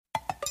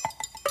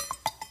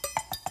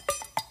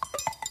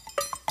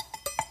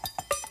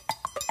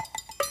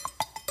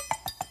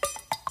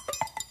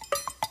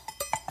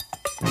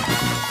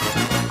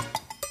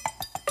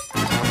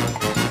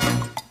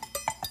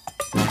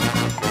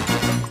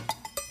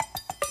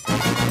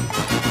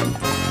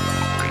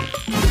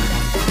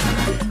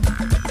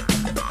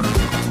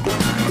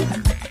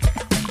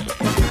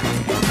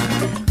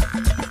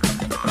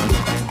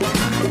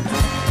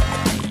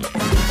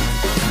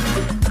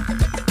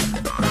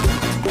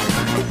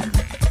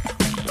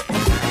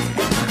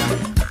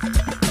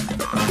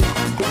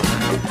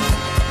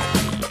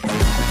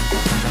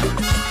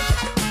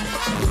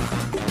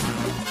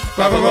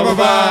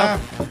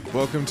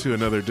Welcome to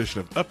another edition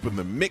of Up in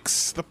the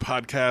Mix, the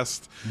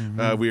podcast.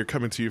 We are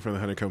coming to you from the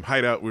Honeycomb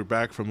Hideout. We're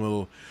back from a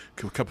little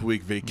couple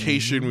week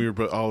vacation.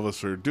 All of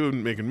us were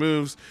making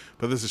moves.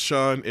 But this is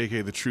Sean,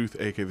 aka the Truth,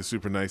 aka the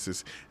Super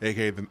Nicest,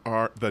 aka the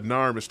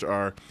Nar, Mr.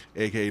 R,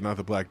 aka not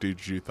the black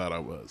dude you thought I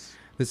was.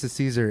 This is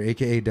Caesar,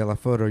 a.k.a. De La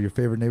Foto, your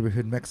favorite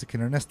neighborhood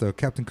Mexican Ernesto,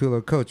 Captain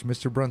Culo Coach,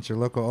 Mr. Brunch, your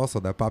local also,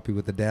 that poppy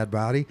with the dad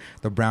body,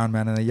 the brown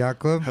man in the yacht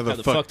club. How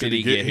the fuck did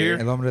he get here?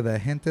 El hombre de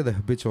gente, the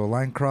habitual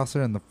line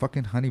crosser, and the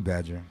fucking honey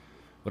badger.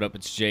 What up,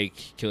 it's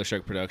Jake, Killer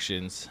Shark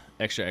Productions,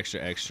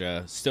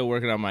 extra. Still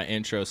working on my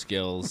intro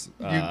skills.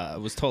 I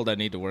was told I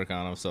need to work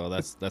on them, so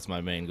that's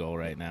my main goal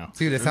right now.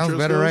 Dude, it sounds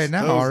better right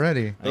now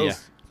already. Yeah.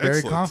 Very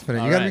Excellent.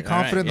 confident. You got to be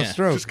confident in the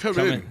stroke. Just come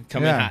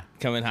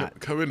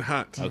in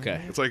hot.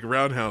 Okay. It's like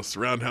roundhouse.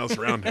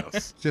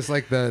 Just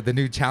like the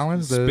new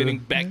challenge. Spinning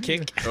back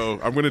kick. Oh,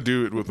 I'm going to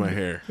do it with my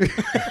hair. We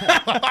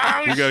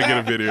got to get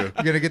a video. You're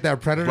going to get that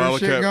predator Bottle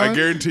shit cap. going? I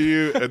guarantee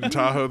you in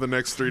Tahoe the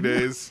next 3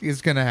 days.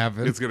 It's going to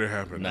happen. It's going to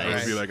happen. Nice. I'm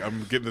going to be like,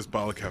 I'm getting this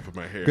bottle cap in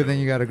my hair. Good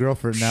thing you got a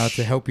girlfriend now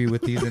to help you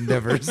with these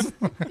endeavors.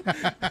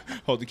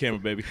 Hold the camera,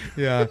 baby.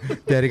 Yeah.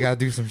 Daddy got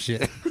to do some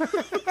shit.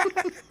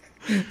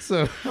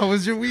 So, how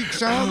was your week,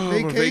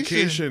 Sean?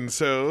 Vacation.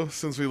 So,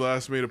 since we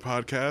last made a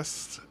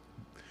podcast,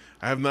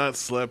 I have not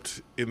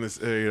slept in this,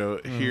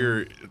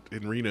 here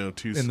in Reno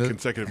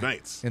consecutive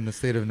nights. In the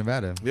state of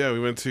Nevada. Yeah, we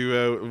went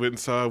and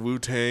saw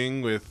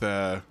Wu-Tang with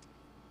De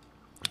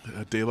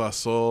La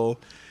Soul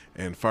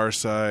and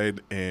Farside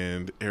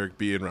and Eric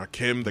B. and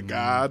Rakim, the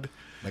God.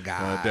 The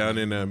God. Down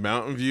in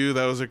Mountain View.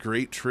 That was a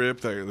great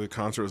trip. The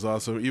concert was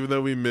awesome. Even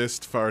though we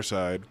missed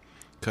Farside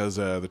because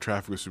the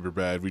traffic was super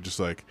bad, we just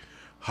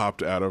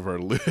hopped out of our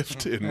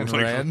lift and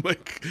ran.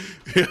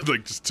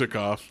 Just took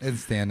off And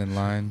stand in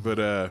line.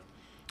 But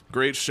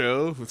great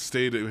show.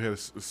 We had a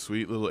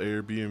sweet little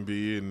Airbnb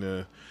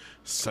in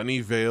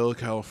Sunnyvale,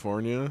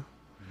 California.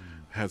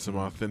 Had some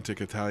authentic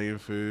Italian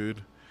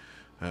food.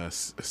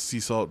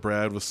 Sea Salt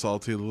Brad was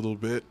salty a little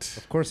bit.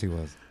 Of course he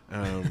was.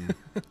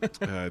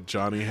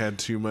 Johnny had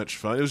too much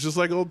fun. It was just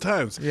like old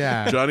times.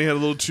 Yeah. Johnny had a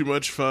little too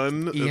much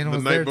fun the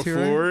night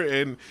before,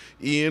 and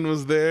Ian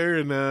was there,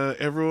 and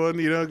everyone,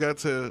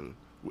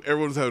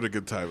 everyone was having a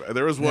good time.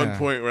 There was one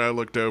point where I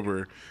looked over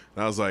and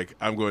I was like,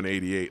 I'm going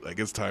 88. Like,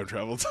 it's time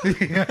travel time.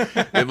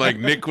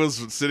 And Nick was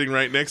sitting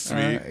right next to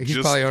me. He's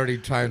probably already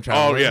time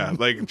traveling. Oh,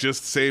 yeah.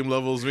 Just same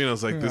level as me. And I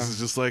was like, this is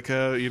just like,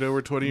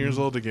 we're 20 years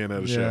old again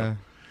at a show.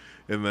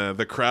 And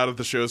the crowd at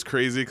the show is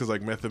crazy because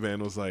Method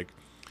Man was like,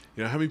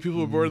 how many people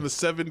were born in the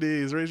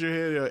 70s? Raise your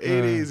hand.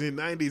 80s and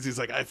 90s. He's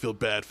like, I feel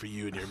bad for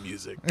you and your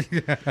music.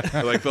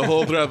 Throughout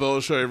the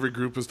whole show, every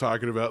group was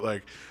talking about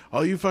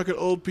all you fucking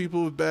old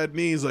people with bad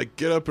knees,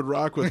 get up and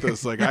rock with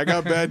us. I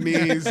got bad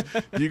knees.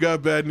 You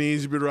got bad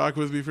knees. You've been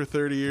rocking with me for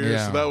 30 years.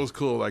 Yeah. So that was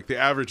cool. The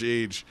average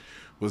age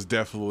was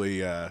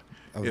definitely at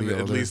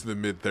least in the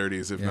mid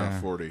 30s, if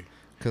not 40.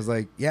 Because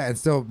and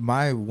still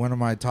one of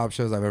my top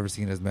shows I've ever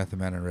seen is Method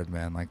Man and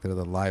Redman. They're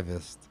the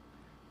livest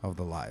of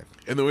the live.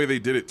 And the way they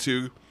did it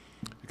too,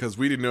 because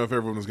we didn't know if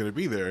everyone was going to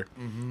be there,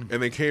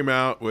 and they came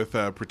out with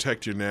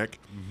 "Protect Your Neck,"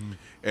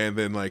 and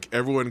then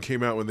everyone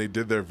came out when they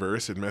did their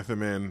verse, and Method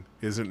Man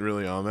isn't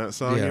really on that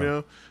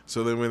song,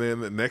 So then when they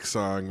in the next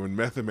song, when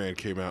Method Man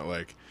came out,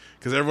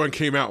 because everyone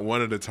came out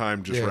one at a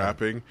time just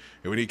rapping,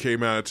 and when he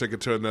came out, it took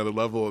it to another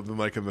level. And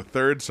then in the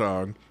third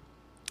song,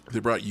 they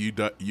brought You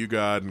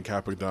God and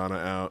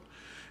Capadonna out.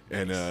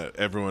 And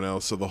everyone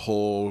else, so the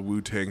whole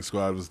Wu-Tang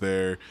squad was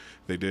there.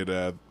 They did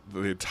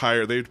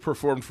they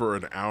performed for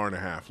an hour and a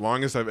half,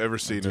 longest I've ever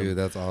seen them. Dude,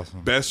 that's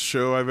awesome. Best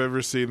show I've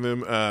ever seen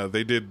them.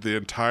 They did the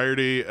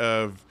entirety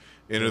of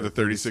Enter the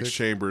 36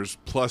 Chambers,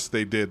 plus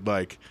they did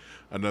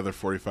another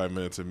 45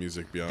 minutes of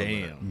music beyond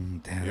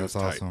that. Damn, that's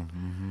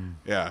awesome.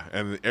 Yeah,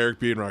 and Eric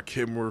B. and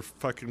Rakim were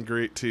fucking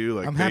great too.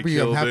 I'm happy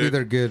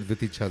they're good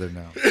with each other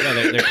now. Yeah,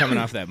 they're coming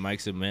off that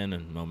Mike's and Men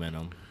and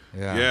momentum.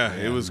 Yeah,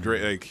 it was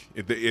great.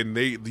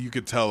 You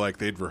could tell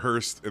they'd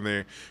rehearsed,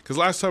 and because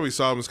last time we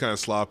saw them was kind of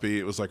sloppy.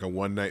 It was a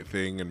one night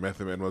thing, and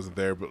Method Man wasn't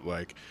there, but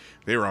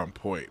they were on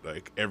point.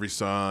 Every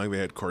song, they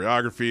had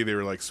choreography. They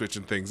were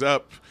switching things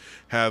up.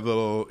 Had a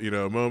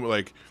little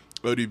moment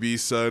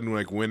ODB's son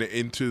went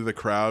into the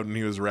crowd and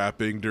he was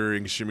rapping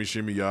during Shimmy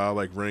Shimmy Ya,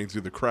 running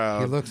through the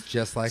crowd. He looks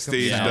just like him.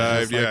 Stage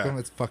dive, him.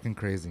 It's fucking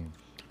crazy.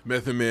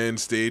 Method Man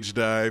stage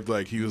dived,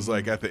 he was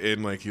at the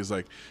end, he was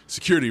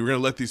security, we're gonna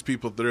let these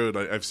people through. And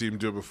I've seen him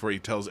do it before. He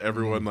tells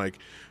everyone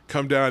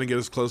come down and get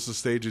as close to the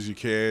stage as you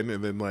can.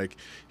 And then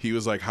he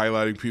was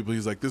highlighting people.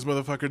 He's this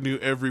motherfucker knew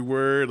every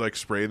word,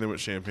 spraying them with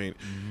champagne.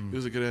 It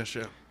was a good ass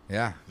show.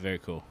 Yeah, very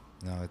cool.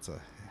 No, it's a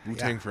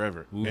Wu-Tang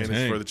forever. Wu-Tang. And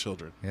it's for the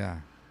children.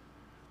 Yeah.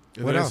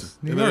 What else?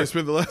 New And then I York.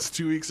 spent the last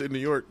 2 weeks in New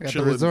York At the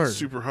chilling resort.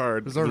 super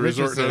hard. Resort the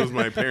resort Richardson. knows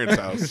my parents'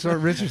 house Resort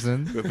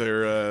Richardson. with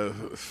their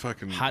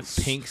fucking Hot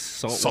pink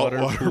saltwater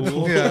saltwater pool.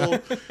 pool, Yeah.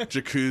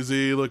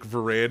 jacuzzi, look,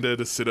 veranda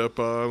to sit up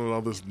on, and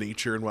all this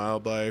nature and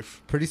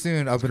wildlife. Pretty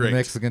soon, Up in great. the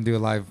Mix is gonna do a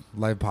live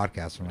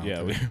podcast from out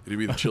Yeah, there. It'd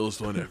be the chillest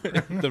one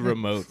ever. the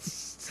remote.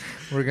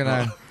 We're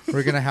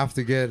gonna have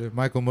to get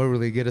Michael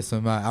Moberly get us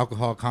some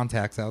alcohol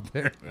contacts out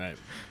there. Right.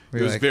 We're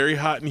It was like, very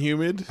hot and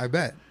humid. I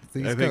bet. It's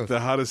the I East think Coast. the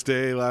hottest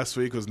day last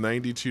week was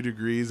 92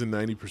 degrees and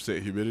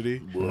 90%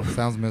 humidity.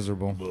 Sounds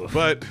miserable. But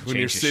when Change you're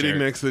your sitting shirt.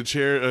 next to the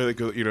chair, at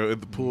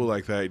the pool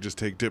like that, you just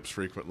take dips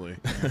frequently.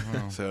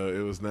 So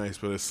it was nice.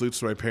 But it salutes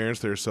to my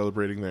parents. They were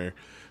celebrating their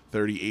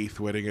 38th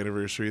wedding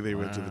anniversary. They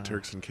went to the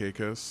Turks and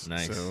Caicos.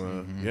 Nice.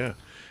 So, yeah.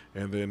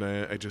 And then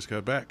I just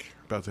got back.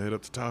 About to head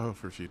up to Tahoe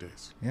for a few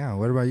days. Yeah.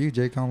 What about you,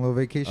 Jake? On a little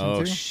vacation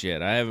Oh too?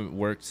 shit! I haven't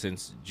worked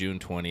since June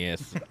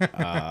 20th.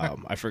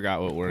 I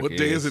forgot what work. What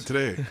day is it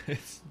today?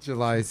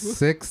 July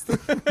 6th.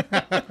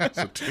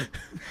 So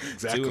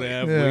exactly.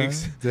 2.5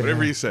 weeks.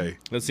 Whatever you say.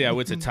 Let's see. I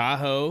went to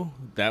Tahoe.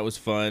 That was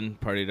fun.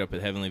 Partied up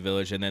at Heavenly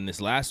Village, and then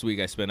this last week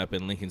I spent up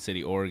in Lincoln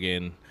City,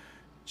 Oregon,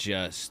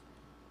 just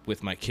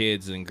with my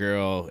kids and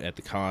girl at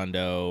the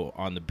condo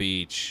on the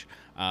beach.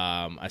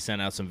 I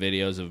sent out some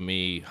videos of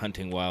me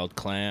hunting wild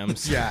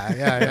clams.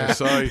 Yeah. I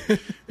saw you,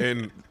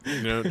 and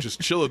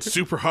just chilling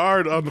super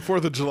hard on the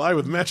 4th of July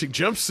with matching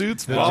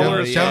jumpsuits. The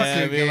Ballers.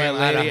 jumpsuit me and my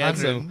game at lady had 100.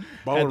 some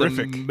had the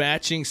Ballerific.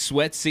 matching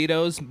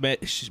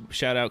sweatcetos.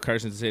 Shout out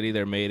Carson City.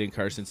 They're made in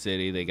Carson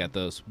City. They got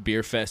those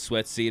Beer Fest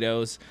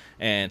sweatcetos.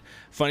 And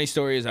funny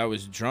story is I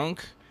was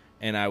drunk.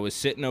 And I was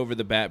sitting over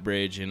the Bat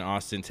Bridge in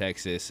Austin,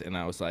 Texas, and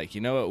I was like,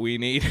 you know what we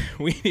need?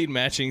 We need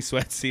matching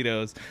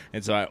sweatcetos.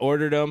 And so I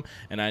ordered them,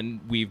 and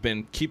we've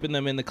been keeping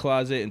them in the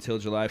closet until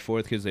July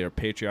 4th because they are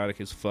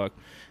patriotic as fuck.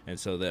 And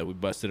so that we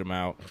busted them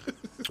out.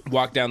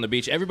 Walked down the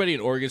beach. Everybody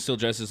in Oregon still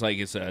dresses like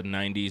it's a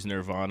 90s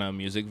Nirvana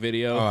music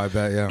video. Oh, I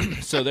bet.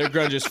 Yeah. So they're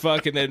grunge as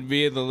fuck, and then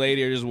me and the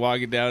lady are just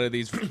walking down in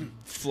these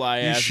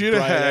fly You ass. should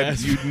have bright had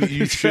ass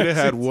you should have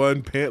had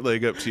one pant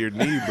leg up to your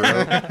knee,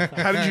 bro.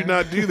 How did you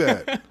not do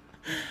that?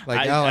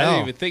 Like I LL.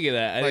 didn't even think of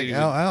that. I Like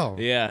didn't even- LL.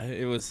 Yeah,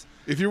 it was.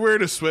 If you're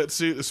wearing a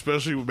sweatsuit,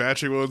 especially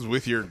matching ones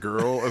with your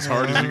girl, as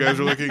hard as you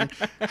guys are looking,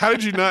 how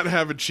did you not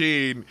have a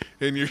chain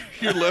and your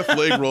left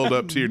leg rolled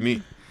up to your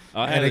knee?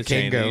 I And had a a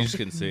chain. Kango. You just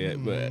couldn't see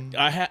it, but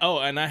I had. Oh,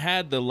 and I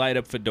had the light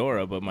up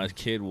fedora, but my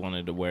kid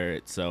wanted to wear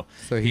it, so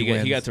he he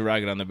wins. got to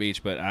rock it on the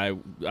beach. But I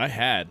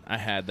had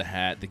the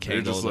hat, the They're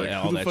cable, just like,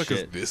 all who the that fuck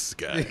shit. is this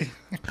guy?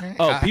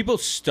 Oh, people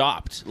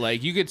stopped.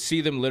 Like you could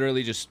see them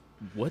literally just.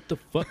 What the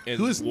fuck? And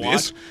Who is watch-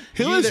 this?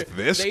 Who is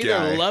this They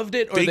guy? either loved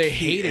it or Think they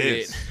he hated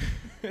is.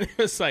 it. It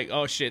was like,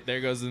 oh shit, there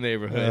goes the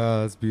neighborhood.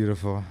 Oh, that's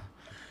beautiful.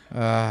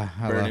 I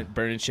love-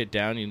 Burning shit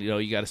down. You know,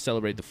 you got to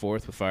celebrate the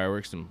 4th with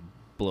fireworks and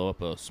blow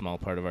up a small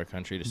part of our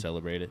country to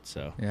celebrate it.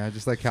 So Yeah,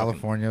 just like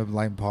California,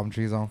 lighting palm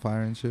trees on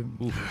fire and shit.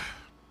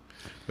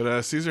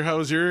 But Caesar, how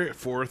was your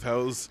 4th?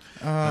 How's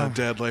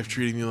dad life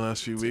treating you the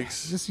last few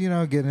weeks? Just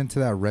getting into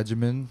that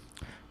regimen,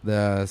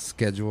 the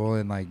schedule,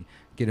 and like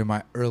getting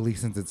my early,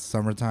 since it's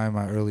summertime,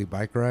 my early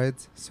bike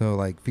rides. So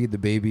like feed the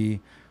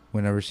baby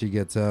whenever she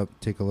gets up,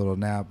 take a little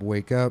nap,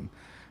 wake up,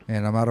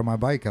 and I'm out on my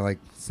bike at like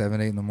 7,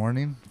 8 in the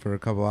morning for a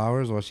couple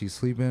hours while she's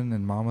sleeping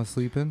and mama's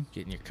sleeping.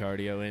 getting your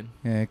cardio in.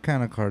 Yeah,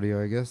 kind of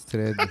cardio, I guess.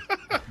 Today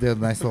I did a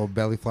nice little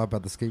belly flop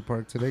at the skate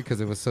park today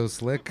because it was so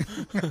slick.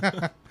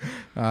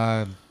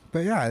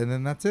 But yeah, and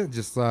then that's it.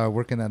 Just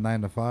working at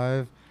 9 to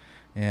 5.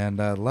 And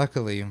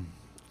luckily,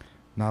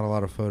 not a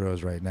lot of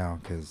photos right now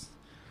because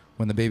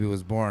when the baby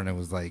was born, it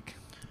was like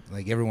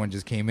everyone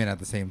just came in at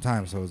the same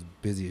time. So it was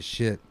busy as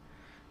shit.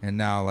 And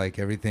now like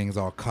everything's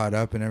all caught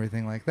up and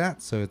everything like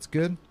that. So it's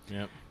good.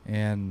 Yep.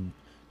 And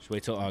Just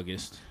wait till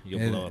August.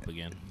 You'll And- blow up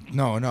again.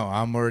 no,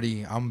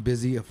 I'm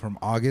busy from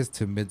August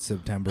to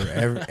mid-September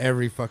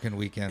every fucking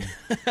weekend.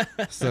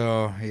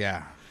 So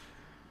yeah,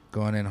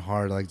 going in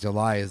hard. Like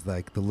July is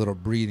like the little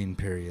breathing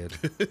period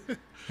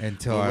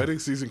until Well, I, wedding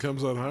season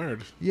comes on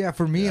hard. yeah,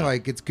 for me Yeah.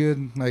 like it's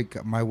good.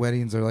 Like my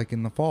weddings are like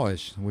in the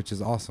fallish, which is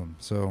awesome.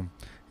 So,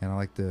 and I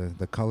like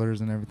the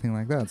colors and everything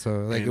like that.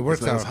 So like And it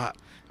works it's not out. as hot.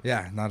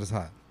 Yeah, not as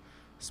hot,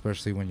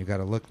 especially when you got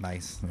to look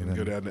nice. And And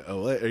go then- down to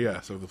LA.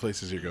 Yeah, so the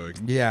places you're going.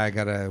 Yeah, I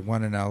got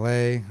one in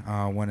LA,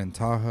 one in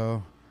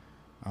Tahoe,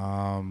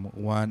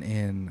 one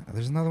in,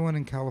 there's another one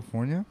in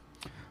California,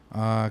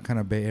 kind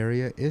of Bay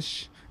Area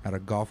ish at a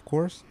golf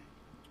course.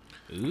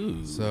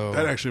 Ooh. So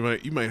That actually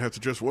you might have to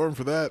dress warm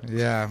for that.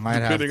 yeah, might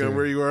depending have to. on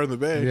where you are in the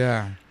bay.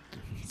 Yeah.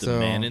 The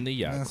man in the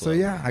yacht club. So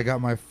yeah, I got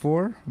my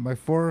four.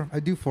 I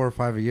do 4 or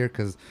 5 a year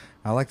because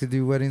I like to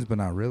do weddings, but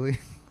not really.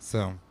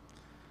 So,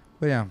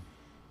 but yeah,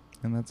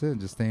 and that's it.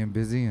 Just staying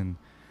busy and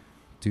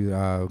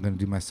I'm gonna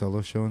do my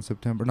solo show in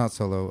September. Not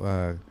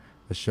solo,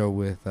 a show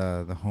with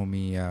the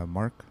homie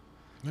Mark.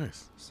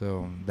 Nice.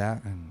 So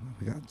that, and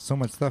we got so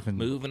much stuff. And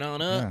Moving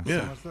on up.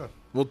 Yeah. So much stuff.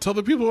 Well, tell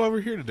the people why we're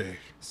here today.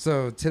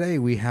 So today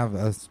we have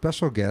a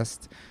special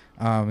guest.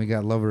 We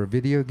got lover of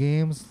video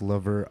games,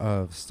 lover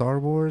of Star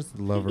Wars,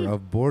 lover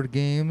of board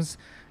games,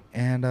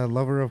 and a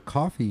lover of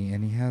coffee.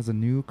 And he has a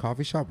new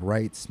coffee shop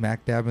right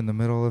smack dab in the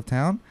middle of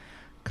town,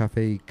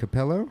 Cafe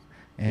Capello.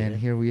 And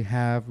here we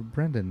have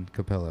Brendan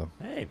Capello.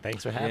 Hey,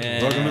 thanks for having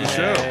me. Welcome to the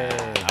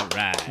show. All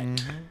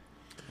right.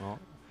 Well,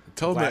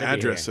 Tell them glad the to be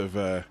address here.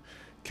 of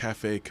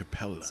Cafe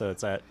Capella. So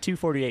it's at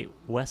 248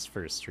 West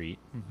First Street.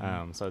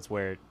 So it's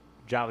where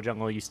Java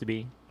Jungle used to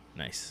be.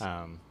 Nice.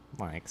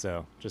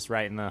 So just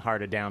right in the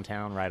heart of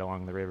downtown, right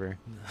along the river.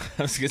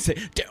 I was gonna say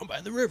down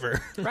by the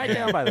river. Right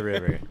down by the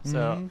river.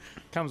 So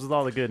comes with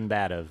all the good and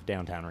bad of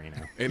downtown Reno.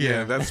 And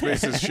yeah, that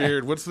space is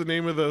shared. What's the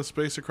name of the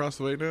space across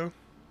the way now?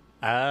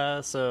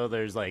 So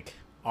there's like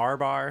R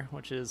Bar,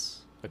 which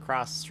is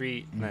across the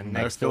street, and then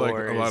next I feel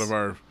door like a lot is- of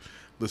our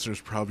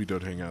listeners probably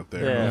don't hang out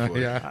there. Yeah.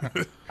 hopefully. Yeah.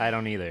 I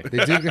don't either.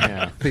 They do got,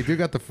 Yeah. they do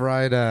got the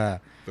fried The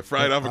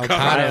fried avocado.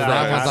 Avocado.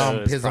 That was on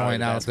Avocado is probably Pizzoin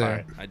the out best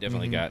there. part. I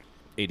definitely got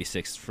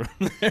 86 from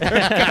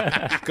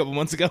a couple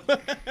months ago.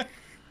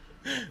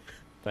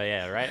 But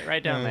yeah,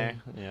 right down there.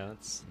 Yeah,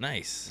 it's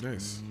Nice.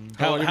 Nice.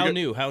 How long have you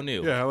new? How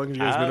new? Yeah, how long have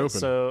you guys been open?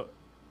 So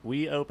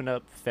we opened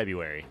up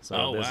February. So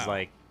Oh, this wow. is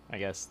like, I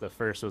guess the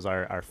first was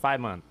our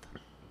 5-month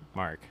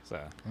mark. So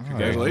Oh,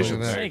 Congratulations.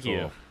 look at that. thank cool.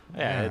 you.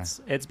 Yeah, Yeah.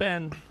 it's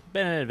been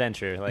an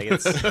adventure. Like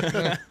it's,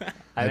 I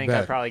think I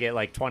bet. probably get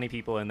like 20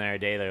 people in there a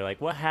day. They're like,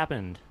 "What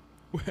happened?"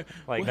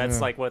 Like that's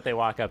like what they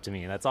walk up to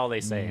me. That's all they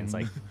say. And it's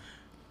like,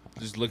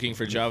 Just looking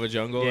for Java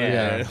Jungle.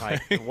 yeah, Yeah.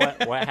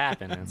 like what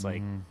happened? And it's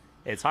like,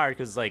 it's hard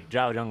because like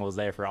Java Jungle was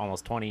there for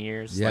almost 20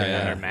 years. Yeah, like, yeah,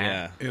 under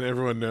Matt. And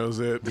everyone knows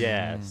it.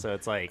 Yeah, so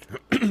it's like,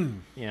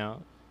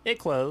 it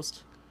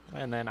closed,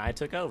 and then I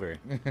took over.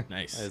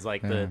 Nice. It's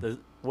like Yeah. the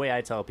way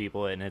I tell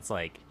people it, and it's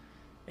like,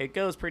 it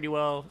goes pretty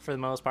well for the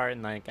most part,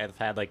 and like I've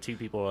had like 2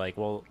 people like,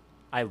 well,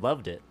 I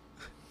loved it.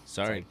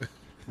 Sorry.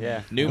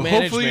 Yeah. New Well,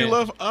 management. hopefully you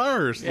love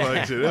ours. Yeah,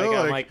 Like, you know,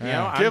 I'm like, you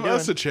know, I'm give doing,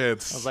 us a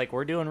chance. I was like,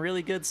 we're doing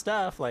really good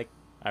stuff. Like,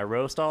 I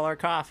roast all our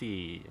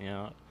coffee. You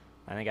know,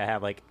 I think I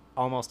have like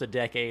almost a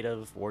decade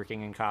of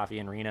working in coffee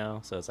in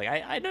Reno, so it's like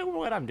I know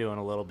what I'm doing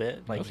a little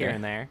bit, like here Okay.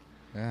 and there.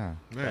 Yeah.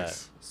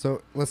 nice.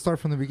 So let's start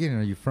from the beginning.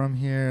 Are you from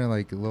here?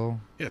 Like a little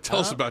Yeah, tell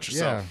us about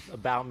yourself.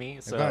 About me,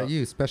 so about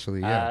you,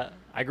 especially. Yeah.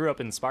 I grew up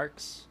in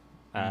Sparks,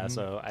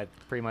 so I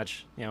pretty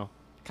much,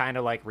 kind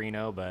of like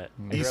Reno, but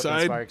I grew East up in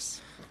side?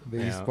 Sparks.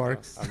 Baby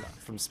Sparks. I'm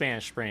from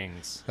Spanish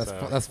Springs. That's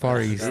so that's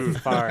far east. that's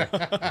far.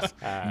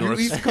 You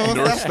East Coast.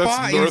 That's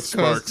far North East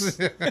Coast.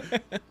 Sparks.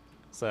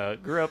 So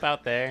grew up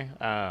out there.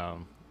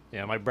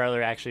 My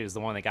brother actually was the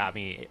one that got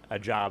me a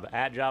job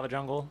at Java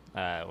Jungle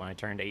when I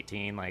turned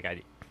 18. Like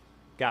I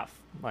got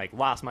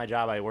lost my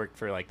job. I worked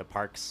for like the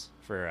parks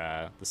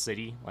for the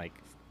city.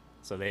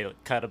 So they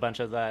cut a bunch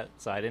of that.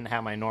 So I didn't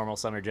have my normal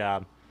summer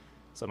job.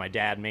 So my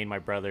dad made my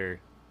brother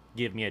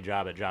give me a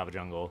job at Java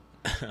Jungle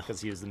because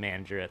he was the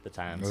manager at the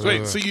time. So,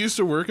 Wait, so you used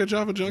to work at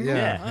Java Jungle?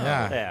 Yeah.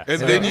 yeah. Yeah. And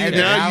So- then and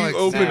now Alex you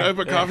open now- up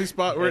a coffee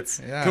spot where It's-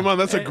 Yeah. come on,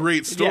 that's a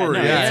great story.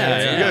 no, yeah,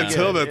 You yeah. gotta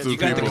tell that It's to You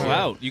got the people.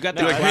 clout. You got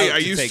the No, Like, clout hey, I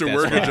to used take to that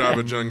work at spot.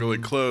 Java Jungle.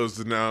 It closed,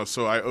 and now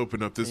so I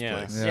opened up this Yeah,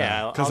 place.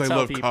 yeah. I'll 'Cause I tell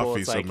love people,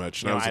 coffee it's so like,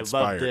 much, and I was I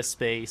inspired. love this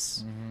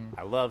space.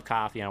 I love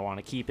coffee. And I want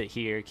to keep it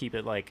here. Keep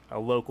it like a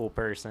local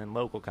person,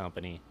 local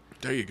company.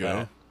 There you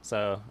go.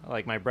 So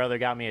like my brother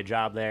got me a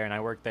job there, and I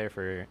worked there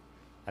for,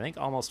 I think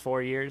almost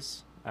 4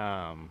 years.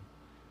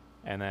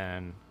 And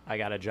then I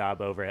got a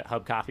job over at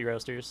Hub Coffee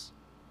Roasters,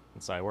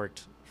 and so I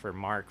worked for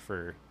Mark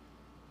for,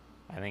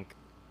 I think,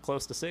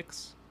 close to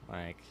 6.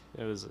 I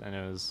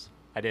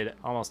did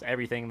almost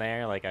everything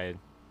there. Like I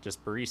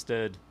just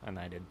baristaed, and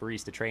I did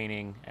barista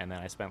training, and then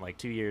I spent like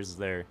 2 years as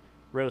their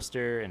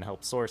roaster and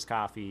helped source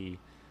coffee.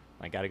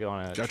 I got to go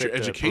on a Got trip your to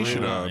education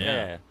Peru. on.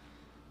 Yeah.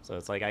 So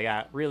it's like I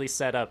got really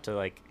set up to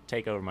like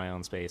take over my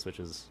own space, which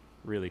is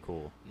really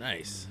cool.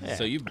 Nice. Yeah.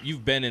 So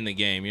you've been in the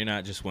game. You're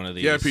not just one of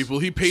these. Yeah, people.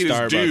 He paid his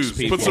Starbucks dues.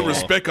 people. Put some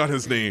respect on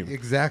his name.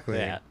 Exactly.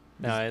 Yeah.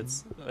 No,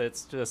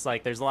 it's just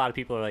like there's a lot of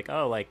people who are like,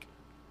 oh, like,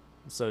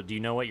 so do you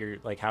know what you're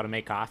like how to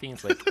make coffee? And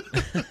it's like,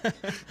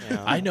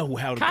 I know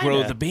how to Kinda.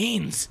 grow the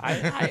beans.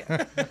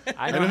 I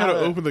I know how to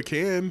open the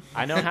can.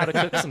 I know how to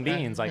cook some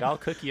beans. Like I'll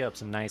cook you up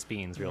some nice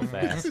beans real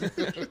fast.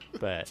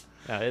 But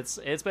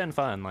it's been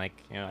fun. Like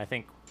I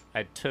think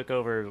I took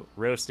over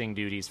roasting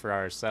duties for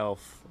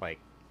ourselves like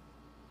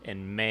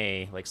in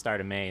May, like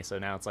start of May. So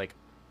now it's like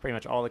pretty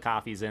much all the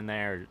coffees in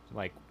there,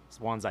 like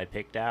ones I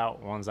picked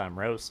out, ones I'm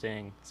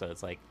roasting. So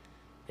it's like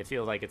it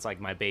feels like it's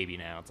like my baby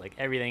now. It's like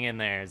everything in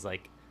there is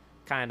like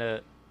kind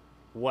of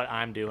what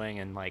I'm doing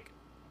and like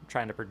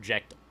trying to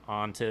project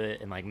onto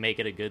it and like make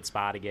it a good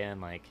spot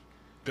again. Like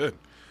Good.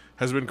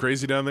 Has it been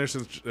crazy down there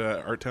since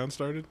Art Town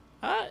started?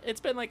 it's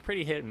been like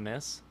pretty hit and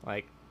miss.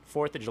 Like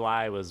 4th of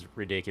July was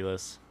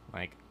ridiculous.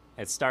 Like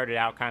it started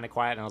out kind of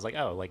quiet and I was like,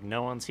 oh, like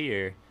no one's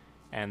here.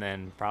 And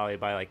then probably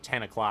by like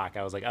 10 o'clock,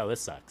 I was like, oh,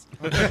 this sucks.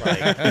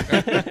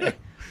 Like,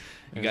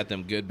 You got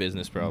them good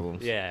business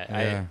problems.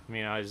 yeah,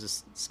 Yeah. I was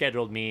just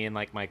scheduled me and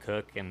like my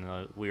cook,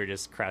 and we were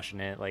just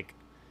crushing it. Like,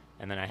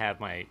 and then I have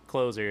my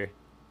closer,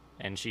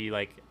 and she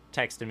like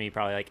texted me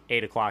probably like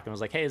 8 o'clock and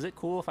was like, hey, is it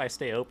cool if I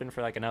stay open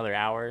for like another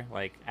hour,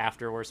 like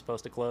after we're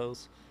supposed to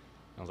close?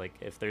 I was like,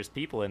 if there's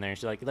people in there,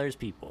 she's like, there's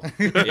people.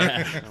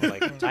 Yeah. I was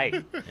like,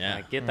 tight. Yeah.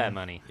 Like, get that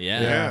money.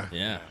 Yeah.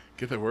 Yeah.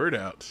 Get the word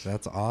out.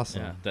 That's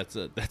awesome. Yeah,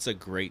 that's a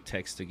great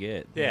text to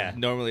get. Yeah.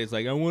 Normally it's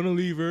like, I want to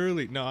leave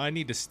early. No, I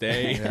need to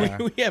stay. Yeah.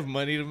 We have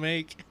money to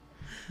make.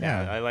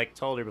 Yeah, I like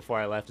told her before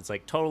I left, it's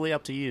like totally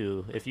up to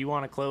you. If you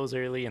want to close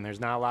early and there's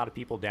not a lot of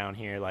people down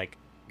here, like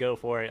go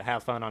for it.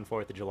 Have fun on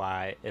 4th of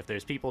July. If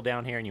there's people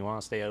down here and you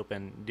want to stay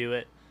open, do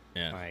it.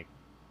 Yeah. Like,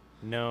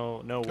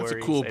 no worries. That's a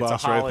cool It's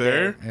boss a right holiday.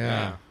 there.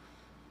 Yeah.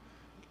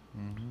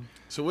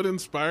 So what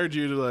inspired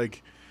you to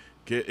like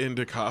get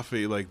into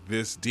coffee like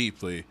this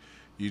deeply?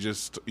 You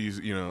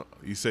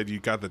said you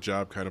got the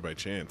job kind of by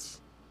chance.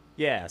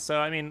 Yeah, so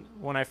I mean,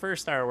 when I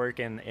first started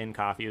working in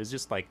coffee, it was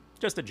just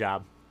a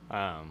job.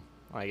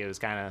 Like it was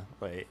kind of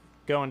like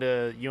going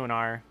to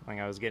UNR. Like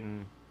I was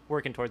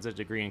working towards a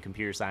degree in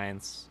computer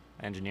science,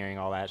 engineering,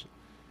 all that,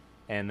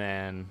 and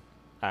then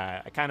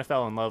I kind of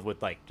fell in love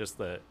with like just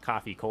the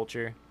coffee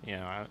culture.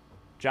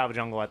 Java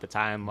Jungle at the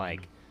time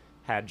like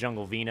had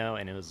Jungle Vino,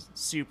 and it was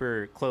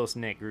super close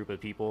knit group of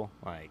people.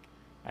 Like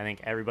I think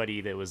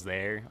everybody that was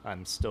there,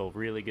 I'm still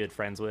really good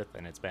friends with,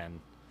 and it's been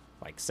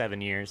like 7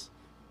 years.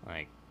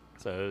 Like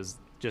so, it was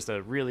just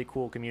a really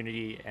cool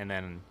community, and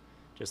then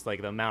just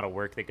like the amount of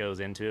work that goes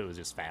into it was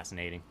just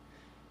fascinating.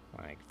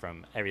 Like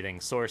from everything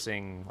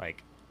sourcing,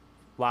 like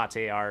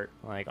latte art,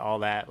 like all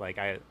that. Like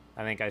I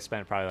think I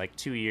spent probably like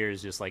 2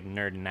 years just like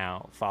nerding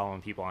out,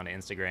 following people on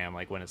Instagram,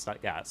 like when it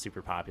got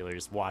super popular,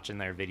 just watching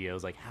their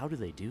videos, like how do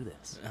they do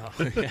this?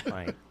 Oh, yeah.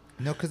 Like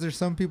No, because there's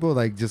some people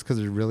like just because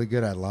they're really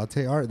good at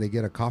latte art, they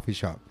get a coffee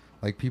shop.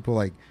 Like people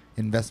like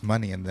invest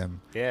money in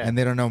them, Yeah. and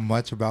they don't know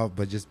much about,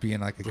 but just being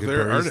like a good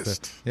They're barista.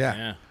 artists. Yeah.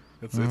 Yeah.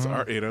 It's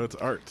art. It's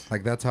art.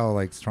 Like that's how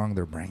like strong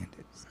their brand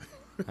is.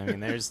 I mean,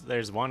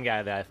 there's one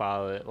guy that I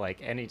follow. Like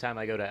anytime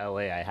I go to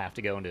LA, I have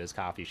to go into his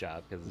coffee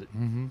shop because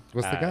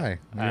What's the guy?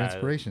 Your uh,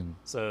 inspiration?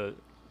 so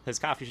his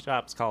coffee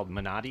shop's called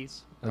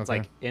Minotti's. It's Okay.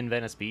 like in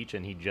Venice Beach,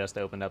 and he just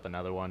opened up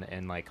another one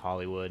in like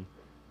Hollywood,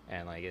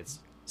 and like it's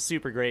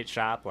super great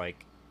shop.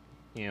 Like,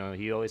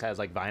 he always has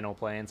like vinyl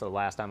playing. So the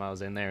last time I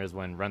was in there is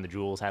when Run the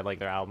Jewels had like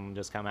their album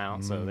just come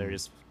out. So they're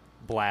just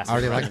blasting. I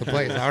already Run like the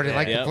place. I already Yeah.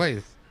 like the Yep.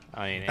 place.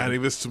 I mean, and,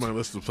 Adding this to my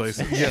list of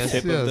places. Yes,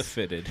 Tip of the yes.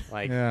 fitted.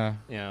 like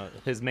Yeah.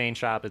 his main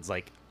shop is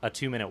like a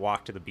 2-minute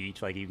walk to the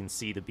beach. Like you can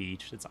see the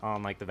beach. It's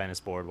on like the Venice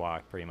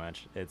boardwalk pretty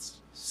much. It's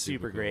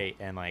super cool. great,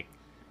 and like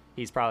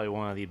he's probably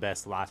one of the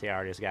best latte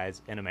artist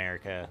guys in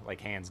America,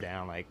 like hands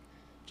down. Like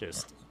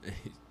just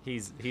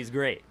he's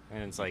great,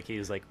 and it's like he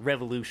was like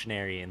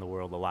revolutionary in the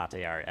world of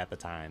latte art at the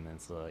time. And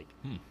it's like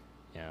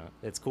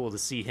it's cool to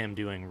see him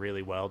doing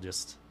really well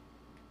just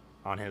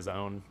on his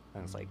own.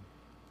 And it's like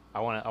I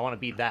want to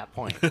be that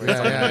point. Where it's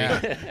like, Yeah.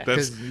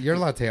 That's Because your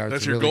latte art.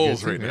 that's your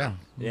goals right now.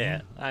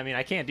 Yeah, I mean,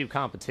 I can't do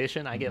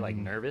competition. I get like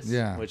nervous,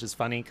 Yeah. which is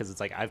funny because it's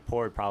like I've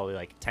poured probably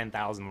like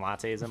 10,000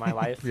 lattes in my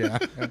life. Yeah.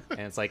 And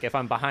it's like if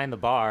I'm behind the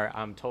bar,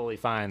 I'm totally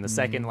fine. The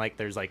second like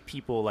there's like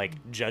people like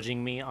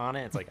judging me on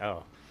it, it's like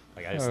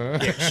like I just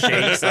get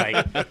shakes,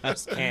 like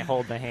just can't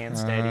hold the hand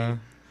steady.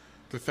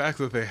 the fact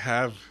that they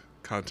have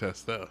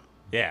contests though.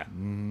 Yeah,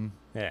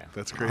 yeah.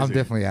 That's crazy. I'm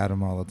definitely at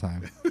them all the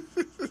time.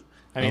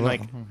 I mean, I like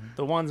love-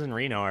 the ones in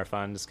Reno are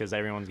fun just because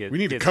everyone gets. we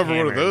need to gets cover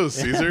one of hammered. those,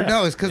 Caesar.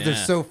 No, it's because they're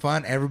Yeah. so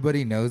fun.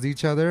 Everybody knows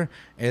each other,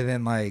 and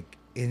then like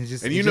it's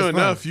just And it's you know just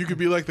fun. enough. You could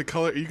be like the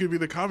color. You could be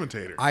the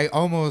commentator. I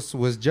almost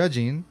was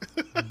judging,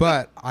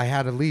 but I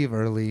had to leave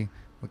early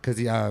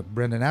because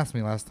Brendan asked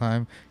me last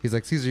time. He's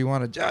like, Caesar, you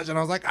want to judge? And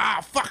I was like,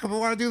 fuck, I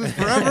want to do this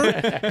forever.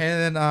 And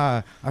then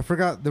I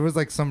forgot there was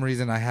like some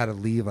reason I had to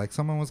leave. Like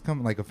someone was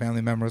coming, like a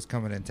family member was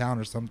coming in town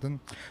or something.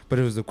 But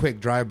it was a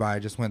quick drive by. I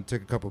just went,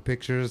 took a couple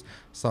pictures,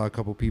 saw a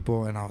couple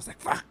people, and I was like,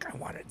 fuck, I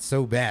want it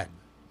so bad.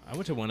 I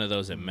went to one of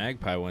those at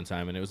Magpie one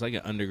time, and it was like an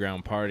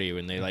underground party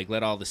when they like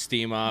let all the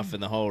steam off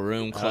and the whole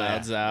room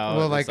clouds out.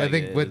 Well, It's like I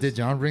think, it what was- did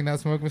John bring that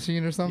smoke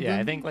machine or something? Yeah,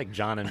 I think like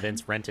John and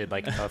Vince rented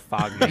like a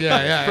fog maker.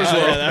 Yeah. First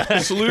of all, yeah,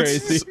 that's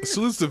crazy.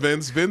 salutes to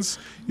Vince. Vince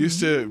used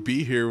to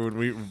be here when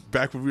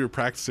we were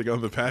practicing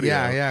on the patio.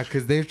 Yeah,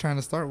 because they're trying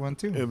to start one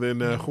too. And then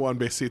Juan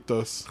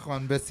Besitos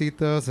Juan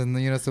Besitos,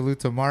 and salute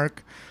to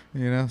Mark.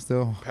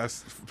 Still.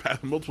 passed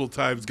multiple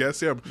times.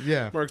 Guess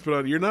Yeah. Mark's been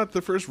on. You're not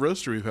the first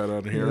roaster we've had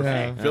on here.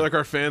 Yeah. I feel like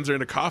our fans are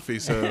into coffee,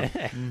 so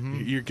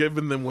you're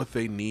giving them what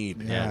they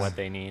need. Yeah, what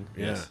they need.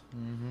 Yeah.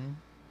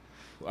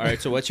 All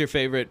right, so what's your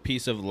favorite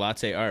piece of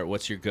latte art?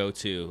 What's your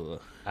go-to?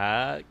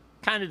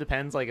 Kind of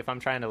depends. Like if I'm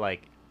trying to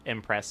like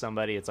impress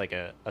somebody, it's like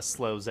a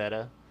slow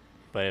Zeta.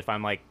 But if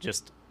I'm like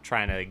just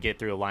trying to get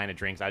through a line of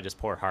drinks, I just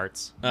pour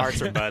hearts or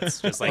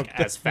butts, just like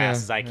as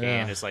fast as I can.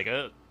 Yeah. Just like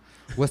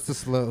What's the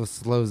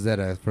slow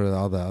Zeta for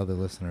all the other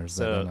listeners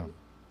that don't So know?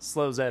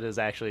 Slow Zeta is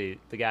actually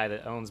the guy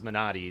that owns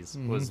Minotti's.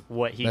 Was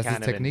what he That's his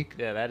kind of technique?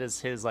 yeah, that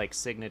is his like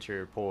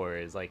signature pour.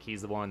 Is like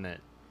he's the one that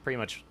pretty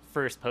much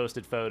first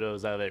posted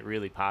photos of it,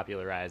 really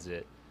popularized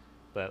it.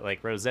 But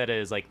like Rosetta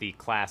is like the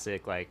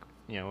classic, like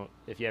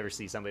if you ever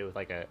see somebody with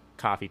like a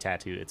coffee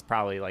tattoo, it's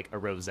probably like a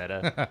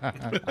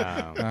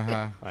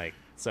Rosetta. Like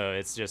so,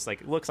 it's just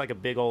like it looks like a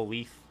big old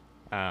leaf.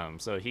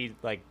 So he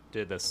like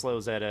did the slow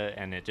Zeta,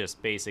 and it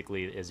just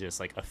basically is just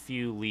like a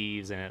few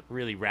leaves, and it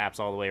really wraps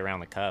all the way around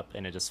the cup,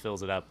 and it just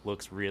fills it up.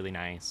 Looks really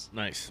nice,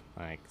 Nice.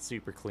 like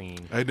super clean.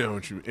 I know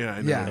what you. Yeah,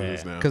 I know Yeah. what it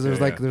is now. Because there's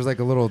Yeah, like yeah. there's like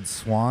a little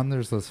swan.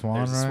 There's the swan,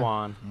 There's right? a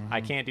swan.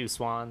 I can't do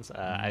swans.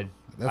 I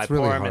That's pour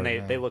really them, hard, and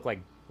yeah. they look like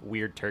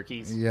weird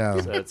turkeys. Yeah.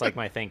 So it's like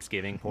my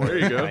Thanksgiving pour. There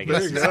you go. I There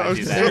guess you go. I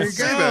do that. There you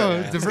See go.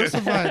 that?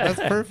 Diversify. That's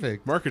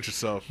perfect. Market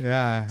yourself.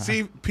 Yeah.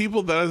 See,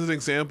 people, that is an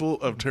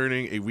example of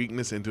turning a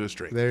weakness into a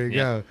strength. There you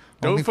Yeah. go.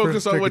 Don't Only for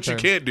focus on what you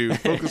turkey can't do.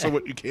 Focus on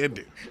what you can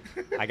do.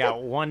 I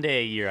got one day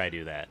a year I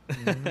do that.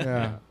 time.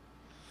 Yeah.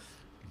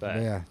 But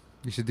Yeah.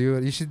 You should do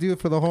it. You should do it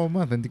for the whole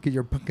month and to get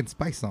your pumpkin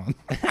spice on.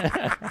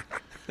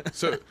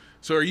 So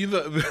are you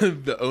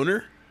the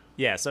owner?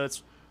 yeah, so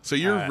it's So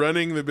you're Uh,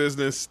 running the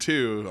business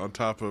too, on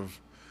top of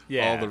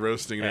yeah, all the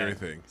roasting and yeah.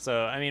 everything.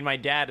 So I mean, my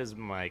dad is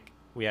my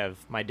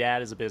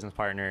dad is a business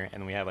partner,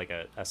 and we have like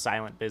a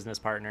silent business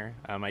partner.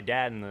 My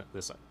dad and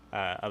this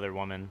other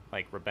woman,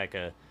 like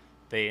Rebecca,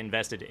 they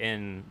invested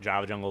in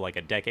Java Jungle like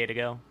a decade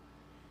ago.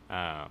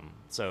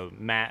 So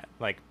Matt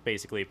like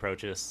basically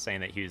approached us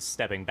saying that he was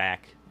stepping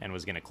back and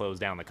was going to close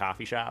down the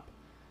coffee shop,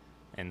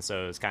 and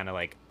so it's kind of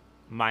like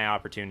my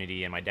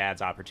opportunity and my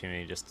dad's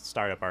opportunity just to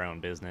start up our own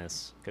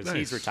business because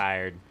he's Nice.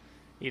 retired.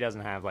 He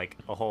doesn't have like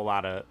a whole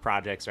lot of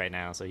projects right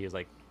now, so he was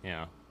like,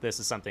 this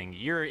is something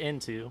you're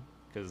into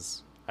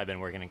because I've been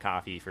working in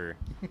coffee for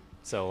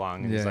so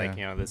long, and he's Yeah.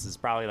 like, this is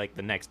probably like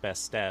the next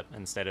best step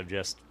instead of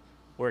just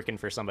working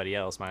for somebody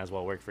else. Might as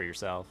well work for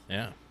yourself.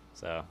 Yeah.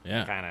 So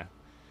Yeah. it kind of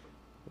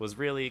was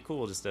really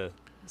cool just to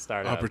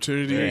start up.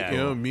 Opportunity,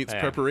 Yeah. meets Yeah.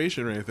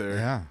 preparation right there.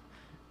 Yeah.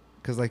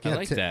 Because like yeah, I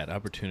like that.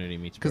 Opportunity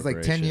meets Because like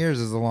 10 preparation. years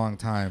is a long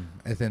time,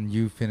 and then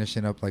you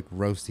finishing up like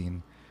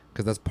roasting,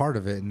 because that's part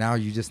of it. Now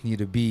you just need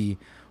to be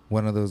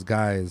one of those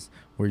guys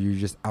where you're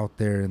just out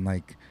there in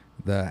like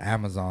the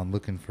Amazon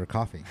looking for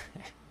coffee.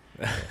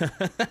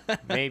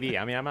 Maybe.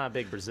 I mean, I'm not a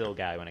big Brazil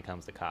guy when it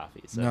comes to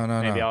coffee. So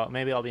No.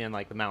 maybe I'll be in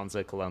like the mountains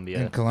of Colombia.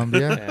 In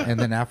Colombia Yeah. and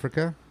then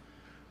Africa.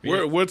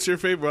 What's your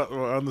favorite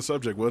on the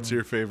subject? What's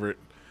your favorite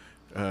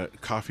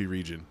coffee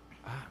region?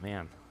 Ah,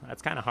 man,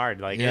 that's kind of hard.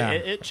 Like Yeah.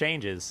 it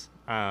changes.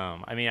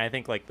 I mean, I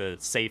think like the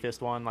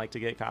safest one like to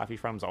get coffee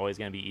from is always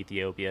going to be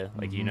Ethiopia.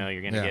 Like you're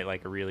going to Yeah. get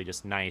like a really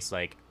just nice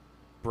like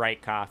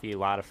bright coffee, a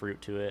lot of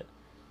fruit to it.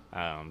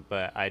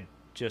 But I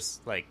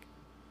just like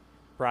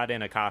brought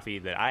in a coffee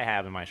that I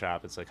have in my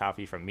shop. It's a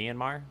coffee from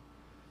Myanmar,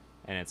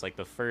 and it's like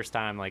the first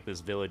time like this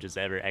village has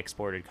ever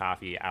exported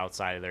coffee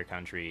outside of their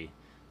country.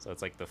 So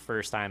it's like the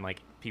first time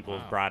like people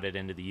have brought it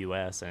into the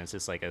U.S. and it's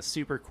just like a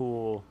super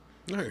cool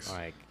Nice.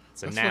 like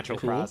it's a That's natural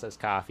fucking cool. processed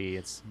coffee.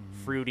 It's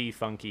fruity,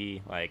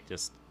 funky, like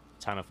just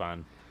a ton of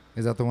fun.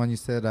 Is that the one you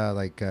said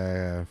like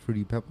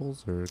Fruity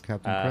Pebbles or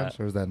Captain Crunch,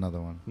 or is that another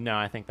one? No,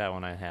 I think that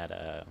one I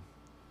had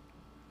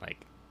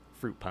like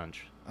fruit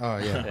punch. Oh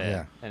yeah,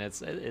 yeah. And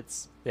it's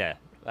yeah,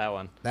 that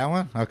one. That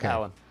one. Okay. That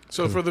one.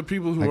 So for the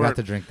people I who got aren't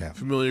to drink that.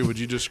 familiar, would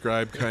you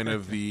describe kind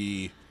of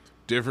the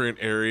different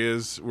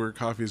areas where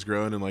coffee is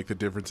grown and like the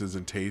differences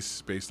in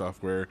tastes based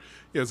off where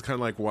it's kind of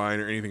like wine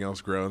or anything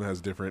else grown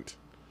has different.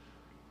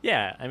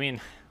 Yeah, I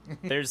mean,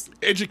 there's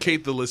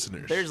Educate the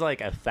listeners. there's like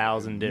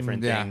 1,000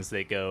 different Yeah. things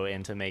that go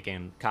into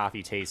making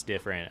coffee taste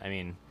different. I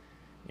mean,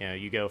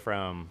 you go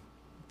from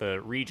the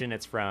region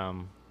it's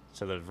from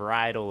to the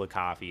varietal of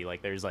coffee.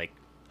 Like there's like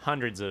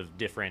hundreds of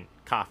different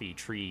coffee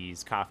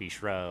trees, coffee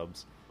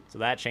shrubs. So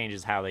that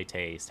changes how they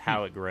taste,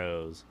 how it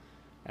grows.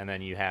 And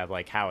then you have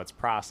like how it's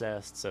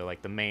processed. So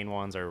like the main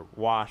ones are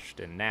washed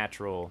and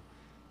natural.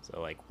 So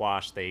like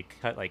washed, they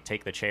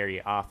take the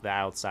cherry off the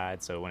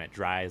outside. So when it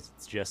dries,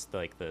 it's just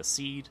like the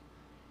seed.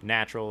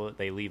 Natural,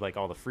 they leave like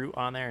all the fruit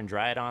on there and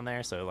dry it on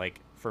there. So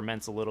like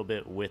ferments a little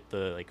bit with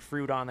the like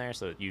fruit on there.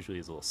 So it usually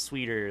is a little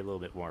sweeter, a little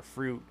bit more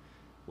fruit,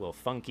 a little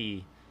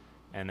funky.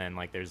 And then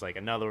like there's like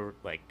another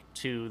like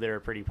two that are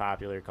pretty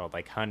popular called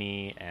like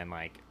honey and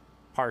like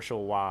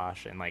partial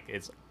wash, and like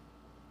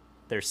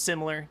they're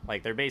similar,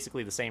 like they're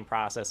basically the same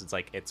process. It's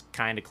like it's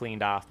kind of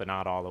cleaned off but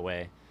not all the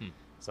way.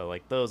 So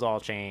like those all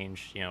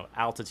change.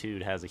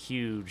 Altitude has a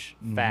huge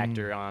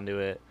factor onto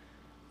it.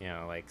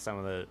 Like some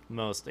of the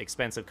most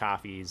expensive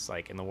coffees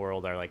like in the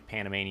world are like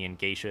Panamanian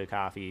geisha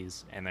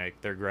coffees, and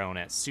they're grown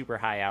at super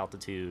high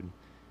altitude,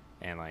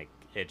 and like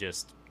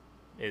it's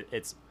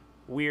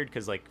weird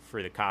because like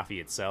for the coffee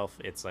itself,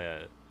 it's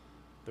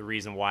the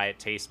reason why it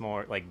tastes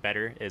more like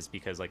better is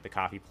because like the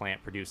coffee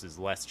plant produces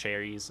less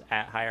cherries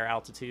at higher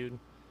altitude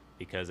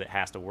because it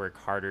has to work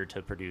harder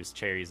to produce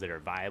cherries that are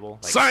viable.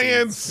 Like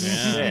Science!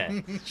 seeds. Yeah.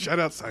 Yeah. Shout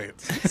out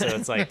science. So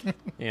it's like,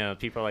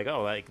 people are like,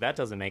 oh, like that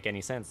doesn't make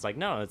any sense. It's like,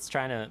 no, it's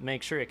trying to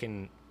make sure it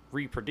can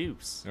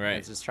reproduce. Right.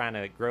 It's just trying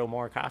to grow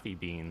more coffee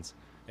beans.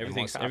 and more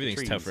Everything's coffee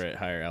trees. tougher at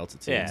higher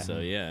altitude. Yeah. So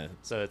yeah.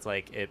 So it's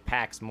like it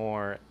packs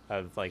more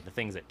of like the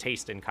things that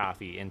taste in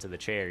coffee into the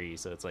cherry.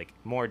 So it's like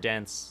more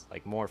dense,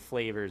 like more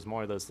flavors,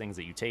 more of those things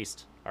that you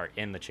taste are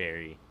in the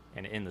cherry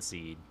and in the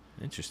seed,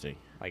 Interesting.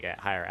 like at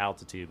higher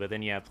altitude. But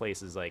then you have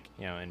places like,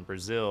 in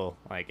Brazil,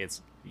 like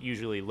it's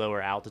usually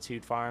lower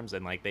altitude farms,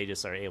 and like they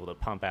just are able to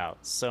pump out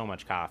so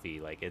much coffee.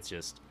 Like it's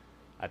just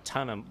a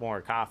ton of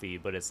more coffee,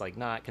 but it's like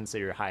not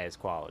considered highest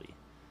quality.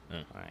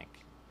 Like,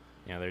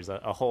 you know, there's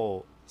a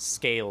whole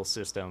scale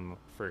system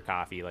for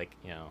coffee. Like,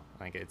 you know,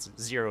 like it's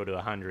 0 to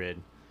 100,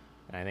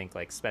 and I think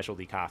like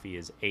specialty coffee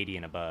is 80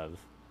 and above.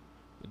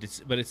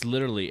 But it's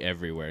literally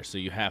everywhere, so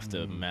you have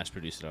to mass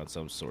produce it on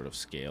some sort of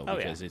scale Oh,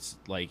 because it's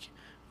like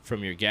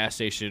from your gas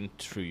station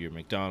to your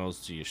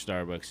McDonald's to your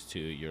Starbucks to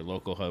your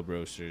local hub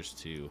roasters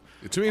to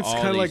To me, it's all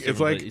kind of these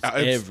like different it's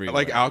everywhere.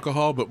 like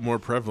alcohol, but more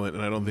prevalent.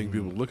 And I don't think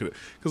people look at it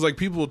because like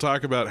people will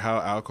talk about how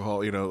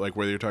alcohol, you know, like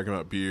whether you're talking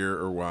about beer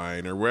or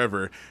wine or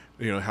wherever,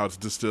 you know, how it's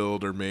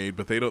distilled or made,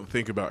 but they don't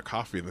think about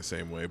coffee in the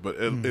same way. But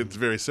it's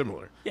very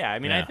similar. Yeah, I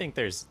mean, I Yeah. think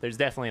there's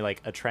definitely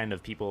like a trend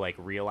of people like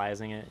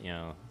realizing it. You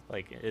know,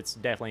 like it's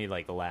definitely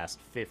like the last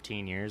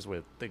 15 years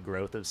with the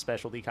growth of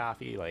specialty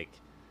coffee, like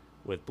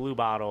with Blue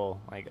Bottle,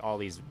 like all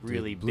these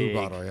really Blue big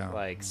Bottle, yeah.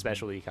 like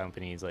specialty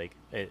companies. Like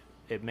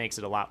it makes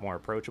it a lot more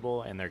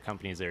approachable, and they're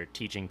companies that are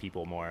teaching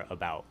people more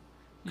about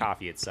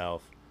coffee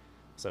itself.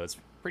 So it's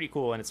pretty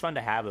cool, and it's fun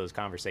to have those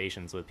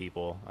conversations with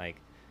people. Like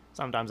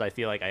sometimes I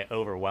feel like I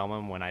overwhelm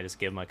them when I just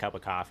give them a cup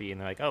of coffee,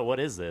 and they're like, "Oh, what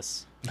is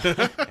this?" And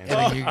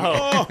like, You-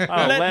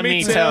 let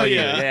me tell you.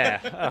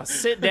 Yeah,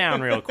 sit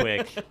down real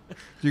quick.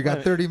 You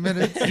got 30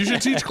 minutes. You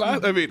should teach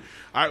class. I mean,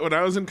 when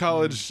I was in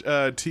college,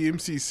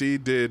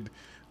 TMCC did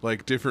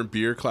like different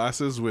beer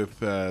classes with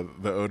the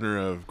owner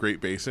of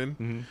Great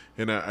Basin,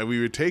 and we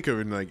would take them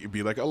and like it'd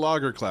be like a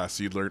lager class.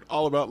 So you'd learn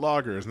all about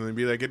lagers, and then it'd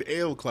be like an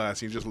ale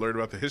class. You just learn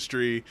about the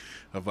history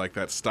of like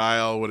that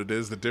style, what it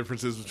is, the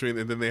differences between.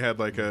 And then they had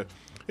like a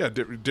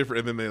different,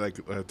 and then they like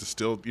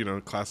distilled, you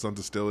know, classes on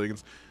distilling.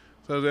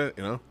 So that,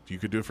 you know, you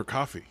could do it for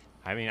coffee.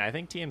 I mean, I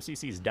think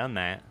TMCC's done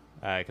that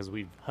because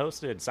we've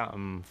hosted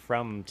something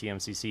from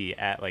TMCC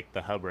at like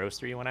the Hub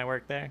Roastery when I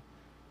worked there.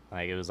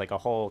 Like it was like a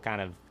whole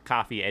kind of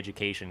coffee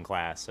education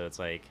class. So it's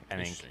like I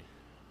think Interesting.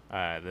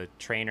 the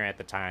trainer at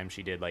the time,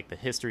 she did like the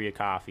history of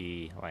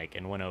coffee, like,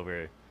 and went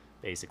over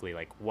basically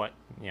like what,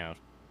 you know,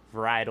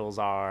 varietals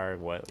are,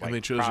 what like And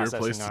they chose your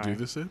place processing to do are.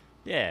 this in.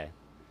 Yeah,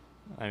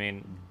 I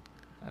mean,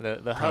 the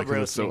Hub Probably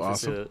 'cause it's so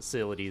roasting awesome.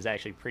 facility is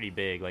actually pretty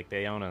big. Like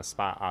they own a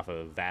spot off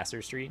of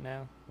Vassar Street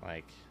now,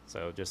 like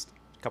so just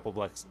a couple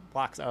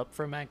blocks up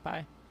from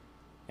Magpie,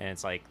 and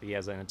it's like he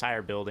has an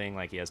entire building.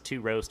 Like he has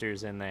 2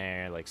 roasters in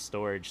there, like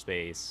storage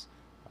space.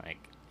 Like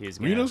he's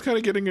gonna, Reno's kind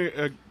of getting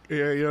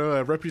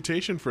a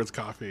reputation for its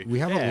coffee. We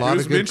have Yeah. a It lot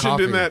was of good mentioned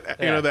coffee. in that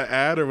you Yeah. know that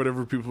ad or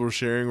whatever people were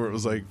sharing where it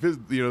was like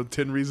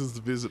 10 reasons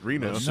to visit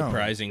Reno. No.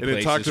 surprising And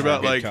it places talked for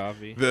about good like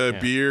coffee. the Yeah.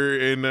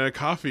 beer and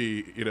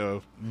coffee, you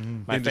know,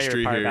 My industry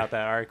favorite part here. about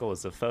that article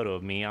was the photo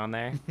of me on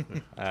there,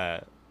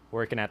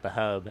 working at the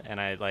Hub, and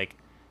I like.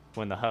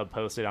 When the Hub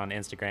posted on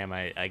Instagram,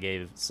 I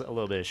gave a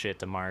little bit of shit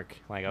to Mark.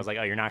 Like I was like,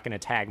 "Oh, you're not going to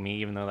tag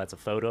me, even though that's a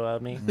photo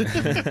of me."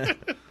 Yeah.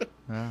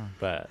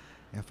 But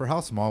Yeah, for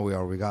how small we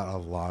are, we got a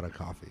lot of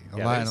coffee. Yeah,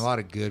 And there's- a lot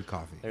of good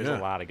coffee. there's Yeah.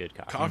 a lot of good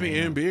coffee. Coffee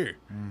and beer.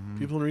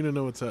 People in Reno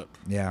know what's up.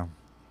 Yeah.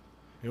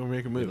 They will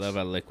make a We move. love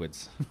our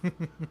liquids.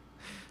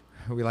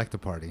 We like to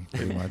party,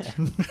 pretty much.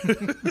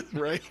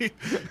 Right?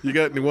 You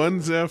got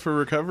one's for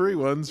recovery,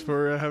 one's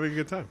for having a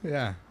good time.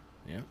 Yeah.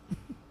 Yeah.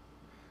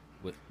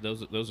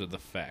 Those are the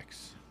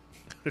facts.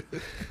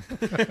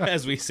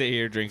 As we sit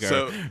here, drink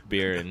So- our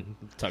beer and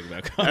talk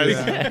about coffee.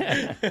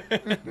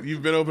 As-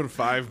 You've been open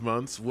 5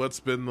 months. What's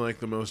been like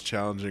the most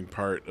challenging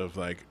part of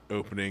like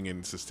opening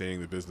and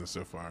sustaining the business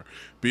so far?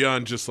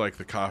 Beyond just like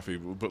the coffee,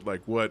 but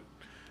like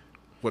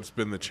what's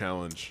been the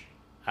challenge?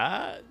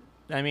 I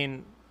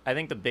mean, I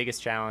think the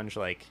biggest challenge,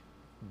 like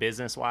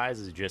business wise,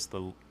 is just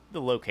the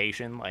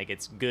location. Like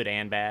it's good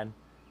and bad.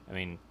 I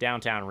mean,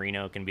 downtown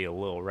Reno can be a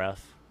little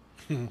rough.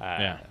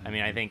 Yeah. I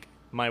mean, I think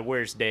my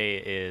worst day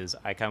is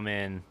I come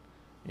in.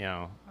 You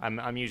know,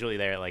 I'm usually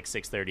there at like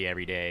 6:30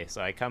 every day.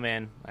 So I come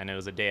in, and it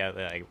was a day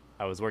that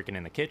I was working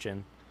in the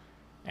kitchen,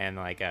 and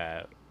like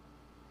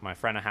my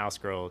front of house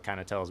girl kind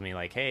of tells me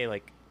like, hey,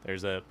 like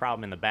there's a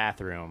problem in the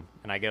bathroom,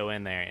 and I go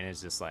in there and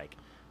it's just like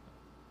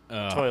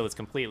toilet's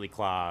completely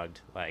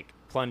clogged, like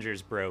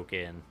plunger's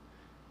broken,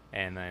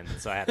 and then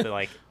so I have to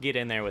like get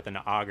in there with an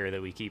auger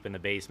that we keep in the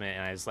basement,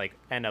 and I just like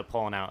end up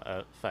pulling out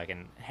a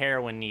fucking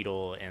heroin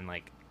needle and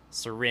like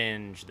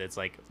syringe that's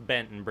like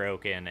bent and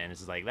broken, and it's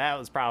just like that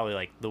was probably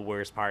like the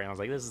worst part. And I was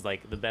like, this is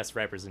like the best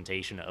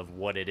representation of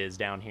what it is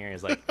down here.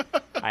 Is like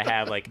I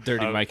have like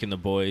Dirty a- Mike and the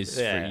boys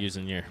Yeah. for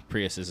using your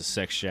Prius as a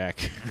sex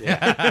shack.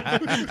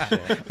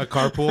 A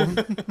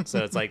carpool. So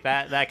it's like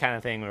that kind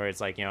of thing where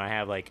it's like, you know, I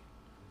have like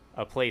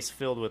a place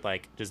filled with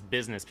like just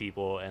business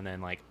people, and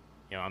then like,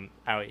 you know, I'm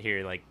out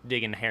here like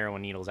digging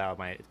heroin needles out of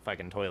my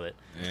fucking toilet.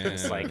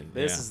 It's like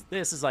this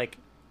is like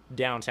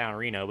downtown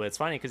Reno, but it's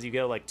funny because you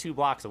go like 2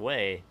 blocks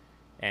away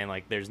and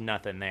like there's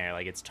nothing there.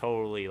 Like it's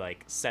totally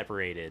like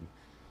separated.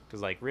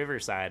 Because like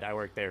Riverside, I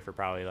worked there for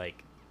probably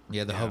like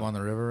Yeah, the hub on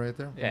the river right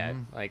there. yeah,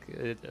 Mhm. like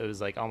it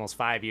was like almost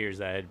 5 years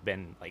that I had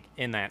been like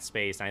in that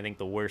space. And I think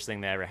the worst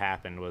thing that ever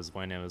happened was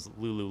when it was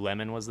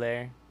Lululemon was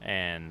there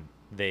and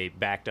they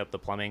backed up the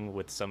plumbing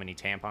with so many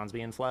tampons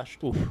being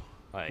flushed. Oof.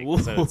 Like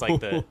so it's like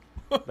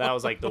that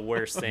was like the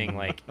worst thing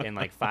like in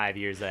like 5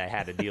 years that I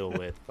had to deal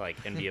with like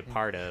and be a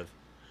part of.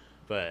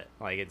 But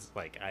like it's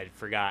like I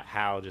forgot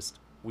how just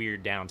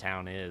weird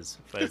downtown is,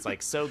 but it's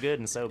like so good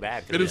and so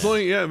bad. And it's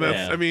only that's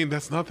Yeah. I mean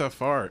that's not that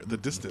far the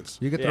distance.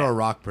 You could throw a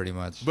rock pretty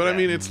much. But I Yeah.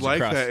 mean it's like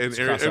across- that in it's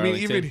area. across I mean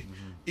Arlington.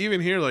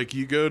 even here like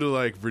you go to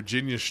like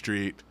Virginia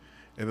Street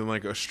and then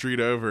like a street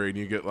over and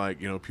you get like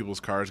people's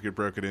cars get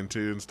broken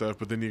into and stuff,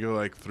 but then you go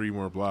like 3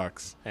 more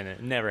blocks. and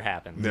it never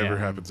happens. Never Yeah.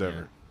 happens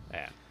ever.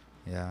 Yeah.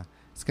 Yeah,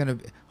 it's gonna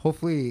be,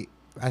 hopefully.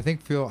 I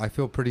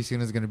feel pretty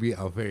soon is gonna be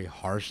a very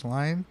harsh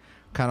line,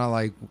 kind of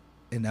like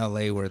in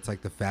LA where it's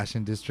like the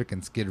fashion district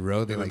and Skid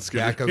Row. They And then like Skid-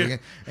 back up again,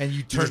 and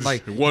you turn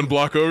like one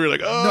block over, you're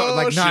like, oh no,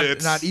 like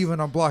shit. not even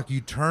a block.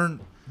 You turn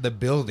the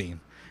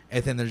building,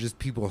 and then there's just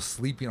people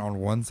sleeping on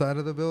one side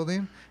of the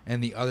building,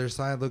 and the other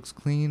side looks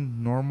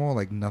clean, normal,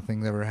 like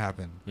nothing ever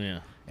happened. Yeah.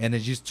 And it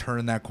just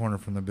turn that corner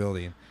from the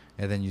building,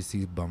 and then you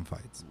see bum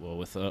fights. Well,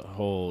 with the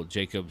whole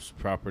Jacobs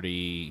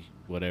property,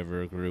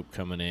 whatever group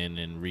coming in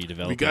and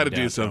redeveloping, We got to do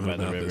downtown something by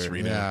the about this, river.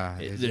 Reno.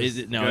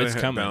 Yeah, No, gotta it's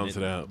coming. balance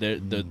it out. The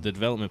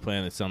development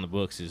plan that's on the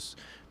books is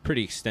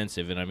pretty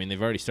extensive, and I mean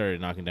they've already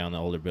started knocking down the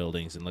older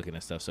buildings and looking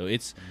at stuff. So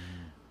it's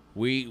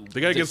They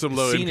got to get some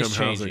the low scene income is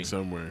housing changing.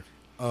 somewhere.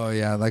 Oh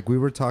yeah, like we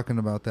were talking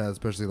about that,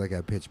 especially like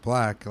at Pitch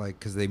Black, like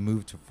because they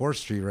moved to 4th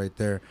Street right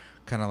there,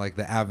 kind of like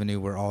the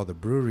avenue where all the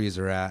breweries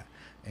are at,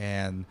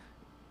 and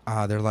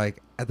they're like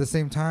at the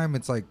same time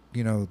it's like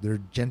they're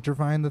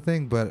gentrifying the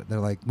thing, but they're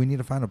like we need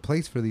to find a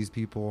place for these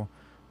people,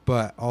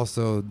 but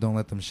also don't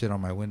let them shit on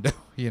my window.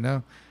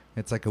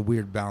 It's like a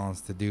weird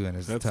balance to do, and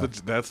it's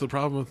tough. That's the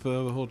problem with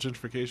the whole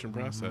gentrification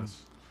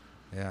process.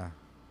 Yeah,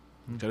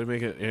 Got to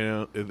make it,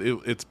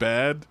 it's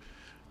bad,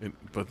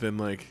 but then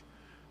like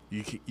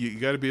you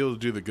got to be able to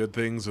do the good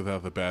things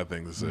without the bad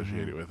things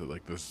associated with it,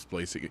 like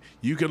displacing.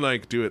 You can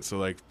like do it so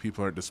like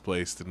people aren't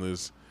displaced and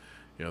lose,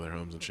 their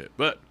homes and shit.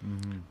 But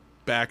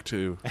back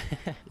to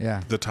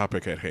yeah. the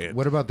topic at hand.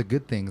 What about the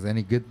good things?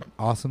 Any good,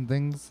 awesome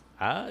things?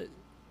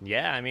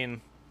 Yeah, I mean,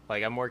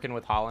 like I'm working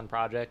with Holland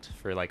Project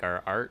for like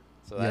our art,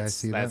 so Yeah, I that's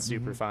see that. that's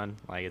super fun.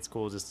 Like it's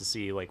cool just to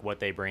see like what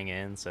they bring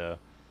in. So,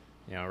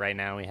 right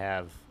now we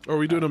have Are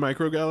we doing a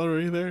micro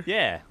gallery there?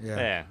 yeah.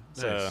 Yeah.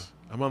 So Nice.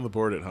 I'm on the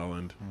board at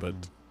Holland, but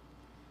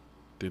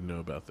didn't know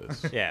about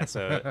this. yeah,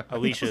 so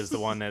Alicia is the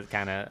one that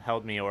kind of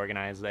helped me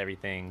organize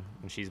everything,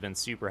 and she's been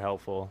super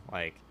helpful.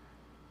 Like,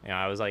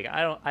 I was like,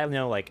 I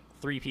know like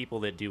 3 people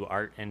that do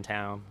art in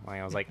town.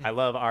 Like, I was like, I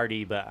love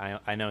Artie, but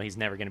I know he's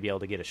never going to be able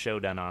to get a show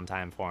done on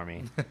time for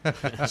me.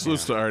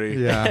 Salutes to Artie.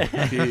 Yeah.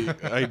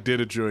 I did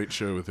a joint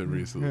show with him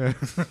recently.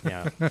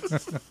 Yeah.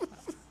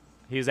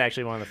 He was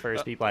actually one of the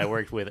first people I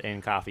worked with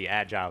in coffee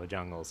at Java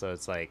Jungle. So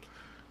it's like,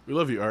 We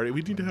love you, Artie.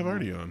 We need to have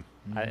Artie on.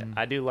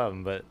 I do love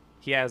him, but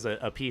he has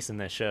a piece in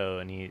this show,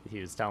 and he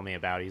was telling me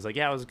about it. He's like,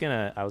 yeah, I was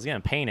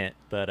gonna paint it,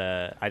 but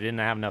I didn't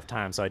have enough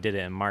time, so I did it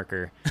in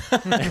marker.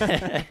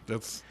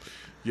 That's,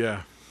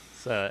 yeah,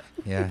 So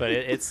Yeah. but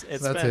it's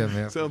That's been him,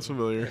 yeah. sounds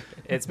familiar.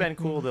 it's been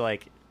cool to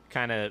like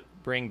kind of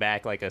bring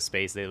back like a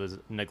space that was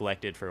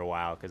neglected for a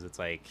while, because it's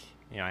like,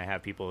 I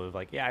have people who've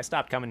like, yeah, I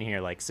stopped coming here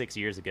like 6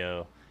 years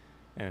ago,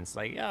 and it's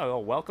like, yeah,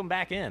 well, welcome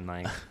back in.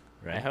 Like,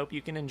 I hope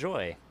you can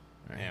enjoy,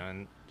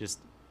 and just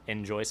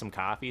enjoy some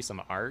coffee,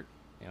 some art.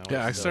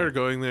 Yeah, I so- started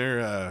going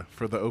there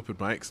for the open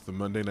mics, the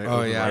Monday night. Oh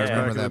open yeah, I mics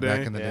remember that in the back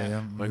day. in the day.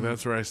 Yeah. Yeah. Like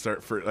that's where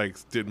I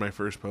did my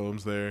first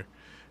poems there,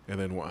 and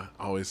then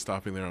always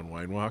stopping there on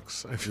wine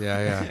walks.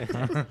 Yeah,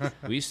 yeah.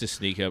 We used to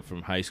sneak up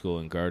from high school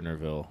in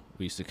Gardnerville.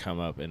 We used to come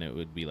up, and it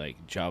would be like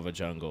Java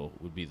Jungle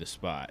would be the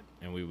spot,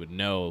 and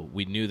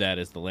we knew that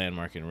as the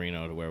landmark in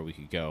Reno to where we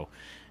could go,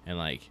 and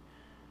like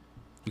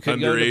we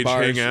couldn't go into Underage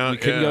bars. hangout, We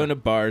couldn't yeah. go into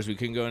bars. We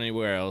couldn't go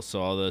anywhere else. So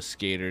all the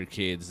skater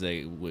kids,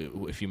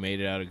 if you made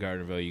it out of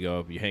Gardnerville, you go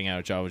up, you hang out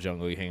at Java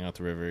Jungle, you hang out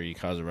the river, you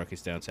cause a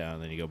ruckus downtown,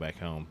 and then you go back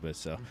home. But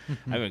so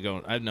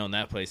I've known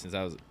that place since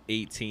I was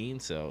 18,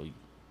 so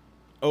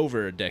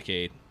over a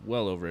decade,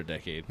 well over a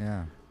decade.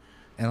 Yeah.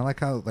 And I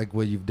like how like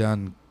what you've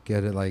done,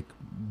 get it like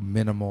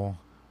minimal,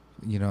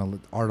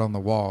 art on the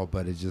wall,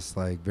 but it's just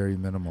like very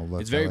minimal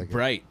look. It's I very like it.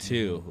 bright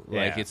too.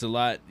 Like Yeah. it's a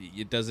lot.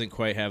 It doesn't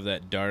quite have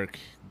that dark,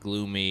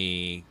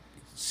 gloomy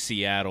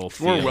Seattle It's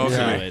more feel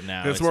welcoming. to it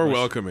now. It's more much-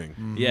 welcoming.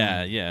 Mhm.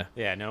 Yeah, yeah.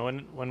 Yeah, no,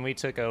 when we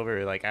took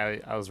over, like I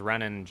was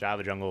running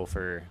Java Jungle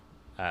for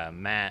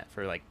Matt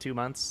for like 2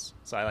 months.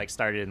 So I like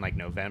started in like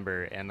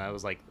November, and I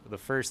was like, the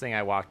first thing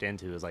I walked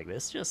into was like,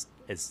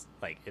 it's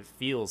like, it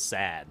feels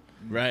sad.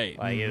 Right.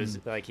 Like it was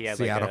like he had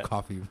Seattle like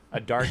coffee. a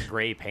dark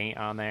gray paint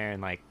on there,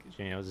 and like,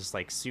 just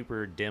like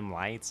super dim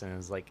lights. And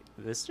it's like,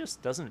 this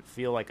just doesn't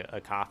feel like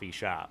a coffee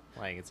shop.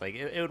 Like it's like,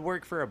 it would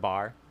work for a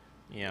bar,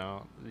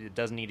 it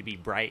doesn't need to be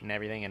bright and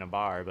everything in a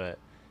bar, but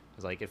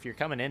it's like, if you're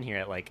coming in here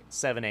at like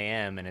 7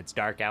 a.m. and it's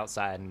dark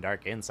outside and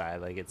dark inside,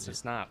 like it's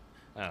just not.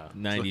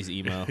 90s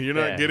emo. You're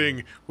not Yeah.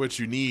 getting what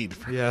you need.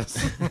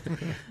 Yes.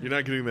 You're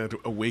not getting that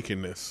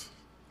awakenness.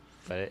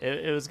 But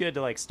it was good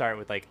to like start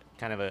with like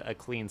kind of a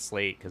clean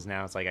slate, because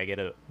now it's like I get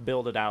to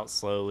build it out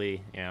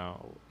slowly.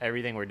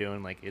 Everything we're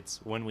doing, like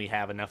it's when we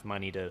have enough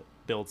money to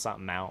build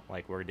something out,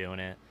 like we're doing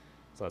it.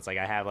 So it's like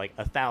I have like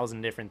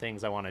 1,000 different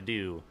things I want to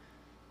do,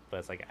 but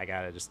it's like I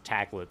gotta just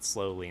tackle it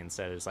slowly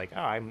instead of just like, oh,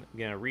 I'm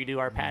gonna redo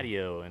our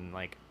patio and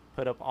like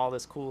put up all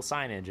this cool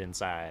signage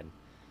inside.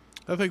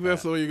 I think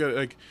that's the way you got.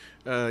 Like,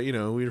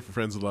 we're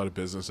friends with a lot of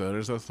business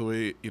owners. That's the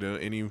way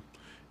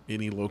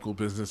any local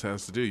business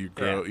has to do. You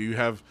grow. Yeah. You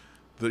have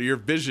your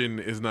vision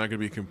is not going to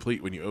be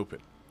complete when you open.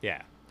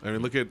 Yeah. I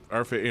mean, look at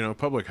our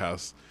public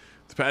house.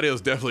 The patio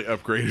is definitely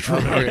upgraded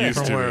from how it used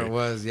from to where be. it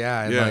was.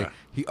 Yeah, and Yeah. like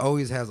he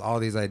always has all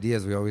these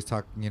ideas. We always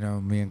talk. Me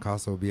and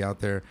Costa will be out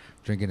there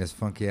drinking his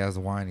funky ass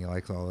wine he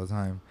likes all the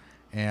time,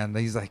 and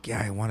he's like,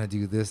 "Yeah, I want to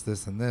do this,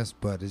 this, and this,"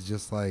 but it's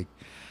just like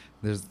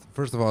there's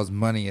first of all, it's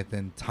money, and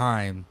then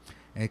time,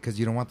 and because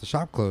you don't want the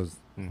shop closed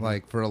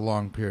like for a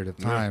long period of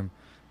time,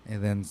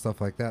 and then stuff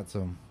like that.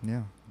 So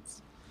yeah,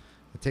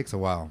 it takes a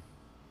while.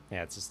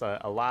 Yeah, it's just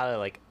a lot of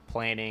like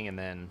planning, and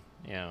then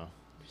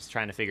just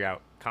trying to figure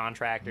out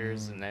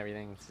contractors and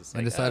everything. It's just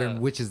And like,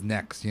 deciding which is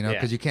next, because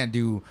Yeah. you can't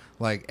do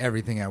like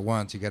everything at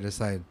once. You got to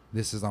decide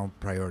this is on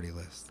priority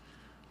list.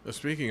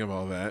 Speaking of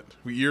all that,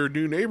 your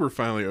new neighbor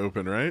finally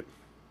opened, right?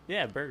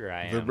 Yeah, Burger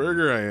I Am. The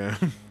Burger I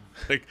Am.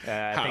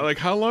 I think-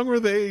 how long were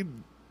they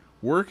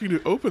working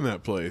to open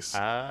that place?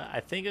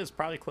 I think it was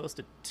probably close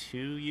to 2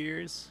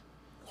 years.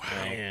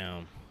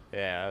 Damn.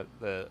 Yeah,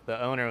 the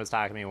owner was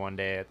talking to me one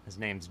day. His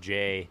name's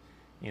Jay.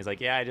 He's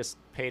like, "Yeah, I just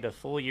paid a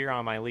full year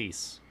on my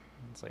lease."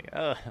 It's like,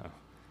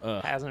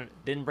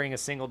 didn't bring a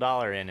single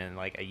dollar in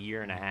like a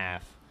year and a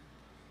half.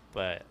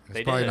 But It's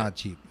they probably did it. not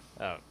cheap.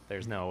 Oh,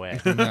 there's no way.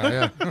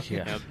 Yeah.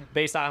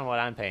 Based on what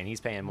I'm paying,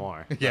 he's paying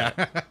more. Yeah.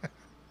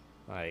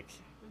 Like,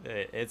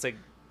 it's a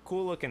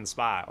cool looking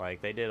spot.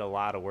 Like, they did a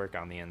lot of work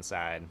on the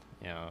inside.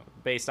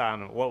 Based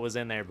on what was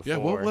in there before. Yeah,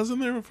 what was in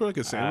there before? Like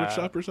a sandwich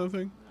shop or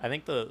something? I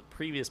think the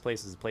previous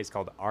place is a place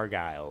called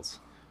Argyle's.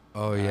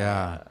 Oh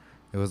yeah.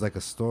 It was like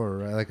a store,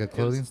 right? Like a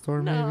clothing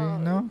store, maybe?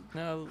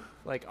 No.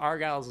 Like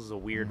Argyle's is a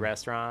weird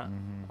restaurant.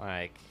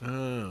 Like,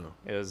 Oh.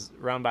 it was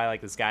run by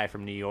like this guy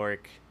from New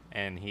York,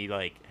 and he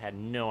like had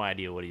no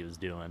idea what he was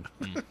doing.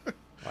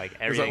 Like Is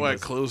everything that why it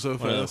was, closed so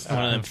One of fast?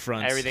 them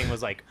fronts. everything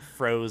was like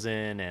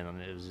frozen,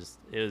 and it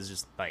was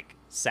just like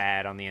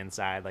sad on the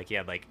inside. Like he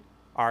had like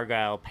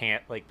Argyle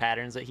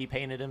patterns that he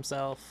painted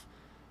himself.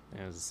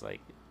 It was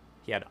like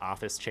he had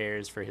office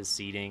chairs for his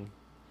seating.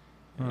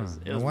 It was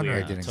No wonder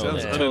weird. I didn't Totally, go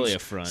Sounds there. totally a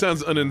front.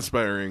 Sounds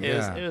uninspiring. It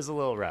was, Yeah. it was a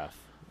little rough.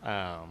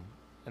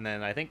 And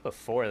then I think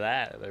before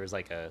that there was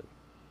like a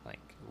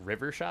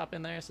river shop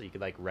in there, so you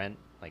could like rent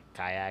like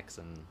kayaks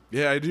and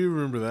Yeah, I do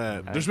remember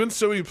that. There's been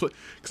so many because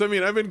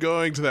I've been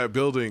going to that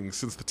building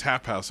since the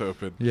Tap House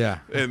opened. Yeah.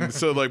 And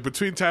so like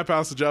between Tap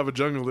House and Java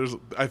Jungle,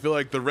 I feel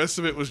like the rest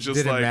of it was just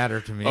Didn't like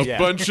matter to me. a Yeah.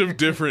 bunch of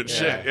different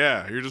shit.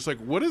 Yeah. Yeah, you're just like,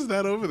 what is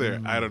that over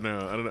there? I don't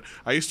know.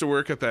 I used to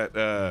work at that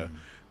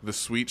the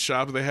sweet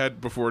shop they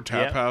had before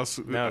Tap Yep. House.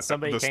 No,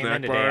 somebody the came snack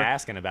in today bar.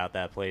 asking about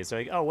that place. They're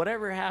like, "Oh,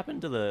 whatever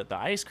happened to the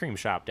ice cream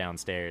shop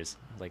downstairs?"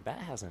 I was like, "That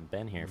hasn't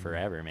been here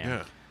forever, man."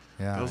 Yeah,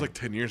 Yeah. that was like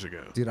 10 years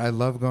ago. Dude, I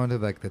love going to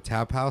like the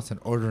Tap House and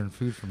ordering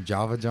food from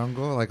Java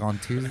Jungle like on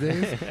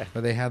Tuesdays,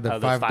 where they had the Oh,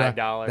 the $5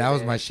 That was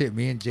day. my shit.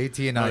 Me and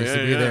JT and I used to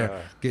yeah, be yeah.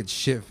 there, get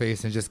shit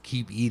faced and just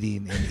keep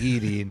eating and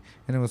eating,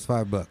 and it was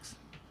 $5.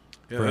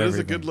 Yeah, for that is a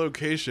everything. good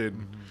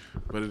location,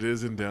 but it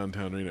is in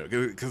downtown Reno.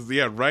 Because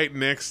right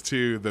next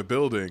to the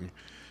building,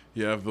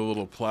 you have the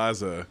little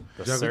plaza.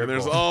 The Juggle- And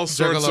there's circle. all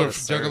sorts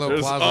Juggalo of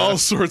there's Plaza. all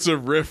sorts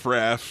of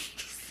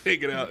riffraff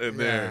hanging out in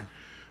there.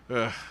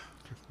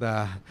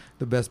 The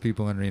best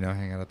people in Reno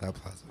hang out at that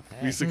plaza.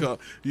 We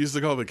used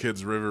to call the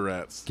kids river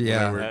rats. when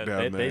Yeah. I worked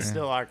down They there.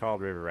 still are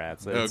called river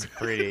rats. It's Okay.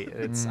 pretty.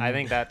 It's. I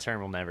think that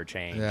term will never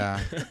change. Yeah,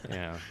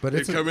 Yeah. but They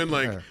it's come in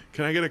like, yeah.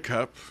 "Can I get a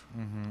cup?"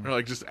 Or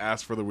like just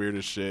ask for the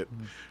weirdest shit.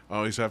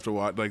 Always have to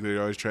watch. Like they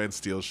always try and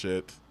steal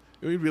shit.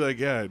 And we'd be like,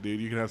 "Yeah, dude,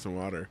 you can have some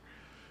water."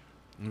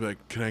 And we'd be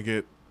like, "Can I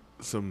get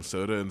some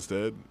soda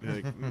instead?" You're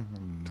like, No.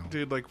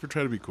 dude, like we're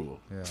trying to be cool.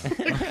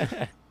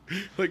 Yeah.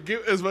 Like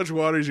give as much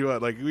water as you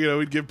want. Like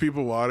we'd give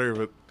people water,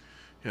 but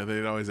yeah,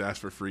 they'd always ask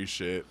for free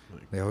shit.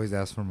 Like, They always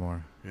ask for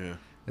more. yeah.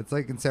 It's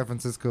like in San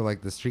Francisco,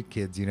 like the street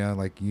kids,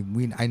 like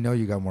I know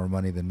you got more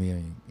money than me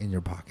in your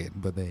pocket,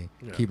 but they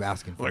Yeah. keep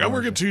asking for Like I'm more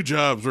working shit. 2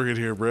 jobs working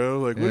here, bro.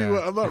 Like what do you Yeah.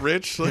 want? I'm not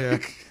rich. Like Yeah.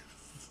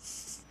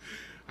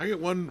 I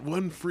get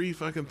one free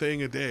fucking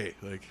thing a day.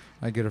 Like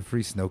I get a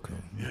free snow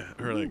cone. yeah,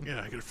 or like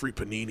I get a free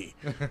panini.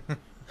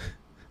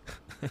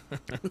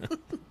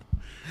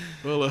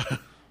 Well,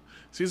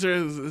 Caesar,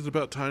 is it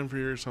about time for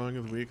your song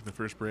of the week, the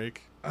first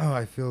break? Oh,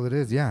 I feel it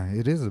is. Yeah,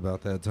 it is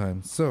about that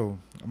time. So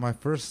my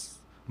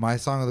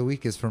song of the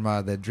week is from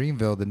the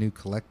Dreamville, the new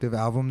collective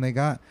album they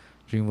got.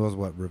 Dreamville's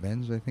what,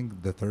 Revenge, I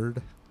think, the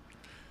third.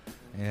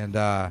 And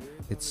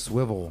it's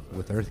Swivel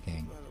with Earth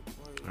Gang.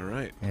 All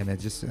right. And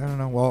it just, I don't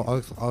know.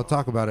 Well, I'll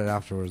talk about it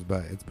afterwards,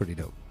 but it's pretty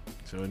dope.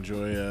 So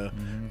enjoy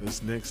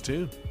this next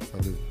tune.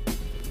 Salute.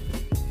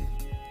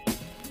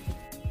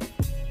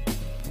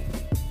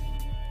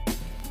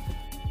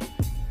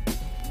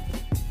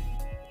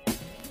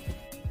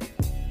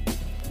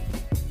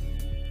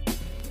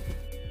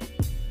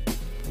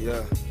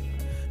 Yeah.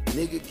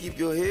 Nigga keep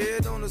your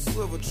head on a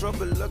swivel.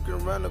 Trouble looking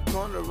around the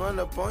corner, run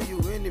up on you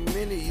any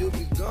minute, you'll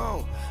be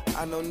gone.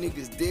 I know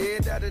niggas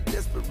dead out of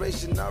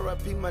desperation.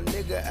 R.I.P. my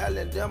nigga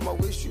Allen, damn, I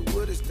wish you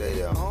would've stayed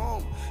at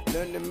home.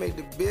 Learn to make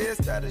the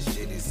best out of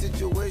shitty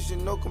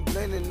situation. No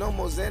complaining, no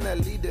more Xan, I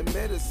leave the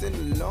medicine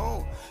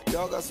alone.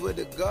 Dog, I swear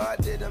to God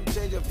that I'm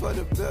changing for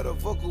the better.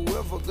 Fuck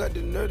whoever got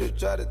the nerve to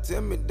try to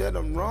tell me that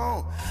I'm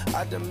wrong.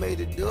 I done made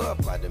it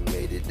up, I done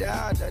made it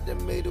out, I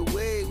done made a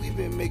way. We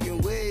been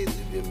making waves,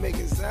 we been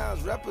making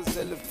sounds. Rappers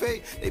selling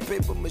fake, they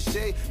paper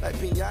mache like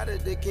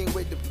pinata, they can't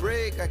wait to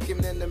break. I came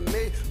in the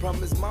May,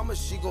 promise mama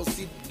she gon'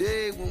 see the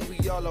day when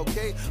we all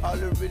okay. All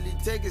it really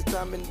take is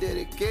time and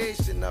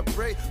dedication. I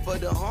pray for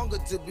the hunger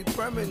to be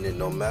permanent,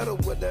 no matter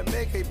what that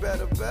make. Hey,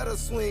 better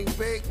swing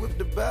bake with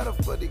the batter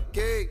for the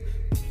cake.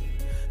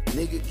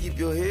 Nigga, keep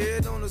your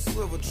head on a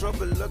swivel.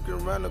 Trouble looking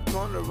around the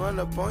corner, run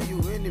up on you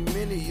any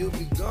minute, you'll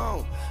be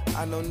gone.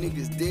 I know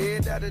niggas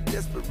dead out of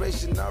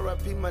desperation.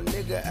 R.I.P. my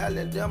nigga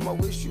Allen, damn, I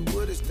wish you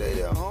would've stayed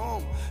at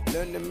home.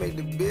 Learn to make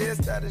the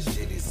best out of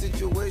shitty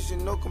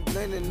situation. No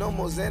complaining, no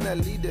more Xan, I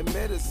leave the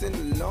medicine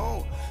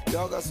alone.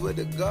 Dog, I swear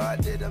to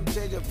God that I'm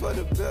changing for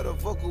the better.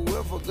 Fuck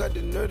whoever got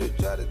the nerve to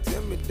try to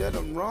tell me that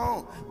I'm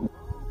wrong.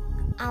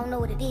 I don't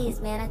know what it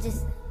is, man. I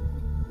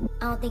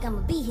don't think I'm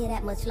gonna be here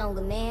that much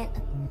longer, man.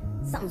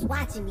 Something's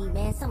watching me,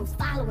 man. Something's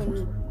following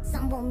me.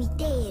 Something want me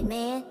dead,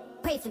 man.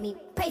 Pray for me,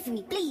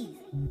 please.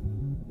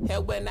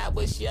 Hell, when I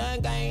was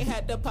young, I ain't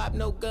had to pop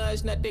no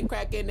guns. Nothing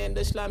cracking in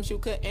the slums you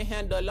couldn't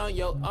handle on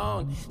your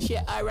own.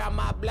 Shit around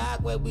my block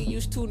where we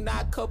used to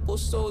knock couple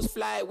souls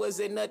fly.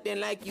 Wasn't nothing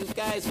like you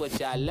guys, what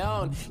y'all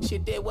on.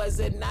 Shit, it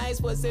wasn't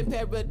nice, wasn't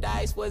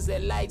paradise.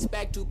 Wasn't lights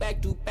back to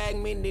back to back.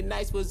 Many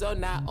nights was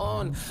on our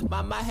own.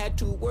 Mama had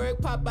to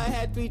work, Papa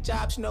had 3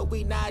 jobs. No,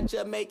 we not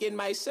Jamaican,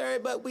 my sir,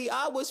 but we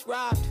all was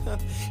robbed.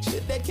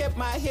 Shit, they kept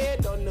my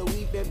head on the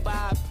weeping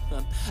bob.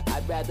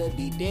 I'd rather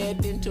be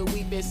dead than to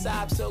weep and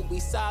sob, so we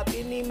sob.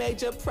 Any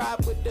major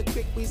prop with the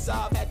quick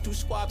resolve. Had to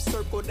swap,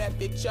 circle that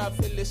bitch up,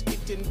 let's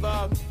get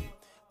involved.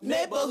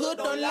 Neighborhood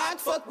on lock,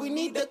 fuck, we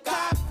need the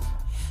cop.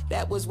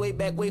 That was way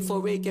back, way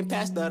for Rick and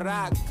past the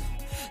rock.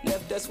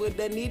 Left us with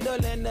a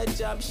needle and a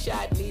jump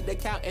shot. Need to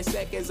counting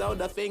seconds on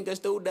the fingers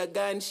through the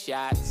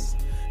gunshots.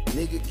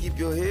 Nigga, keep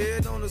your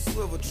head on a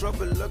swivel.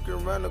 Trouble looking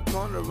around the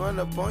corner, run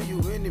up on you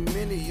any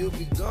minute, you'll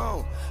be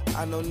gone.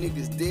 I know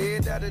niggas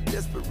dead out of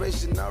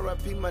desperation.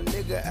 R.I.P. my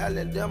nigga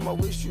Allen, damn, I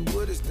wish you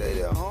would've stayed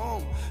at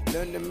home.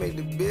 Learn to make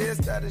the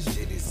best out of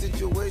shitty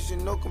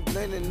situation. No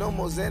complaining, no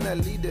more Xan, I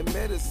leave the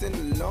medicine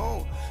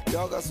alone.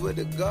 Dog, I swear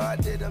to God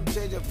that I'm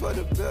changing for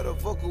the better.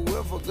 Fuck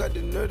whoever got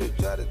the nerve to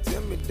try to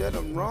tell me that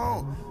I'm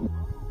wrong.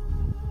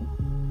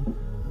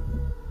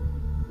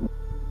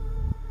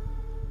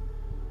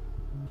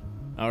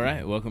 All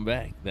right, welcome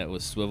back. That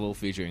was Swivel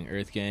featuring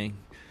Earth Gang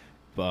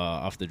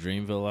off the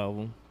Dreamville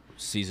album.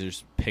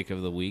 Caesar's pick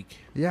of the week.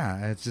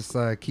 Yeah, it's just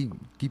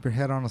keep your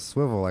head on a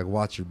swivel. Like,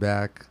 watch your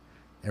back.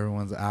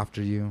 Everyone's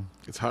after you.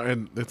 It's hard,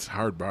 and it's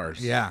hard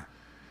bars. Yeah,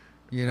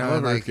 you know, I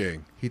love like Earth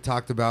Gang. he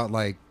talked about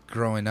like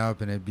growing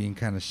up and it being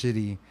kind of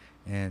shitty,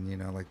 and you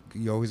know, like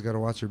you always got to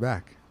watch your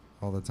back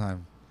all the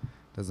time.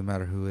 Doesn't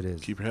matter who it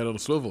is. Keep your head on a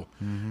swivel,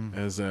 Mm-hmm.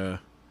 as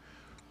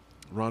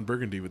Ron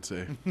Burgundy would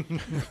say.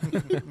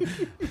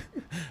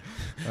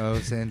 Oh,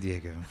 San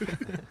Diego.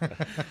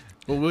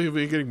 Well, we'll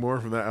be getting more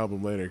from that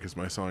album later because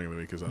my song of the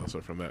week is also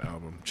from that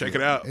album. Check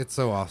it out. It's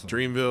so awesome.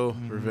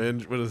 Dreamville,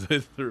 Revenge. What is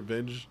it?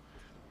 Revenge.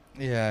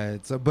 Yeah,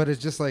 but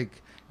it's just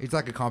like it's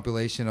like a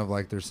compilation of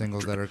like their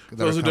singles that are.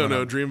 Those who are don't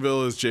know, coming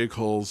Dreamville is J.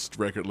 Cole's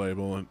record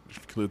label and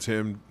includes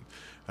him,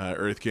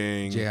 Earth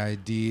Gang, up.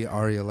 JID,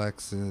 Ari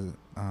Alexa,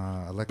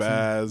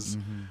 Baz,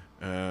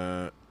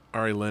 Mm-hmm.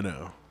 Ari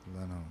Leno.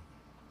 Leno.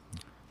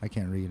 I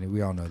can't read it.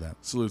 We all know that.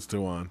 Salutes to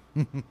Juan,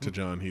 to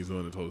John. He's the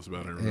one that told us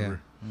about it. I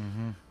remember. Yeah.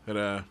 Mm-hmm.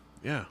 But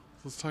yeah,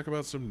 let's talk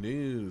about some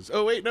news.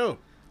 Oh wait, no.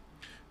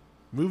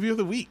 Movie of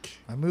the week.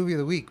 A movie of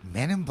the week: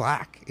 Men in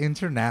Black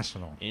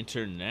International.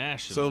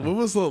 International. So what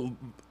was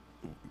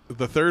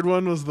the third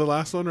one? Was the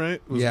last one,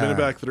 right? Was Men in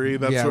Black 3?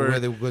 That's where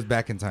where it goes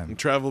back in time.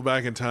 travel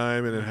back in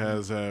time, and it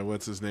has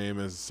what's his name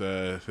as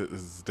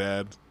his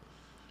dad,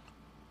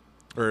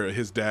 or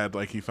his dad.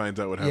 Like he finds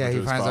out what happened. Yeah, to he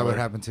his finds out father. what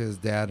happened to his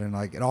dad, and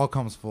like it all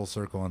comes full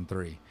circle in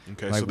 3.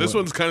 Okay, Like so this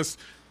what- one's kind of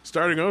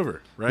starting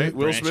over, right?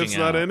 Will Branching Smith's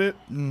not out. in it.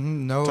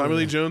 No, Tommy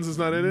Lee Jones is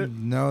not in it.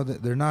 No,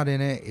 they're not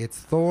in it. It's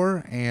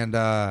Thor and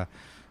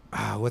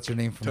what's her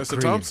name from Tessa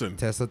Creed? Thompson.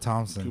 Tessa Who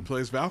Thompson.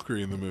 plays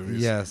Valkyrie in the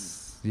movies?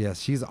 Yes,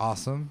 she's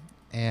awesome,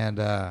 and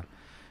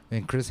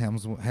Chris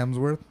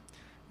Hemsworth,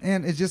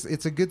 and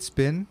it's a good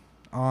spin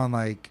on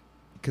like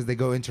because they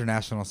go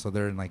international, so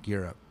they're in like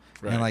Europe,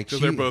 right. and like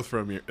Because they're both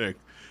from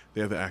they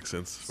have the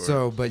accents. For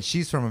So, it. but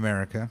she's from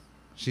America.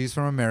 She's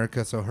from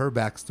America, so her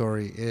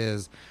backstory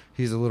is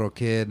he's a little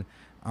kid.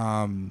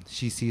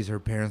 She sees her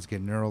parents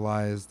get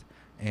neuralized,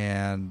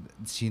 and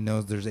she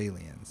knows there's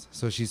aliens.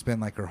 So she spent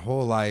like her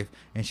whole life,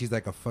 and she's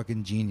like a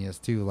fucking genius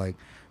too. Like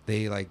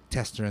they like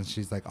test her, and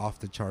she's like off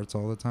the charts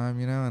all the time,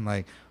 you know. And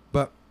like,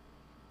 but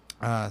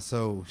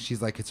so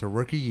she's like it's her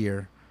rookie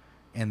year,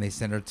 and they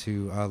send her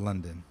to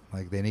London.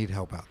 Like they need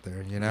help out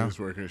there, you know. She's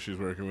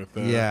working with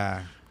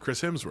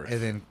Chris Hemsworth.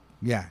 And then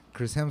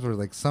Chris Hemsworth,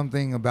 like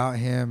something about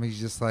him, he's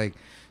just like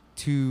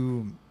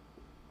too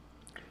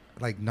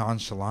like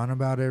nonchalant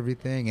about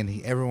everything,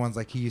 and everyone's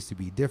like he used to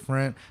be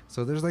different.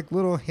 So there's like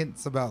little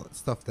hints about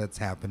stuff that's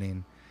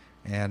happening.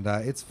 And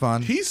it's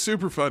fun. He's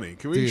super funny.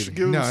 Can we give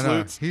him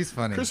salutes? No, he's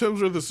funny. Chris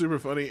Hemsworth is super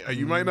funny.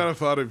 You might not have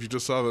thought if you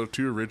just saw the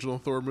 2 original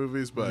Thor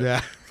movies,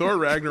 but Thor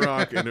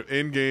Ragnarok and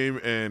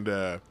Endgame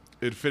and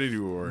Infinity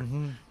War,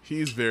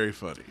 he's very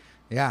funny.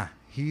 Yeah,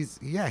 he's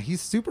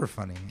super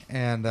funny.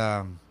 And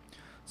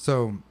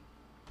so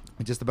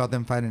just about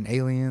them fighting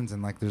aliens,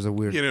 and like there's a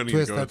weird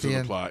twist at the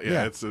end. Plot.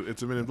 Yeah, it's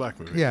a Men in Black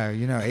movie. Yeah,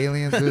 you know,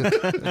 aliens.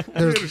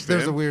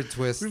 there's a weird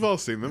twist. We've all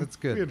seen them. It's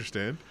good. We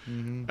understand.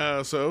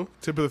 So,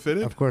 tip of the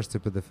fitted? Of course,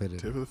 tip of the fitted.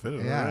 Tip of the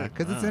fitted. Yeah,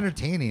 because it's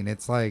entertaining.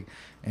 It's like,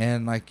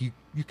 and like you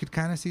could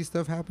kind of see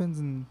stuff happens,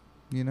 and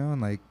you know,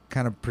 and like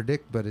kind of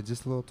predict, but it's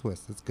just a little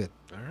twist. It's good.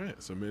 All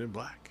right, so Men in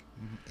Black.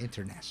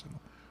 International.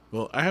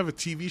 Well, I have a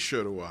TV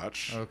show to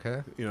watch.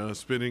 Okay. You know,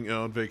 spending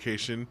on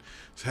vacation.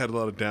 Just had a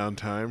lot of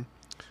downtime.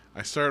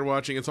 I started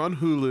watching. It's on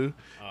Hulu.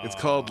 It's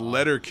called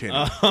Letterkenny.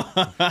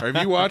 Have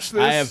you watched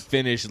this? I have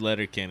finished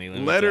Letterkenny.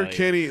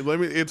 Letterkenny.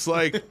 It's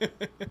like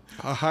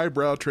a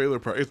highbrow trailer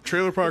park. It's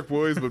Trailer Park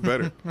Boys, but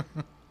better.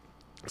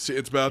 See,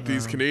 it's about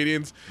these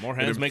Canadians more in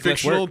hands a make less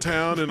fictional work.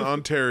 town in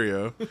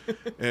Ontario,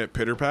 and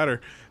pitter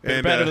patter.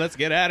 Let's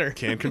get at her.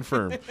 Can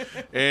confirm.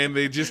 And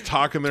they just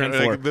talk in there.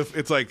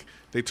 It's like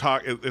they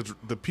talk. It's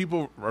the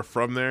people are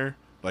from there.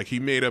 Like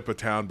he made up a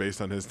town based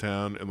on his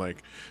town, and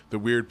like the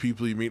weird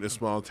people you meet in a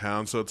small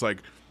town. So it's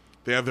like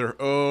they have their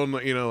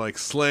own, you know, like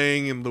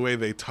slang and the way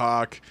they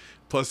talk.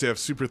 Plus they have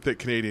super thick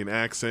Canadian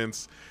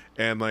accents.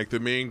 And like the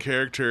main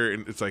character,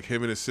 and it's like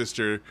him and his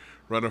sister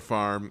run a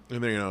farm,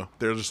 and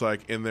they're just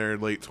like in their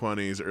late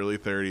 20s, early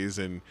 30s,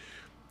 and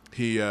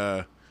he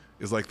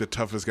is like the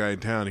toughest guy in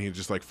town. He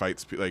just like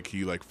fights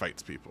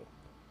people.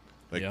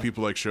 Like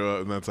people like show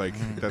up, and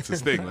that's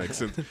his thing. Like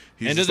since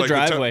he's into just the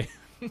like driveway.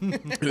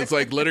 And it's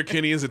like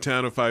Letterkenny is a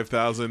town of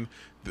 5,000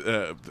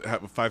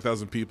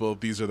 people.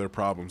 These are their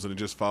problems, and it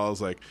just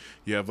follows like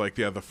you have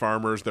the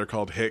farmers. They're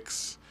called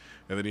hicks,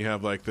 and then you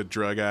have like the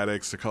drug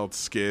addicts. They're called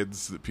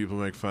skids that people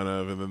make fun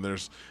of, and then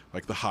there's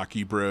like the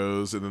hockey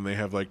bros, and then they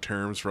have like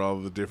terms for all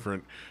of the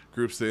different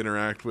groups they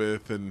interact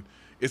with, and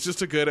it's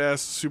just a good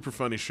ass, super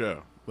funny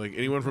show. Like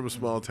anyone from a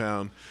small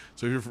town.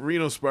 So if you're from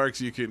Reno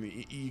Sparks, you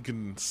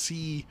can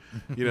see,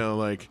 you know,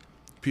 like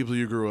people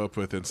you grew up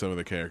with in some of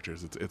the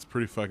characters. It's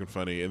pretty fucking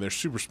funny, and they're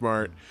super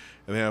smart,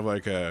 and they have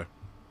like a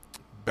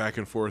back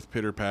and forth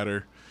pitter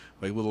patter,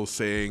 like little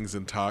sayings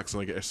and talks.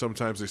 And like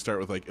sometimes they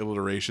start with like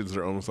alliterations that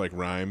are almost like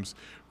rhymes,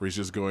 where he's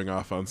just going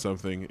off on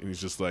something, and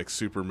he's just like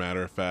super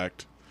matter of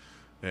fact.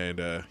 And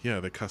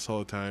they cuss all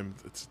the time.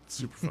 It's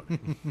super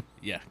funny.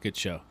 Yeah, good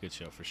show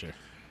for sure.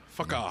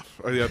 Fuck off.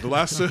 Oh, yeah, the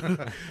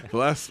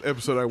last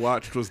episode I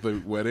watched was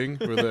the wedding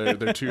where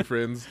their two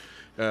friends,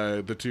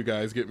 the two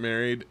guys get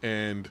married,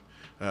 and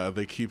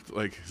they keep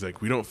he's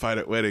like, we don't fight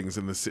at weddings,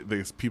 and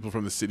the people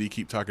from the city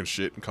keep talking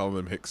shit and calling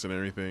them hicks and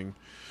everything.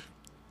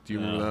 Do you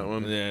remember that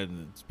one? Yeah,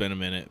 it's been a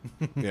minute.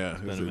 Yeah,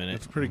 it's been a minute.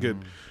 It's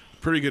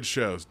pretty good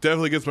shows.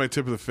 Definitely gets my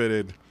tip of the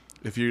fitted.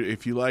 If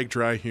you like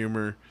dry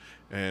humor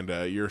and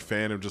you're a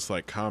fan of just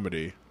like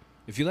comedy.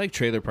 If you like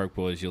Trailer Park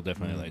Boys, you'll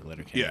definitely like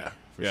Letterkenny. Yeah.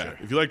 Sure.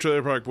 If you like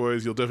Trailer Park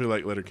Boys, you'll definitely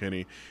like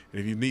Letterkenny.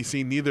 And if you've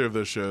seen neither of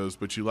those shows,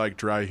 but you like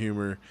dry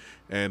humor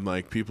and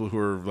like people who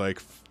are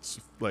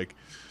like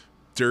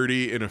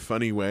dirty in a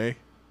funny way,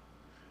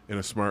 in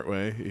a smart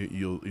way,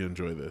 you'll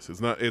enjoy this.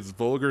 It's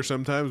vulgar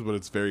sometimes, but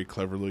it's very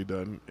cleverly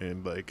done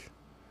and like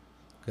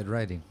good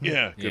writing.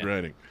 Yeah, good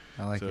writing.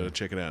 I like it. So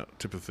check it out.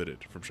 Tip of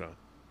Fitted from Sean.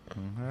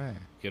 All right.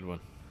 Good one.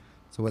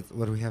 So what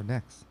do we have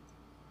next?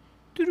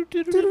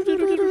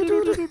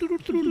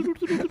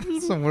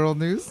 Some world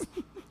news.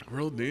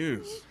 World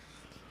news.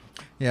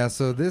 Yeah,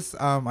 so this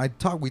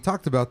we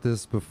talked about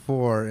this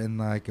before in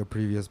like a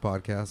previous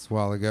podcast a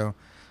while ago.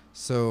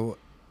 So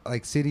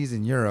like cities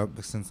in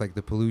Europe, since like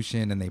the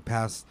pollution, and they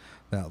passed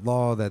that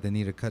law that they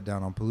need to cut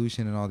down on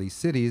pollution in all these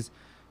cities.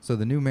 So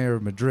the new mayor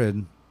of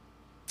Madrid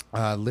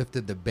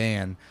lifted the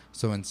ban.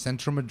 So in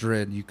central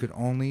Madrid, you could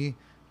only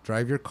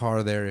drive your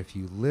car there if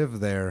you live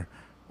there,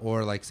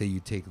 or like say you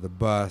take the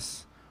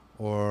bus,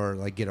 or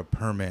like get a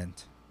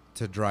permit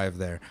to drive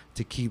there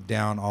to keep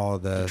down all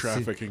the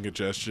traffic and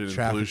congestion and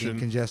traffic pollution. And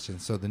congestion.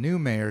 So the new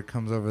mayor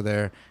comes over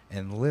there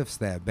and lifts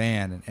that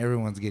ban, and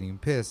everyone's getting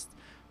pissed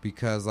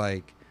because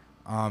like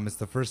it's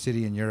the first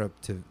city in Europe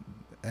to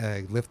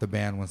lift the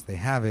ban once they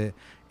have it.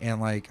 And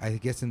like I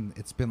guess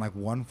it's been like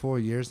 1 full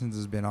year since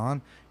it's been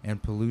on,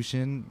 and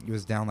pollution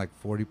was down like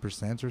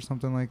 40% or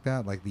something like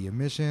that. Like the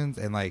emissions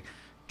and like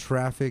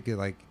traffic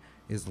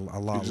is a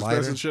lot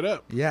lighter. Messing shit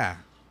up. Yeah.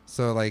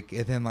 So like,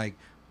 and then like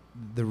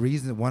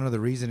one of the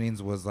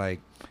reasonings was like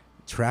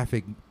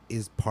traffic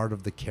is part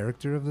of the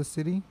character of the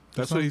city.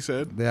 That's what he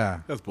said?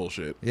 Yeah. That's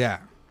bullshit. Yeah.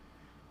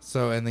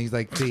 So, and he's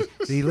like,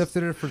 he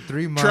lifted it for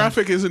 3 months.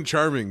 Traffic isn't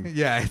charming.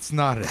 Yeah, it's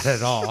not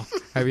at all.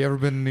 Have you ever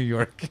been to New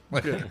York?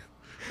 Yeah.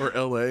 Or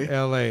L.A.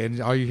 L.A. and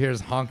all you hear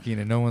is honking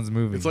and no one's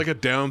moving. It's like a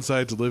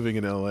downside to living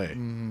in L.A.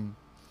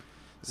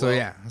 So Well-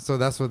 yeah, so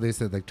that's what they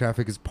said. Like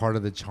traffic is part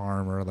of the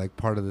charm or like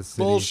part of the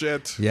city.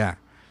 Bullshit. Yeah.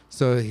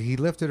 So he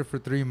lifted it for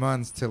 3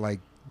 months to like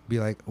be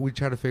like, we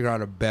try to figure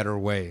out a better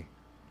way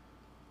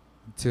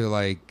to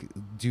like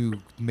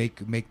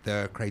make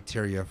the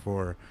criteria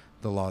for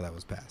the law that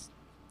was passed.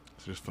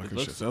 It's just fucking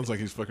looks- shit. Sounds like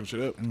he's fucking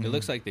shit up. It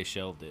looks like they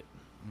shelved it.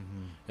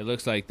 It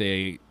looks like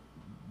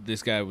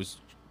this guy was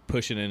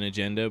pushing an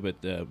agenda,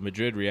 but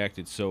Madrid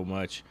reacted so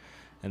much,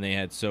 and they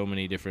had so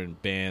many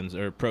different bands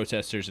or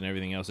protesters and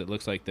everything else. It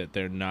looks like that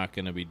they're not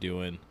going to be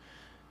doing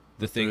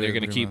the thing. They're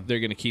going to keep. They're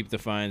going to keep the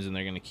fines, and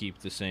they're going to keep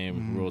the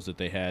same rules that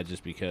they had,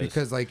 just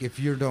because like if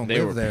you don't they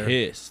live were there,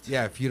 pissed.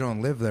 yeah, if you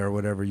don't live there or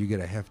whatever, you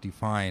get a hefty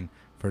fine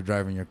for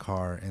driving your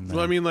car. And Well,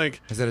 I mean, like,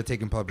 instead of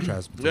taking public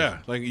transportation. yeah,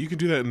 like you can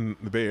do that in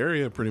the Bay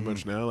Area pretty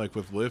much now, like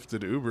with Lyft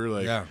and Uber,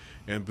 like, Yeah.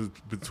 and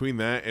between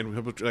that and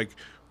like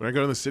when I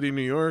go to the city of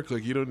New York,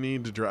 like you don't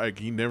need to drive.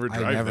 You never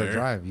drive I never there.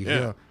 drive.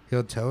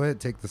 He'll tow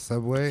it, take the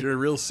subway. If you're a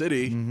real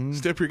city,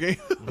 step your game.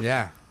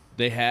 Yeah.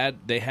 They had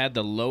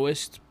the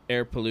lowest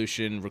air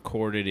pollution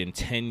recorded in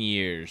 10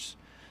 years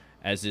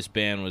as this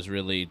ban was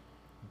really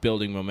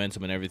building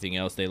momentum and everything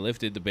else. They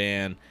lifted the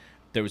ban.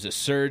 There was a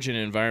surge in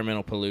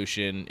environmental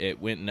pollution.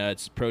 It went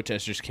nuts.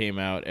 Protesters came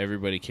out.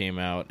 Everybody came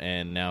out,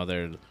 and now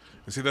they're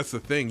See, that's the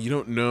thing. You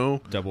don't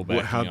know Double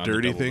backing how on the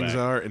dirty double things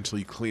back. are until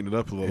you clean it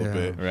up a little Yeah.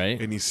 bit, Right.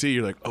 And you see,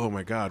 you're like, oh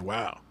my god,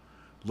 wow,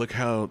 look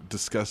how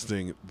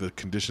disgusting the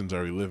conditions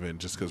are we live in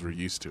just because we're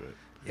used to it.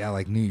 Yeah,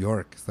 like New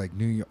York. It's like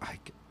New York.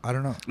 I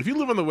don't know. If you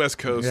live on the West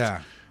Coast,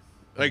 Yeah.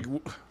 like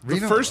the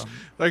Reno- first,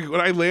 like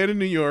when I land in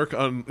New York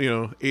on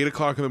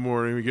 8:00 in the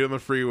morning, we get on the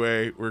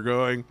freeway, we're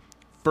going.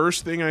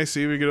 First thing I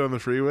see when we get on the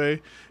freeway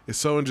is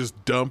someone just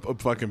dump a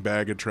fucking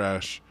bag of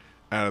trash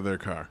out of their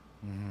car,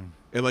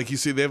 and like you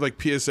see, they have like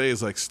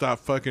PSAs like stop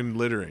fucking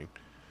littering,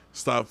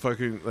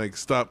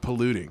 stop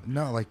polluting.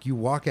 No, like you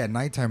walk at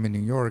nighttime in New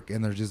York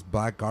and there's just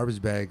black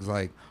garbage bags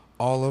like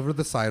all over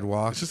the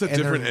sidewalk. It's just a and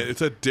different. they're-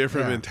 It's a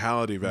different Yeah.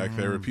 mentality back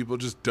there where people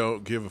just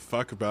don't give a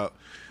fuck about.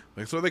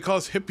 Like, so they call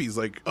us hippies.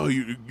 Like, oh,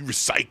 you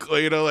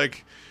recycle.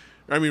 Like,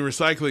 I mean,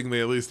 recycling.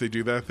 At least they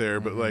do that there.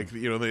 But like,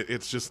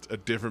 it's just a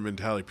different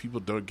mentality. People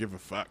don't give a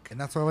fuck. And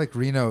that's why like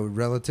Reno,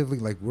 relatively,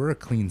 like we're a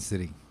clean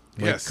city.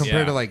 Like, Yes.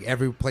 compared to Yeah. like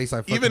every place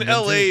I've Even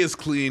LA is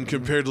clean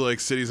compared to like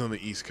cities on the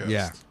East Coast.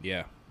 Yeah.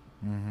 yeah.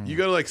 You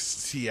go to like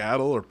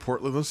Seattle or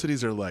Portland. Those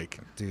cities are like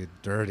Dude,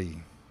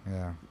 dirty.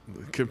 Yeah.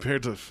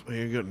 compared to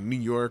you go to New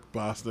York,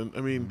 Boston.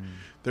 I mean,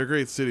 they're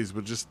great cities,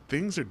 but just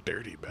things are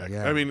dirty back.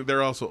 Yeah. I mean,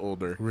 they're also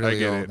older. I Really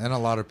get old. it. And a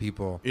lot of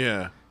people.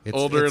 Yeah, It's-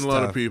 older it's and a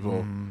lot of tough.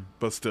 people,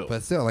 but still.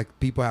 But still, like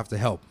people have to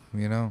help,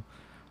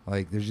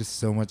 Like there's just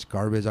so much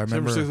garbage. I San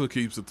remember Francisco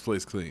keeps its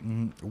place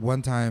clean.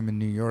 one time in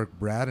New York,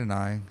 Brad and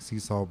I,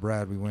 Seesaw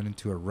Brad, we went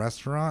into a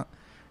restaurant,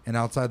 and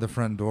outside the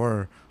front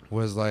door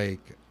was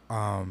like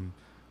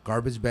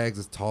garbage bags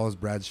as tall as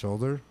Brad's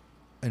shoulder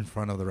in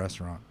front of the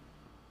restaurant.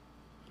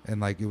 And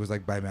like it was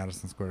like by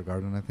Madison Square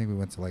Garden. I think we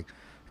went to like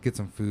get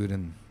some food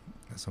and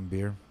some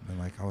beer, and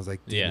like I was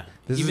like, dude, Yeah.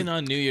 this Even is,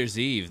 on New Year's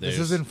Eve, this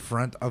there's is in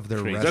front of their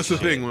crazy restaurant. That's the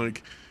shit. thing.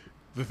 Like,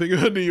 the thing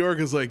about New York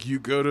is like you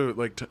go to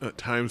like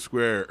Times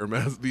Square or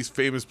these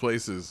famous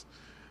places,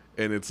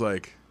 and it's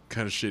like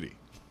kind of shitty.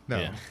 No.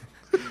 Yeah.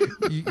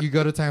 you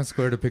go to Times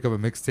Square to pick up a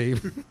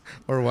mixtape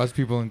or watch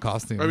people in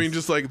costumes. I mean,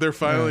 just like they're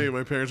finally.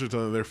 My parents are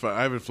telling me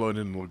I haven't flown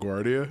in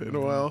LaGuardia in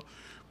a while,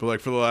 but like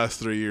for the last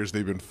 3 years,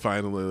 they've been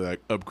finally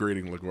like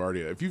upgrading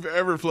LaGuardia. If you've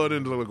ever flown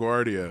into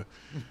LaGuardia,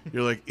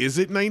 you're like, is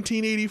it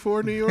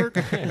 1984 New York?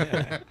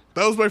 That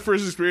was my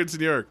first experience in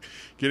New York.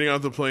 Getting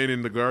off the plane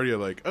in LaGuardia,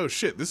 like, oh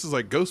shit, this is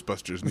like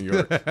Ghostbusters New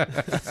York.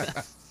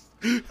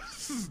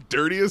 This is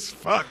dirty as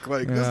fuck.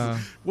 Like, Yeah.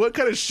 what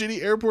kind of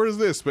shitty airport is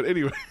this? But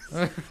anyway,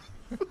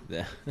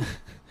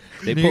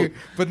 they pulled,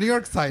 But New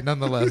York's tight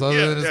nonetheless. Other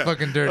Yeah, than it's yeah.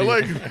 fucking dirty. I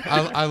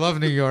like- I love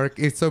New York.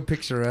 It's so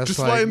picturesque. Just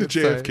fly into it's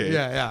like- JFK.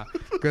 yeah.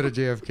 Go to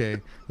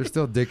JFK. There's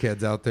still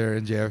dickheads out there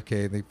in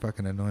JFK. They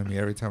fucking annoy me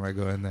every time I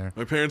go in there.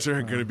 my parents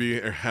are going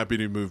to are happy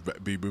to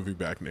be moving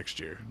back next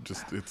year.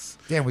 Just it's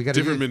Damn, we got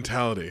different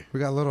mentality. We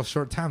got a little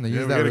short time to Yeah,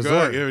 use we that gotta go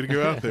out. resort. Yeah, we gotta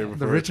go out there.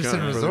 Before it's Richardson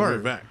gone, before they Resort.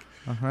 move back.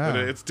 Uh-huh. But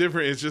it's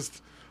different. It's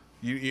just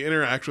you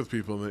interact with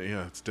people, and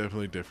yeah, it's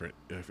definitely different.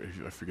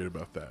 I forget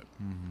about that.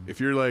 If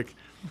you're like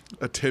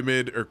a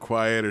timid or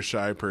quiet or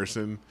shy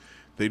person,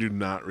 they do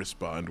not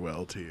respond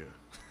well to you.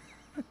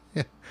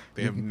 Yeah.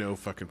 They have no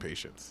fucking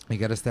patience. You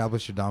got to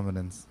establish your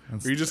dominance.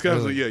 Or you just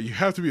gotta, you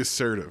have to be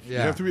assertive. You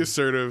Yeah. have to be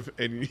assertive,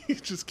 and you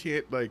just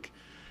can't like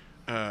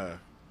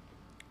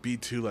be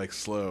too like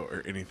slow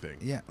or anything.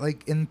 Yeah,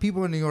 like, and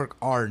people in New York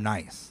are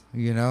nice.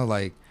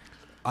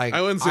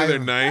 I wouldn't say they're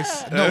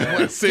nice. No,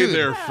 I'd say dude,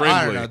 they're I don't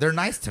friendly. know. They're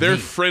nice to They're me.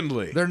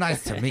 friendly. They're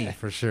nice to me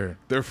for sure.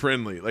 They're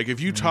friendly. Like if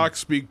you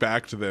speak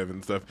back to them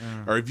and stuff,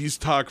 or if you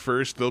talk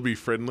first, they'll be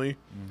friendly.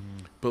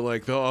 But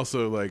like they'll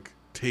also like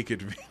take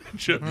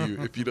advantage of you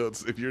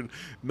if you're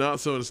not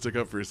someone to stick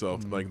up for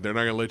yourself. Like they're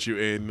not gonna let you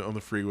in on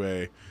the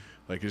freeway.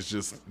 Like it's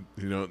just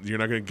you're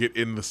not gonna get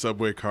in the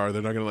subway car.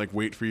 They're not gonna like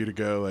wait for you to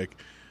go. Like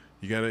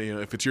You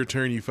gotta, if it's your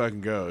turn, you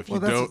fucking go. If you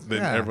that's- don't,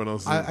 then yeah. everyone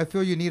else. I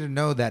feel you need to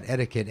know that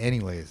etiquette,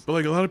 anyways. But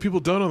like a lot of people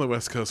don't on the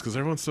West Coast because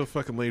everyone's so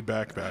fucking laid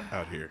back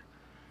out here.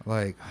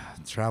 Like,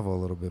 travel a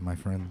little bit, my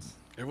friends.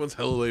 Everyone's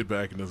hella laid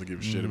back and doesn't give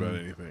a shit about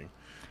anything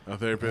out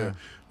there. But Yeah.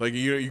 like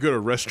you go to a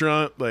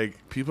restaurant,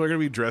 like people are gonna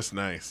be dressed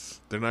nice.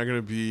 They're not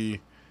gonna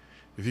be.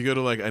 If you go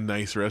to like a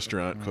nice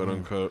restaurant, quote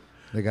unquote,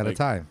 They got like, a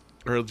tie.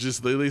 or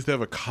just they at least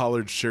have a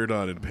collared shirt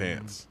on and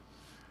pants.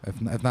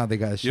 If not, they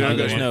got a shitty You know, one.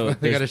 there's no-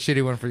 they got a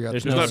shitty one for you.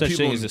 There's There's no not such people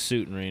thing in- as a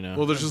suit in Reno.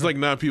 Well, there's just like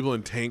not people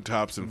in tank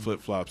tops and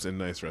flip flops in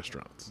nice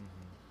restaurants.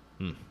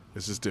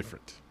 It's just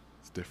different.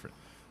 It's different.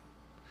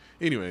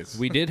 Anyways,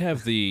 We did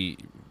have the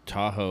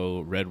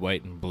Tahoe red,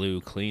 white, and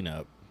blue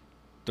cleanup.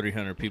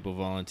 300 people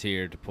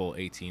volunteered to pull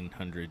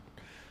 1,800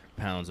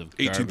 pounds of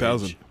garbage.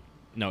 18,000.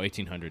 No,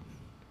 1,800.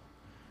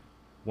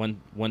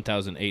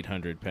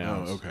 1,800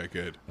 pounds oh, okay,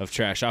 good. of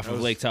trash off That of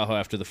was- Lake Tahoe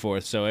after the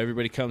 4th. So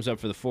everybody comes up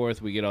for the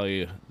 4th. We get all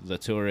the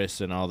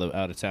tourists and all the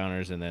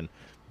out-of-towners, and then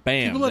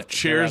bam. People left they're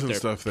chairs out and there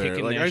stuff there.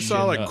 picking Like their I saw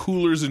shit like up.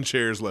 coolers and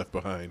chairs left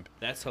behind.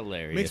 That's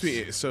hilarious. Makes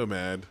me so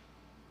mad.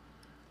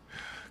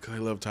 Because I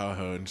love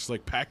Tahoe and just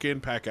like pack in,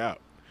 pack out.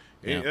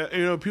 And,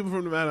 Yeah. people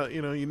from Nevada,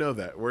 you know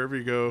that wherever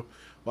you go,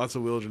 lots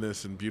of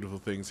wilderness and beautiful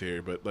things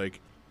here. But like,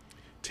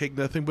 take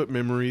nothing but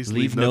memories,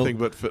 leave no- nothing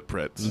but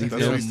footprints. Leave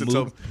That's what we used to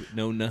tell.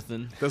 no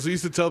nothing. That's what we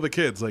used to tell the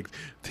kids. Like,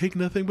 take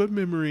nothing but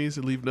memories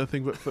and leave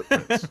nothing but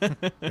footprints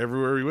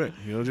everywhere we went.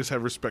 Just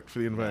have respect for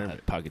the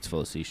environment. Pockets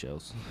full of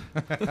seashells.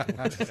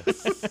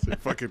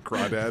 Fucking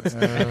crawdads.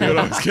 You would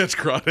always catch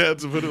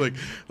crawdads and put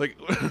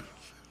it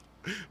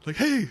like,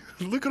 hey,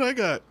 look what I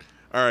got.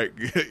 All right,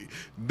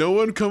 no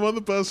one come on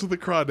the bus with a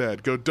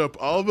crawdad. Go dump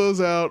all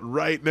those out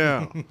right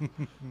now.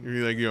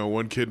 You're like,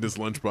 one kid in his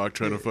lunchbox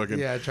trying to fucking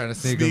trying to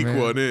sneak sneak 'em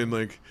in. one in.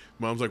 Like,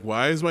 mom's like,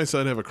 why does my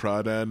son have a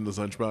crawdad in his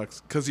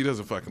lunchbox? Because he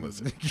doesn't fucking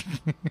listen.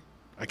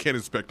 I can't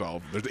inspect all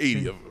of them. There's 80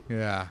 of them.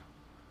 Yeah.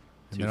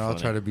 And Too then I'll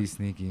funny. try to be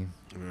sneaky.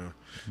 Yeah.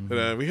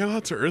 But we got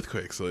lots of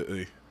earthquakes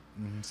lately.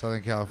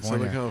 Southern California.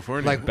 Southern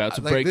California. Like, About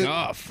to like break thi-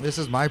 off. This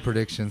is my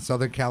prediction.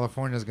 Southern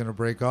California is going to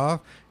break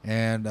off,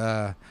 and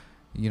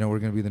we're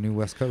going to be the new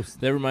West Coast.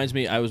 That reminds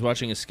me, I was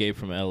watching Escape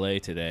from L.A.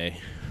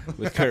 today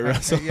with Kurt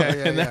Russell, Yeah,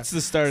 and that's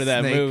the start of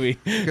that Snake. movie.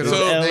 Good So,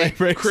 old LA Snake.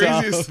 breaks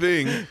craziest off.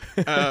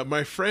 thing,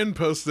 my friend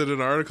posted an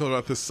article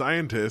about this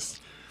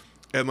scientist,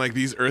 and like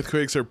these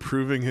earthquakes are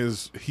proving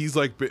he's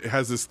like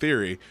has this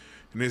theory,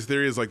 and his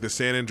theory is like the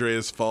San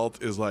Andreas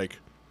Fault is like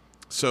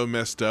so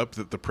messed up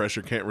that the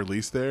pressure can't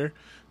release there,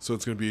 so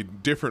it's going to be a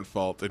different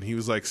fault. And he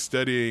was like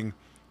studying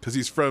because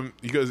he's from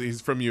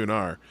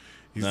UNR.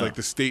 He's No. like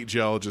the state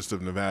geologist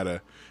of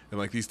Nevada, and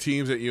like these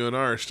teams at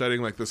UNR are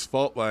studying like this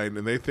fault line,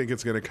 and they think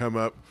it's going to come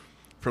up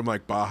from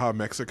like Baja,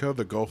 Mexico,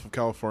 the Gulf of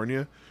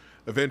California.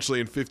 Eventually,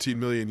 in 15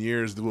 million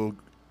years, it will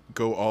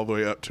go all the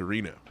way up to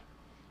Reno.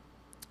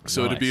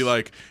 So it'd be Nice.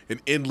 like an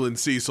inland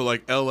sea. So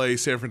like L.A.,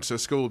 San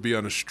Francisco will be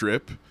on a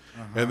strip,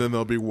 and then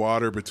there'll be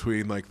water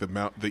between like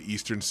the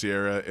Eastern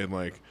Sierra and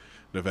like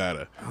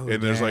Nevada. Oh,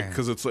 and there's like dang.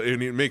 because it's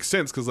and it makes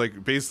sense because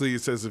like basically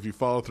it says if you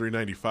follow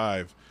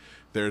 395.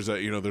 There's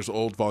there's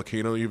old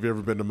volcano. You've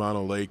ever been to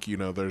Mono Lake?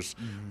 There's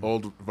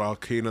old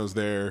volcanoes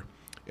there,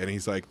 and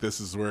he's like,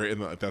 this is where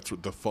that's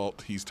what the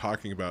fault he's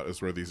talking about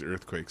is where these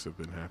earthquakes have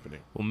been happening.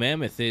 Well,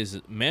 Mammoth is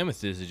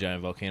a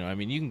giant volcano. I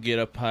mean, you can get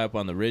up high up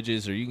on the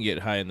ridges, or you can get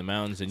high in the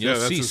mountains, and you'll Yeah,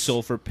 that's see a-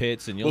 sulfur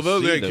pits, and you'll Well,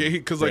 see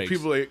because the like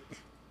breaks. people like,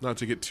 not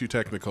to get too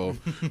technical,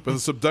 but the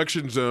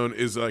subduction zone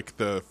is like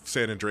the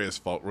San Andreas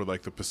Fault, where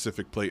like the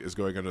Pacific Plate is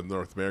going under the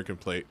North American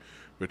Plate,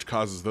 which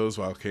causes those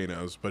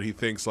volcanoes. But he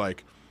thinks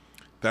like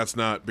that's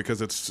not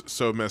because it's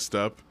so messed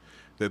up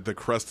that the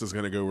crust is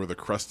going to go where the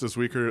crust is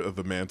weaker of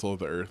the mantle of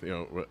the Earth.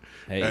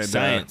 Hey,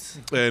 science.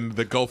 And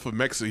the Gulf of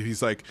Mexico.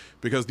 He's like,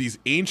 because these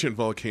ancient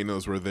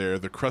volcanoes were there,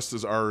 the crust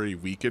is already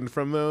weakened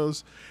from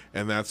those,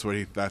 and that's why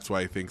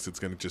he thinks it's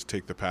going to just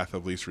take the path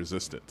of least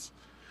resistance.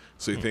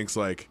 So he thinks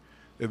like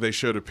they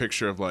showed a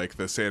picture of like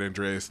the San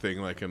Andreas thing,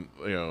 like in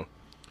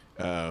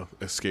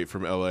Escape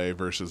from L.A.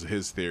 versus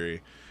his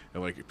theory,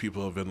 and like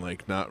people have been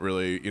like not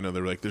really, they're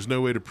like, there's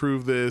no way to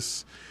prove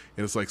this,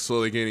 and it's like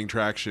slowly gaining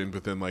traction.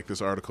 But then like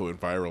this article went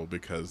viral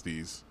because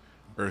these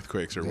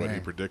earthquakes are what he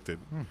Dang. predicted.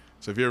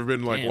 So if you ever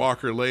been to like Damn.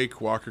 Walker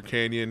Lake, Walker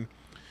Canyon,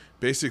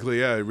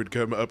 basically it would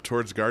come up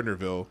towards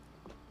Gardnerville,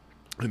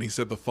 and he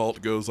said the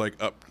fault goes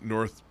like up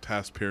north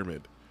past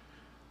Pyramid.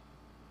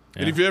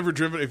 And Yeah. if you've ever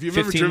driven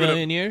 15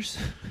 million years?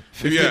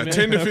 10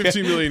 to 15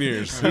 Okay. million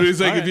years. He's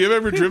like, if you've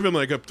ever driven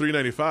like up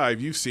 395,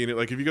 you've seen it.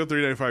 Like if you go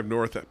 395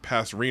 north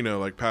past Reno,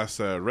 like past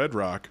Red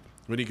Rock,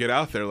 when you get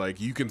out there,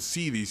 like you can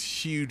see these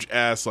huge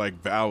ass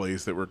like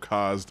valleys that were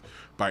caused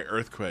by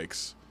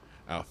earthquakes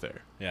out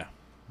there. Yeah.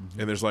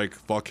 And there's like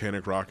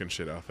volcanic rock and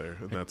shit out there,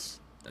 and that's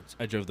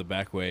I drove the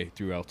back way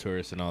through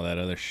Alturas and all that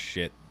other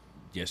shit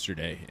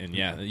yesterday, and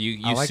yeah, you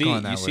I like see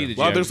going that see way. the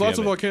wow. There's geography lots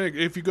of it. volcanic.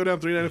 If you go down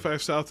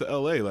 395 south to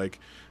L.A., like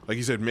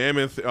you said,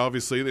 Mammoth,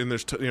 obviously, and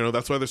there's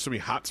that's why there's so many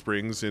hot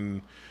springs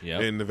in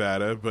Yep.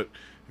 Nevada. But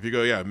if you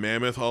go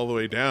Mammoth all the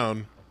way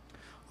down,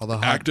 All the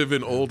hot, active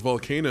in old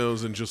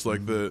volcanoes, and just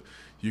like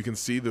you can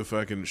see the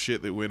fucking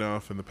shit that went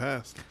off in the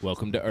past.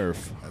 Welcome to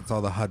Earth. That's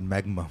all the HUD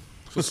magma.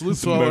 So salute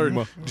to all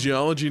our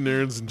geology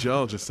nerds and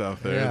geologists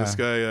out there. Yeah. This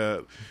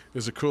guy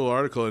is a cool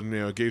article,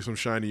 and gave some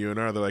shine to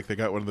UNR. They're like, they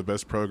got one of the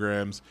best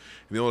programs,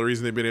 and the only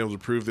reason they've been able to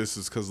prove this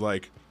is because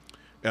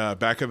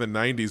back in the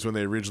 90s when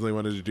they originally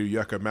wanted to do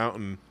Yucca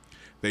Mountain,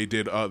 they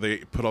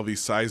put all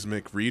these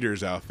seismic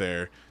readers out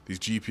there, these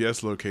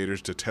GPS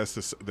locators, to test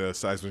the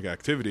seismic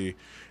activity.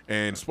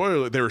 And spoiler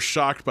alert, they were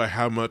shocked by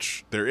how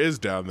much there is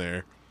down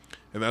there.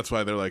 And that's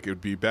why they're like, it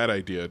would be a bad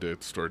idea to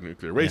store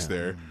nuclear waste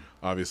there,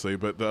 obviously.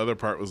 But the other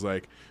part was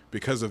like,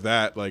 because of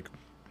that, like,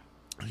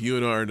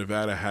 UNR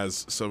Nevada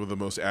has some of the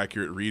most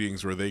accurate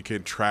readings where they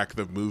can track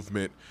the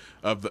movement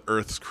of the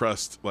Earth's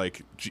crust,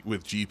 like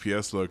with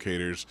GPS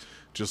locators,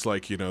 just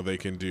like they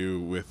can do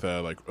with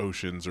like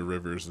oceans or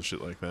rivers and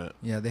shit like that.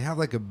 Yeah, they have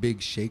like a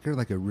big shaker,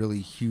 like a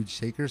really huge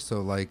shaker. So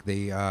like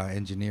the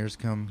engineers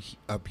come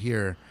up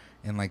here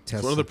and like test.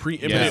 It's one of the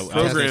preeminent Yeah, I was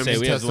gonna programs say,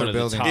 we have test one of the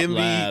building. top in the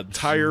labs.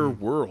 entire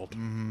world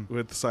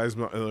with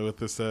the with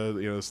this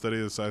study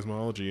of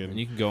seismology And and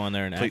you can go on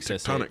there and plate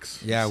access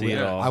tectonics. it. Yeah, See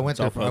it all. I went It's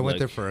all there. I went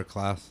there public. for a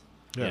class,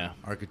 Yeah.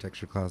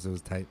 architecture class. It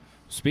was tight.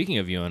 Speaking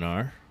of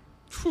UNR,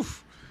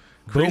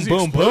 Crazy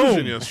boom, explosion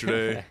boom.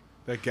 yesterday.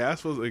 That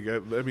gas was like, I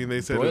mean,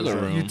 they said Boiler it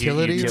was room.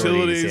 Utilities?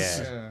 Utilities.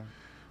 Yeah.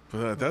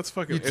 But that's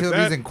fucking. if Utilities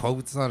that- and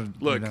quotes.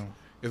 Not Look,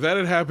 if that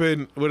had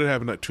happened, what had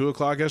happened at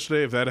 2:00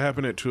 yesterday? If that had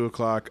happened at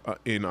 2:00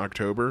 in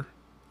October,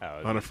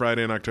 Oh, on a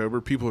Friday in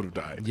October, people would have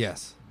died.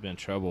 yes, been in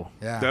trouble.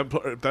 yeah,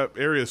 That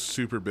area is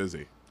super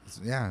busy.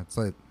 yeah. It's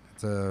like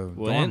it's a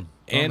Well, dorm,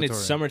 and it's dormitory.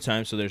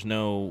 summertime, so there's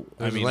no.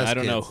 There's I mean, less I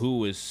don't know kids. who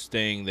was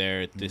staying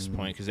there at this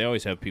point because they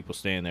always have people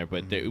staying there,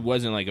 but it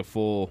wasn't like a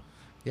full.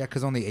 Yeah,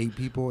 because only 8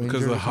 people. Because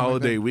injured of the or something like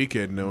holiday that.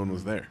 weekend, no one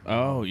was there.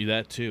 Oh,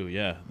 that too.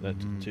 Yeah, that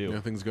too.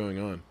 Nothing's going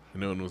on,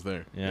 and no one was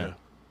there. Yeah.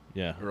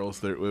 Yeah. Or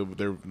else people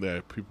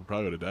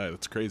probably would have died.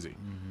 That's crazy.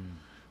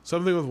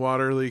 Something with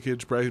water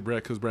leakage.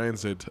 Because Brian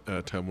said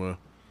Temwa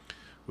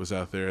was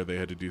out there. They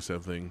had to do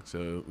something.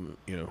 So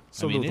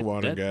something with the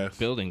water that gas.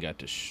 building got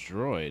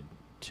destroyed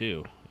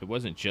too. It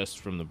wasn't just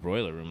from the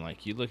boiler room.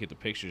 Like you look at the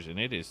pictures, and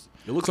it is.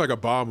 It looks like a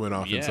bomb went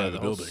off Yeah, inside the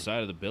whole building.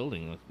 side of the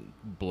building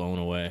looked blown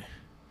away.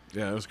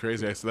 Yeah, it was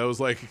crazy. So that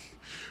was like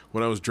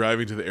when I was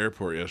driving to the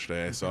airport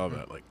yesterday. I saw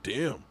that. Like,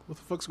 damn, what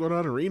the fuck's going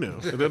on in Reno?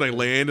 And then I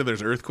land and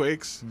there's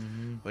earthquakes.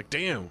 Like,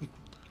 damn, what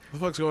the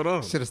fuck's going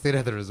on? Should have stayed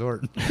at the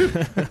resort.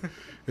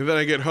 And then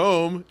I get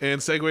home and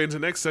segue into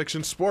next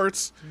section,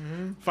 sports.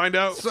 Find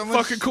out So much-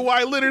 fucking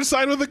Kawhi Leonard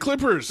signed with the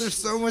Clippers. There's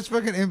so much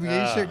fucking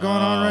NBA shit going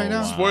on right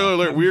now. Spoiler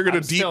alert: we are going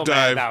I'm to deep still mad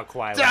dive. about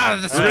Kawhi Ah,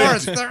 Leonard. the We're gonna,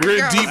 sports. There we're we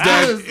gonna go. deep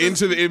dive Yes.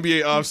 into the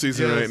NBA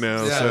offseason right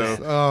now. Yes.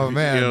 So Oh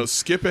man.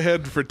 skip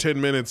ahead for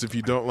 10 minutes if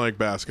you don't like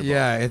basketball.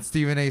 Yeah, it's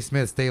Stephen A.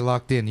 Smith. Stay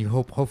locked in. You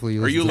hopefully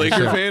you. Are you a listen to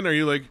the Laker show. fan? Are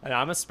you like?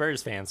 I'm a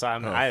Spurs fan,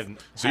 so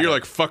So you're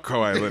like fuck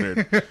Kawhi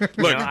Leonard.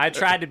 Look, I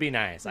tried to be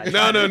nice. I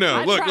no.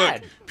 tried. Look.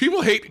 tried.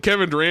 People hate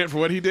Kevin Durant for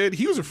what he did.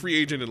 He was a free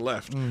agent and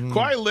left.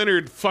 Kawhi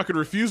Leonard fucking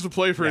refused to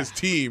play for his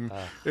team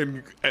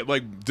and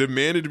like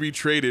demanded to be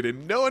traded,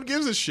 and no one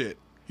gives a shit.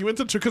 He went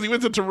to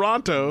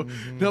Toronto,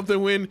 and helped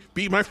them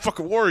beat my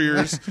fucking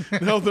Warriors,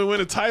 and helped them win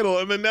a title,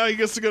 and then now he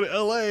gets to go to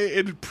LA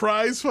and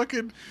prize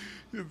fucking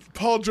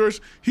Paul George.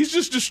 He's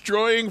just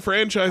destroying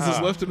franchises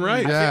left and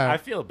right. Yeah. I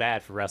feel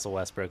bad for Russell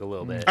Westbrook a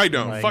little bit. I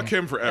know. Like, Fuck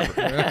him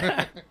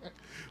forever.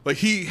 Like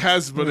he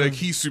has, but like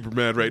he's super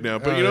mad right now.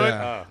 But you know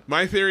yeah. what?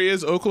 My theory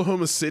is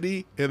Oklahoma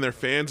City and their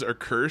fans are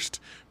cursed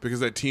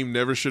because that team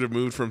never should have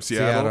moved from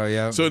Seattle. Seattle,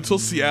 yeah. So until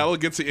Seattle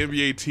gets an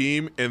NBA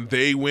team and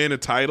they win a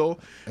title,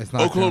 It's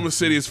not Oklahoma gonna-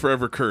 City is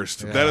forever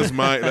cursed. That is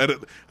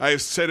I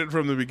have said it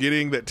from the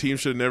beginning. That team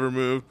should never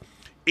move.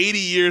 80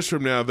 years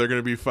from now, they're going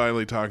to be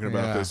finally talking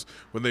about Yeah. this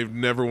when they've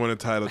never won a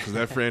title because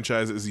that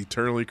franchise is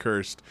eternally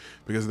cursed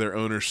because their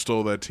owner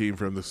stole that team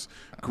from this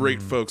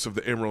great folks of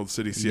the Emerald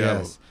City, Seattle.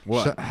 Yes.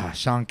 What?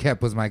 Sean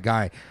Kemp was my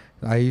guy.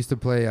 I used to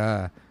play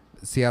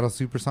Seattle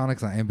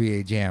Supersonics on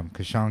NBA Jam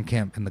because Sean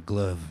Kemp in the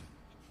glove.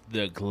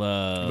 The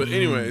glove. But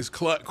anyways,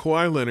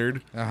 Kawhi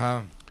Leonard Uh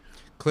huh.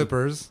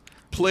 Clippers.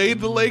 played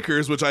the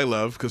Lakers, which I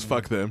love because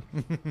fuck them.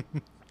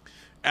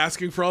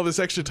 Asking for all this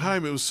extra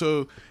time, it was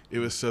so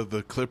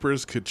the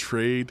Clippers could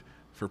trade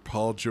for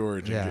Paul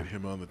George and Yeah. get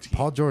him on the team.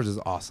 Paul George is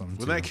awesome. When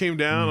too. that came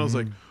down, I was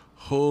like,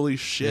 "Holy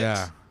shit!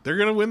 Yeah. They're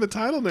gonna win the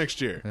title next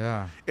year."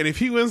 Yeah. And if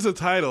he wins the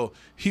title,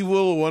 he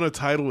will have won a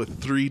title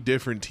with 3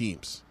 different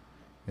teams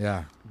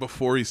Yeah.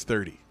 before he's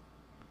 30.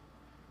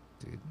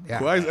 Dude. Yeah.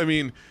 Kawhi, I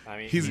mean,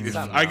 he's he's.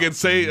 something I could else.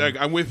 say like,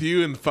 I'm with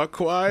you and fuck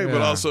Kawhi, but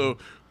Yeah. also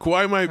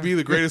Kawhi might be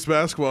the greatest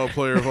basketball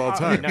player of all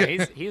time. No,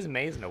 he's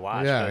amazing to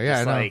watch. Yeah, but yeah,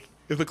 just I know. like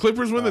If the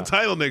Clippers win the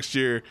title next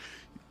year,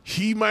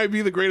 he might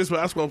be the greatest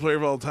basketball player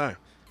of all time.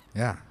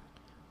 Yeah.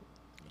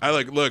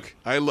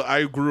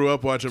 I grew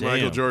up watching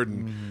Michael Damn.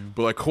 Jordan,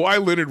 but like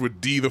Kawhi Leonard would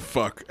D the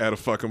fuck out of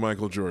fucking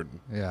Michael Jordan.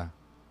 Yeah.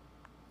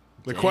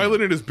 Like Kawhi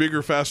Leonard is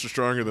bigger, faster,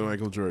 stronger than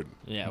Michael Jordan.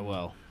 Yeah,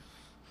 well,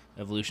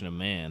 evolution of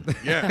man.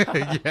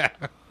 Yeah, Yeah.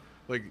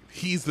 like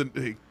he's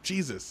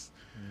Jesus.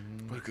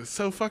 But it's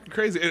so fucking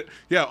crazy.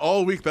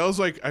 All week that was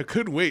like I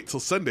couldn't wait till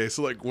Sunday.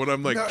 So like when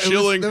I'm like No,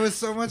 chilling, there was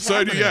so much. so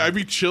happening. I'd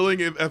be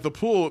chilling at the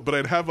pool, but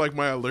I'd have like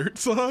my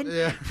alerts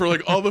on for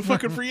like all the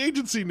fucking free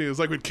agency news.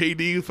 Like when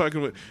KD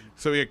fucking went,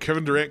 so we had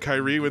Kevin Durant,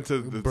 Kyrie went to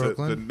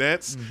the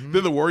Nets.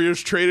 Then the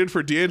Warriors traded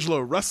for D'Angelo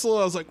Russell.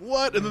 I was like,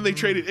 what? And then they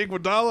traded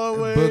Iguodala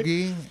away.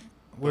 Boogie.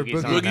 Where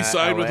Boogie's Boogie? Boogie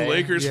signed with the LA.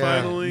 Lakers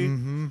finally.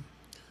 Mm-hmm.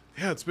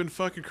 Yeah, it's been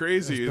fucking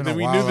crazy. It's And been then a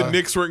we knew while. the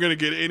Knicks weren't going to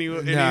get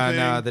anything.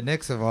 No, the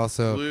Knicks have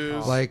also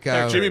Lose. like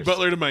Jimmy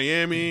Butler to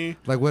Miami.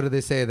 like what do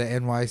they say? The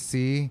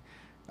NYC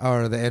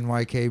or the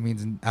NYK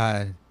means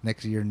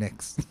next year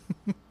Knicks.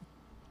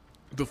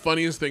 The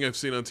funniest thing I've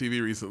seen on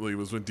TV recently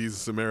was when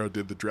Deezus Samaro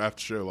did the draft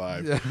show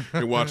live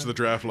and watched the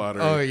draft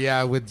lottery. Oh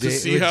yeah, with To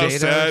see with how Jada or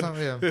sad,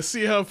 something, yeah. to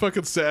see how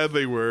fucking sad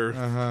they were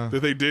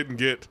that they didn't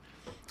get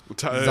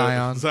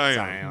Zion.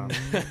 Zion.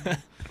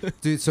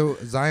 Dude, so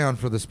Zion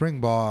for the spring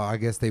ball, I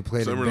guess they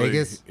played Summer in League,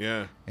 Vegas,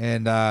 yeah.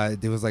 and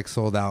it was like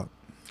sold out.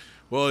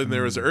 Well, and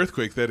there was an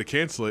earthquake. They had to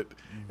cancel it,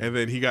 and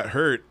then he got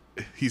hurt.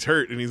 He's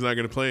hurt, and he's not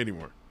going to play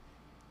anymore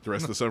the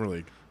rest of the Summer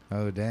League.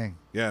 Oh dang!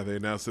 Yeah, they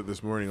announced it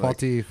this morning.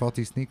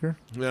 Faulty sneaker.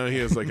 No, he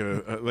has like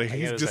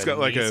he's it was just a got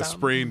like knee a something?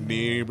 sprained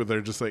knee, but they're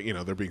just like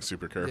they're being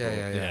super careful.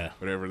 Yeah.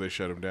 Whatever, they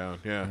shut him down.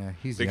 Yeah, Yeah,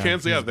 he's they young.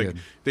 canceled. He's Yeah, good.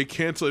 they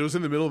canceled. It was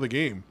in the middle of the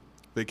game.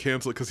 They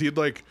canceled because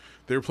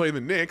they were playing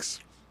the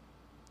Knicks.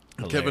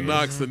 Kevin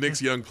Knox, the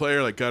Knicks young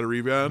player, like got a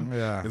rebound.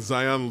 Yeah. And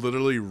Zion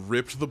literally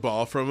ripped the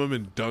ball from him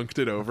and dunked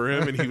it over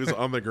him, and he was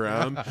on the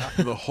ground.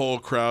 And the whole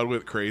crowd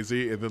went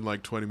crazy. And then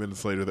like 20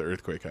 minutes later, the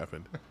earthquake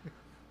happened.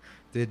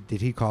 Did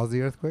he cause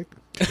the earthquake?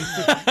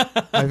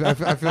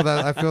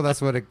 I feel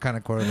that's what it kind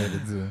of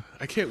correlated to.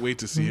 I can't wait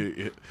to see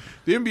it.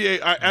 The NBA,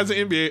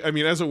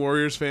 as a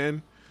Warriors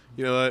fan,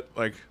 you know what?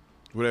 Like,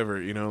 whatever,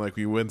 like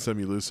we win some,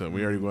 you lose some.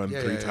 We already won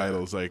three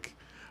titles. Like,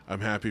 I'm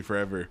happy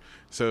forever.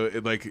 So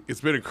it's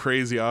been a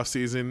crazy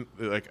offseason.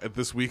 Like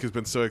this week has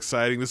been so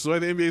exciting. This is why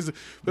the NBA is the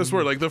best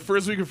sport. Like the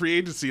first week of free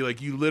agency,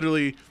 like you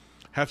literally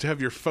have to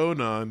have your phone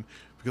on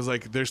because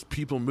like there's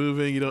people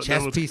moving. You don't know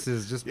Chess what's,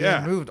 pieces just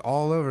being moved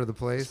all over the it's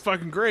place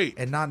fucking great.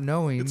 and not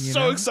knowing. It's you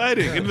so know?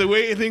 exciting. Yeah. And the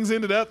way things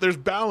ended up, there's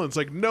balance.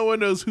 Like no one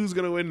knows who's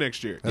gonna win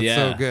next year. That's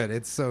Yeah. so good.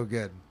 It's so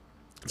good.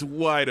 It's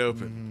wide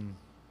open.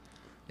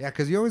 Yeah,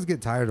 because you always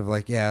get tired of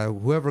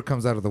whoever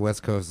comes out of the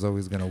West Coast is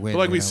always going to win. But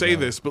like you we know, say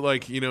but- this, but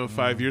like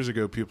 5 years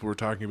ago, people were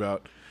talking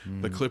about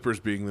the Clippers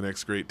being the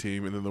next great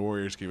team, and then the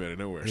Warriors came out of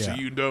nowhere. So Yeah.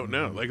 you don't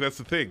know. Like that's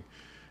the thing.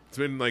 It's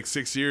been like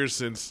 6 years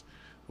since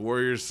the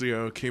Warriors,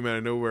 came out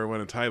of nowhere, won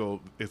a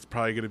title. It's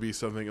probably going to be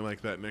something like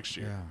that next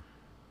year. Yeah.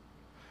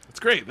 It's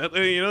great. That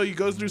you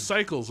go through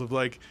cycles of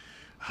like,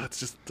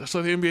 that's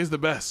why the NBA is the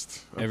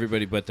best.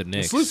 Everybody but the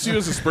Knicks. Salute to you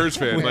as a Spurs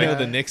fan. We Like know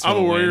the Knicks I'm a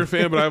won't Warrior win.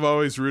 fan, but I've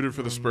always rooted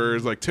for the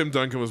Spurs. Like Tim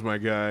Duncan was my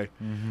guy.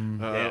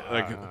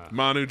 Like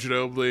Manu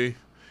Ginobili,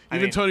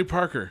 even mean, Tony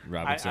Parker.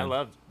 Robinson. I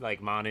loved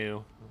like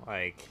Manu,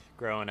 like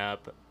growing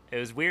up. It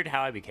was weird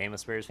how I became a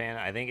Spurs fan.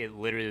 I think it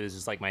literally was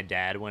just like my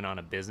dad went on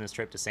a business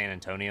trip to San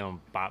Antonio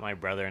and bought my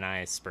brother and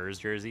I Spurs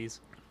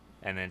jerseys.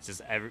 And then it's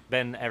just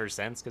been ever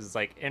since because it's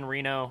like in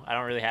Reno, I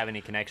don't really have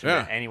any connection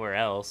Yeah. to anywhere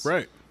else.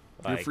 Right.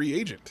 You're a Like- free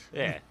agent.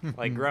 Yeah.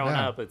 Like growing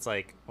Yeah. up, it's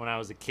like when I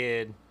was a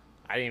kid,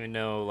 I didn't even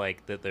know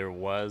like that there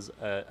was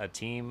a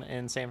team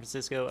in San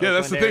Francisco. Yeah,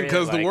 that's the Oakland thing, area.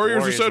 'cause the Like,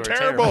 Warriors are so were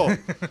terrible.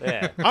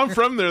 Yeah. I'm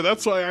from there.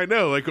 That's why I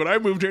know. Like when I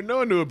moved here, no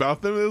one knew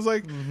about them. It was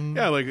like,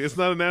 yeah, like it's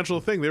not a natural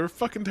thing. They were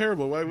fucking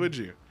terrible. Why would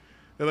you?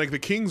 And like the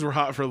Kings were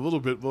hot for a little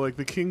bit, but like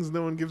the Kings,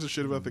 no one gives a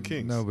shit about the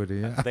Kings. Nobody.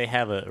 Yeah. They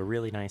have a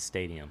really nice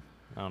stadium.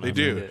 I don't know They if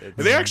do. it's-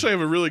 And they actually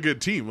have a really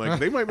good team.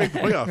 Like they might make the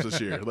playoffs this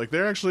year. Like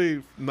they're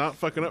actually not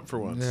fucking up for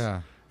once.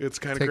 Yeah. It's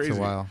kind of Takes a crazy.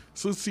 while.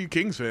 So let's see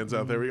Kings fans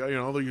out there. We got,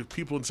 all the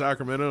people in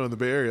Sacramento and the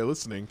Bay Area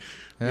listening.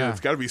 Yeah, Yeah. it's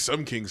got to be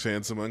some Kings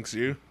fans amongst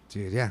you.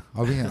 Dude, yeah.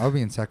 I'll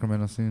be in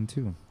Sacramento soon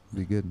too.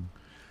 Be good.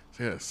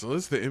 Yeah, so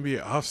this is the NBA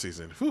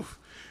offseason. Whew.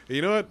 And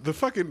you know what? The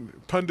fucking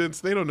pundits,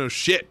 they don't know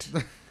shit.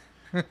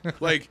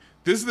 Like,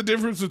 this is the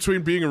difference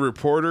between being a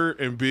reporter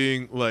and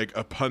being, like,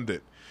 a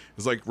pundit.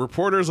 It's like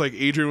reporters like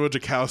Adrian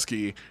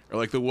Wojciechowski are,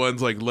 like, the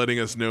ones, like, letting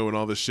us know when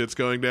all this shit's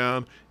going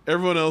down.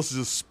 Everyone else is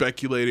just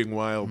speculating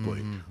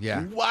wildly.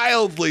 Yeah.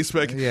 Wildly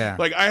speculating. Yeah.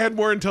 Like, I had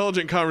more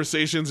intelligent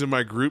conversations in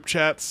my group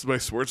chats, my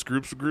sports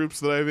groups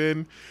that I'm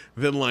in,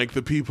 than, like,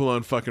 the people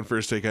on fucking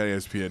First Take on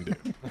ESPN do.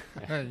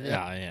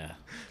 Yeah.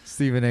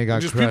 Stephen A.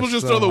 got Just crushed people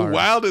just so throw the hard.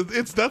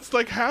 wildest. That's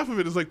like half of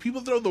it. Is like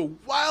people throw the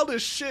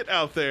wildest shit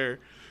out there,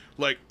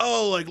 like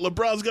like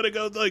LeBron's gonna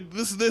go, like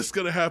this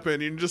gonna happen,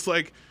 and you're just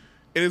like,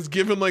 and it's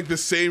given like the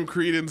same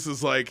credence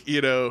as like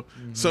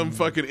some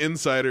fucking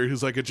insider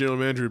who's like a general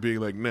manager being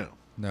like, no,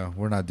 No,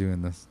 we're not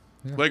doing this.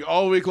 Yeah. like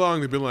all week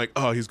long they've been like,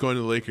 oh, he's going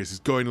to the Lakers, he's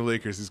going to the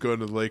Lakers, he's going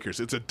to the Lakers,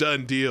 it's a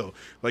done deal.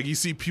 Like you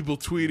see people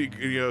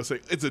tweeting,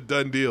 say it's a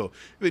done deal.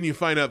 And then you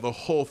find out the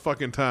whole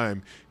fucking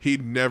time he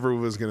never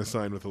was going to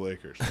sign with the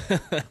Lakers.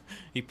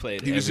 He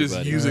played. He was just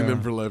everybody. using them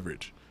Yeah. for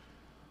leverage.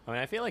 I mean,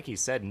 I feel like he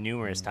said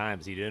numerous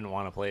times he didn't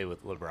want to play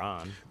with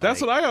LeBron.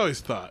 That's what I always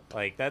thought.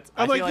 Like that's.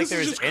 I'm I like, feel like this is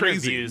there's just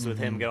crazy. interviews with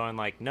him going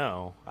like,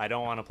 "No, I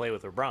don't want to play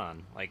with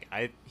LeBron." Like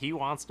he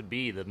wants to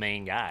be the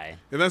main guy.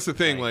 And that's the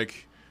thing,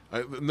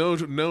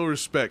 no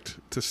respect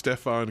to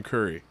Stephen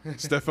Curry.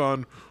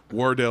 Stephen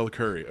Wardell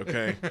Curry,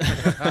 okay?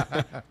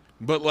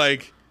 But,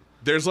 like,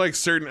 there's, like,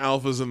 certain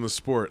alphas in the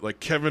sport. Like,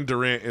 Kevin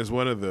Durant is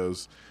one of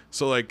those.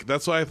 So, like,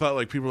 that's why I thought,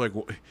 like, people were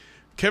like,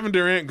 Kevin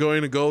Durant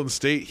going to Golden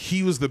State,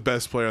 he was the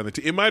best player on the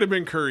team. It might have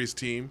been Curry's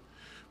team,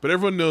 but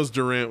everyone knows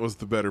Durant was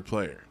the better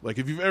player. Like,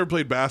 if you've ever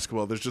played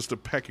basketball, there's just a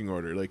pecking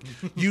order. Like,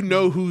 you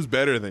know who's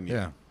better than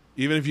you,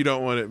 even if you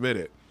don't want to admit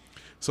it.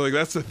 So, like,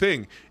 that's the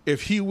thing.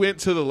 If he went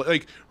to the,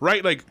 like,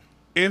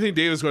 Anthony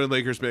Davis going to the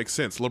Lakers makes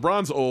sense.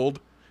 LeBron's old.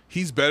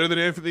 He's better than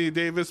Anthony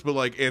Davis, but,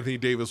 like, Anthony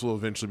Davis will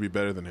eventually be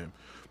better than him.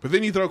 But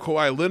then you throw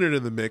Kawhi Leonard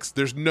in the mix,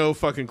 there's no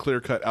fucking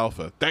clear-cut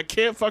alpha. That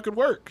can't fucking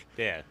work.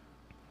 Yeah.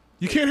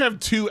 You can't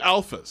have two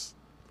alphas.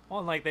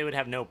 Well, and, like, they would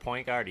have no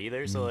point guard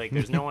either, so, like,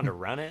 there's no one to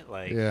run it.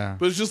 Like,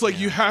 But it's just, like,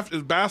 you have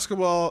to,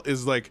 basketball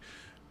is, like,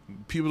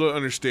 people don't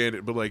understand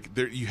it, but, like,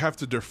 you have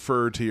to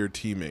defer to your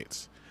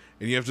teammates.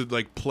 And you have to,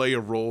 like, play a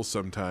role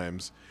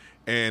sometimes.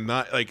 And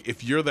not, like,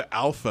 if you're the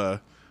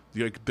alpha,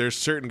 like, there's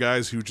certain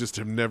guys who just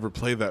have never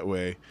played that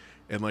way.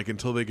 And, like,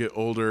 until they get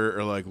older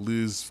or, like,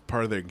 lose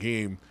part of their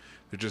game,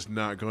 they're just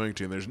not going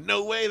to. And there's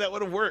no way that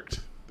would have worked.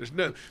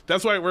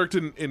 That's why it worked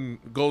in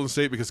Golden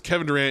State, because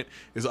Kevin Durant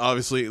is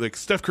obviously, like,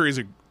 Steph Curry's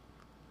a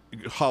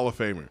Hall of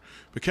Famer.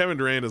 But Kevin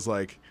Durant is,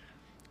 like,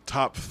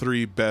 top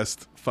 3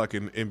 best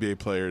fucking NBA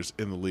players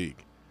in the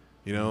league.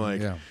 You know,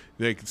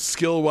 like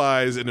skill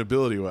wise and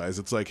ability wise,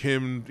 it's like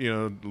him, you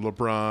know,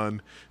 LeBron,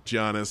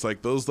 Giannis,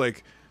 like those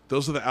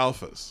are the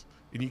alphas,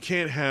 and you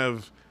can't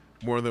have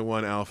more than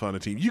one alpha on a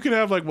team. You can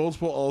have like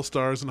multiple All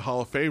Stars and Hall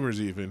of Famers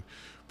even,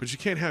 but you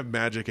can't have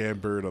Magic and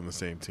Bird on the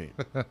same team.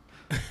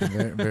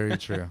 Very, very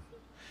true.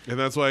 And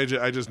that's why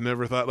I just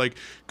never thought, like,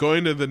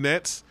 going to the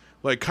Nets.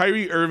 Like,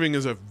 Kyrie Irving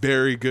is a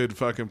very good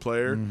fucking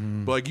player,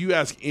 but, like, you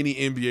ask any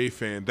NBA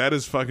fan, that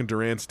is fucking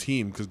Durant's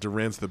team, because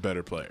Durant's the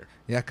better player.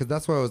 Yeah, because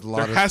that's why it was a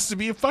lot There has to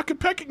be a fucking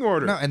pecking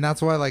order. No, and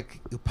that's why,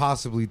 like,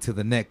 possibly to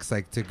the Knicks,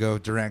 like, to go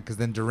Durant, because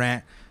then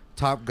Durant,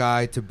 top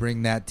guy to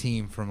bring that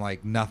team from,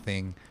 like,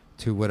 nothing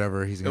to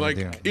whatever he's going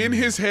to like, do. in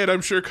his head,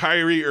 I'm sure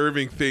Kyrie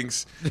Irving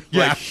thinks,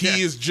 like,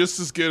 he is just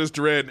as good as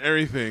Durant and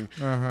everything.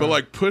 But,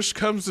 like, push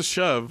comes to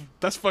shove,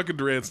 that's fucking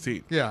Durant's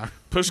team. Yeah.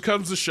 Push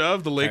comes to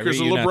shove, the Lakers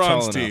Kyrie, are you're not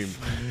LeBron's tall team.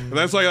 enough. And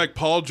that's like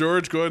Paul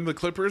George going to the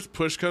Clippers.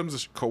 Push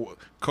comes to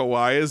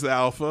Kawhi is the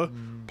alpha.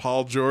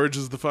 Paul George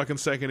is the fucking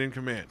second in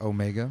command.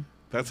 Omega.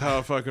 That's how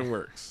it fucking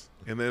works.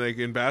 And then, like,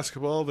 in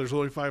basketball, there's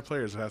only 5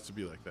 players. It has to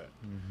be like that.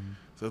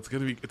 So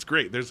it's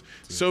great. There's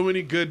so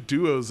many good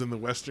duos in the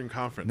Western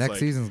Conference. Next like,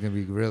 season's going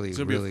to be really, it's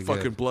gonna be really a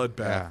fucking good.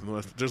 bloodbath in the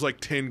West. There's like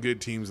 10 good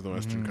teams in the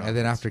Western Conference. And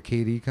then after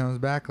KD comes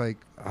back, like,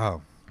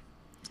 oh,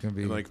 it's going to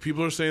be... And, like,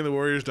 people are saying the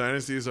Warriors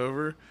dynasty is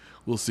over.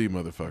 We'll see,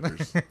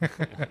 motherfuckers.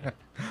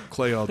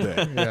 Clay all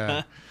day.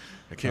 Yeah.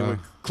 I can't wait.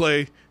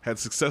 Clay had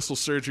successful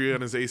surgery on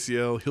his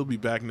ACL. He'll be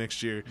back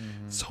next year.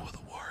 So will the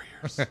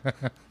Warriors.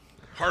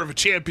 Heart of a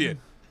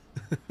champion.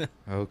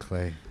 Oh,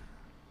 Clay.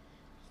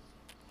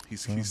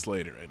 He's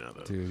slayed it right now,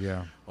 though. Dude,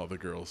 yeah. All the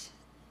girls.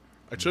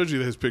 I showed you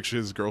his picture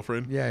of his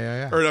girlfriend.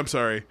 Yeah. Or, I'm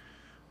sorry.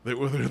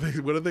 What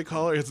do they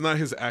call her? It's not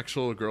his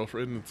actual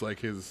girlfriend. It's like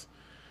his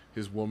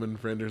woman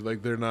friend. Or,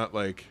 like, they're not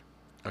like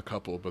a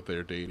couple, but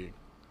they're dating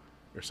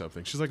or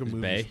something. She's like a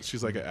movie. bae?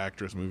 She's like an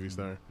actress, movie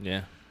star.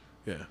 Yeah.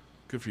 Yeah.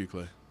 Good for you,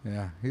 Clay.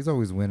 Yeah. He's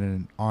always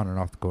winning on and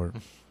off the court.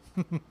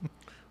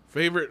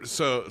 Favorite,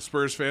 so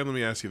Spurs fan, let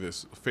me ask you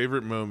this.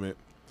 Favorite moment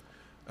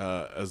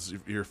as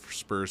your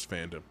Spurs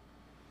fandom?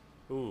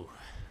 Ooh.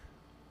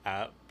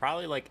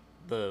 Probably like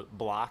the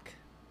block.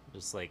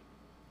 Just like,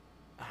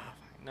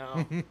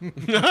 no.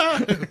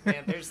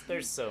 Man,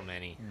 there's so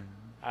many.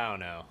 I don't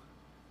know.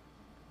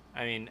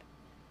 I mean,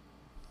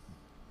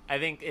 I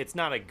think it's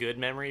not a good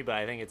memory, but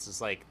I think it's just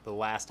like the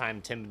last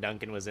time Tim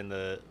Duncan was in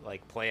the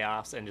like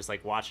playoffs and just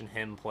like watching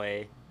him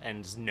play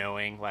and just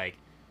knowing like,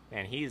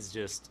 man, he's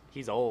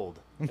old.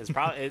 It's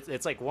probably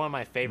it's like one of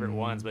my favorite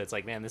ones, but it's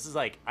like, man, this is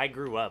like I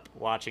grew up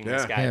watching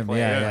this guy Him, play.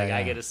 yeah,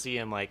 I get to see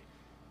him like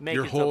make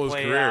Your it to whole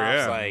playoffs. career,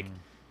 yeah. Like,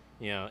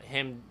 you know,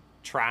 him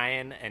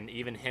trying, and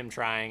even him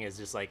trying is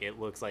just like it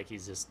looks like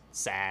he's just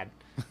sad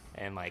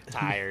and like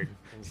tired.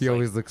 And He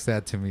always looks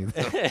sad to me,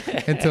 though.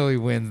 Until he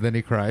wins, then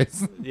he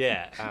cries.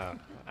 yeah.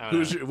 I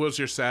don't know. What's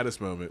your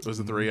saddest moment? Was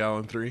it the Ray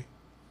Allen 3?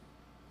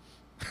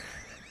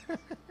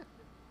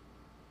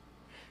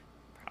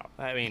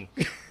 I mean,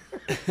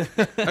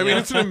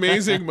 it's an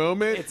amazing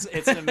moment.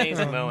 it's an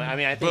amazing moment. I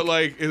mean, I think, But,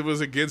 like, it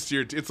was against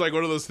your... It's like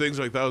one of those things,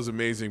 like, that was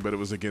amazing, but it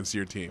was against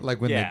your team. Like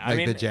when yeah, the, I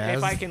mean, the Jazz.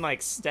 if I can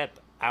like step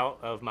out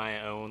of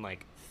my own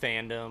like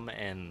fandom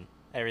and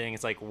everything,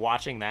 it's like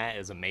watching that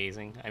is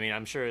amazing. I mean,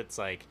 I'm sure it's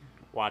like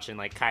watching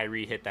like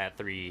Kyrie hit that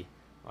 3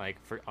 like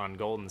on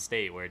Golden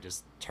State where it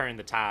just turned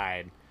the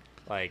tide.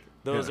 Like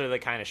those are the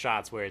kind of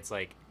shots where it's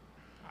like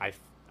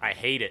I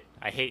hate it.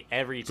 I hate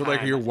every So time.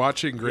 like you're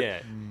watching great. Yeah.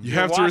 You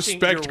You're have to watching-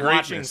 respect you're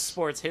watching greatness.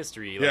 sports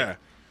history. Like, Yeah.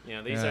 You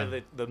know, these Yeah.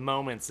 are the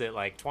moments that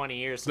like 20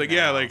 years from Like,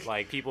 yeah, now,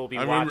 like, people will be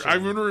I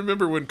watching.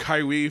 remember when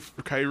Kyrie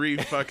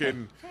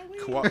fucking.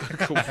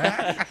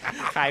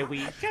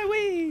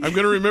 Kawhi. I'm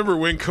gonna remember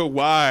when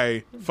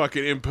Kawhi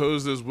fucking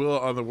imposed his will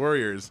on the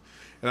Warriors,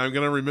 and I'm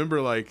gonna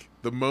remember like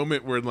the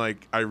moment when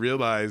like I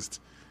realized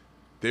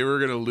they were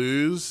gonna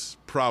lose.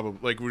 Probably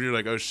like when you're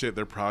like, oh shit,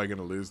 they're probably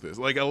gonna lose this.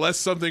 Like unless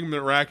something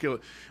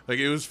miraculous, like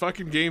it was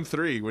fucking Game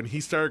 3 when he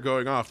started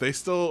going off. They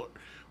still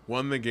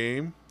won the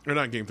game, or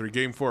not Game 3,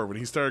 Game 4 when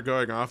he started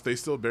going off. They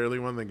still barely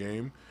won the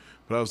game,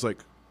 but I was like,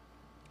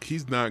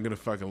 he's not gonna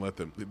fucking let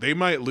them. They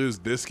might lose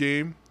this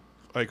game.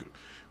 Like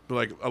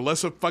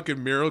unless a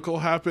fucking miracle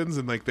happens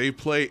and like they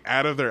play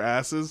out of their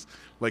asses,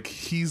 like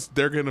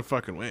they're gonna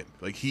fucking win.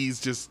 Like he's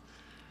just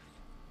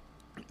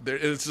there.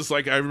 It's just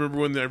like I remember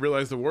when I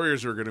realized the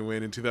Warriors were gonna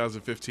win in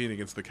 2015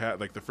 against the Cat,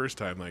 like the first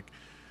time. Like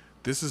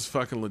this is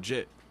fucking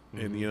legit,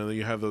 and you know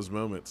you have those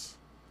moments.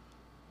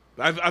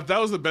 That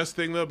was the best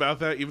thing though about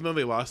that. Even though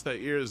they lost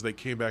that year, is they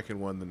came back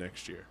and won the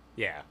next year.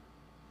 Yeah.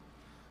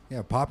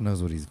 Yeah, Pop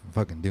knows what he's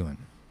fucking doing.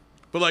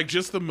 But like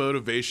just the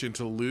motivation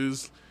to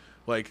lose.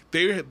 Like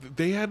they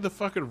had the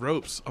fucking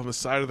ropes on the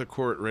side of the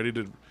court ready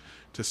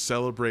to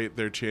celebrate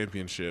their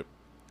championship,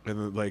 and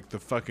then, like the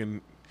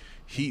fucking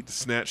Heat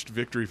snatched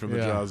victory from the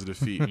jaws of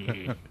defeat,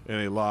 and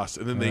they lost.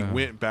 And then they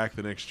went back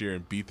the next year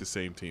and beat the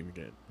same team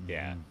again.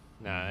 Yeah.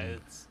 No,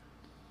 it's.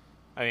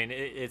 I mean,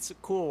 it's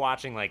cool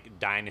watching like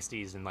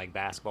dynasties and like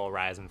basketball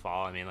rise and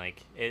fall. I mean,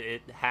 like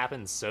it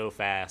happens so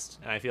fast,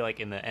 and I feel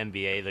like in the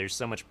NBA, there's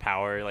so much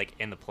power like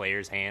in the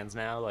players' hands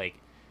now. Like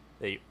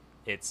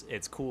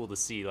it's cool to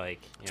see like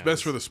It's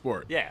best for the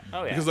sport. Yeah.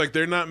 Oh yeah. Because like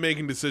they're not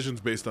making decisions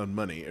based on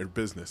money or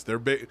business.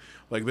 They're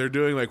they're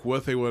doing like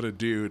what they want to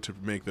do to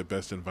make the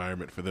best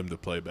environment for them to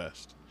play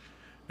best.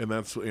 And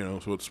that's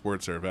what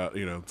sports are about.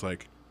 You know, it's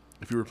like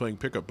if you were playing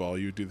pickup ball,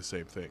 you'd do the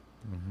same thing.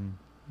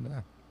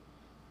 Yeah.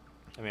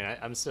 I mean,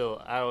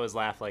 I always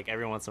laugh like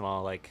every once in a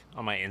while, like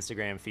on my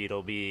Instagram feed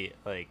will be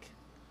like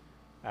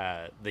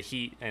the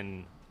Heat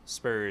and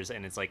Spurs,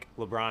 and it's like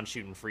LeBron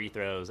shooting free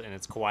throws, and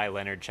it's Kawhi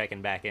Leonard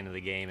checking back into the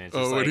game, and it's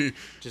just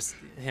just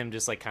him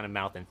just like kind of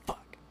mouthing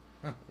fuck,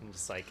 and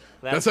just like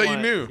that's how you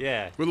knew.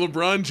 Yeah, with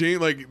LeBron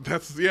James, like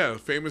that's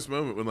famous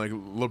moment when like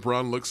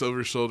LeBron looks over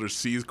his shoulder,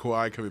 sees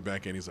Kawhi coming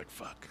back in, he's like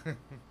fuck.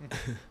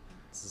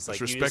 It's like,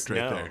 you respect just right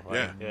know, there.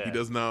 like, Yeah, he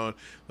does not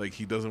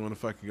he doesn't want to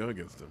fucking go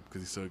against him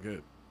because he's so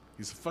good.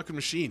 He's a fucking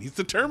machine. He's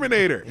the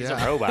Terminator. He's a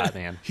robot,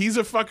 man. He's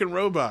a fucking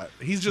robot.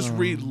 He's just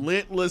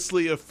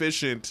relentlessly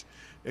efficient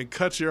and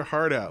cuts your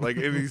heart out. Like,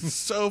 and he's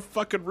so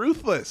fucking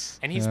ruthless.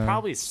 And he's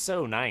probably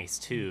so nice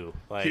too.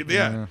 Like,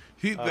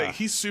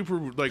 he's super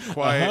like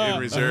quiet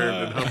and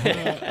reserved and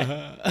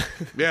humble.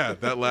 Yeah,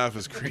 that laugh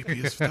is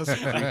creepy. That's the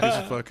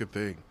creepiest fucking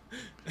thing.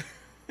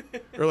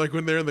 Or like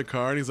when they're in the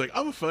car and he's like,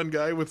 "I'm a fun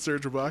guy" with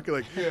Serge Ibaka.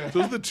 Like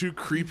those are the two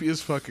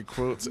creepiest fucking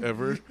quotes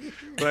ever.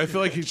 But I feel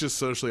like he's just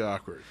socially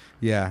awkward.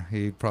 Yeah,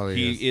 he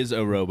probably is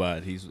a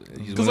robot. He's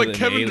because like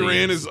Kevin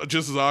Durant is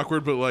just as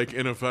awkward, but like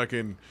in a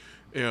fucking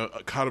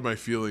caught in my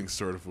feelings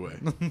sort of way.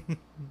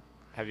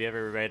 Have you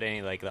ever read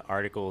any like the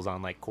articles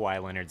on like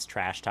Kawhi Leonard's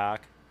trash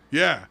talk?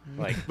 Yeah,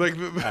 like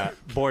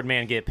board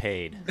man get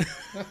paid.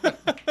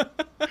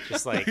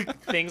 Just like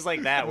things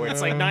like that, where it's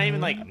like not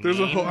even like. There's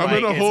mean, I'm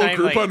in a whole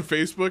group like, on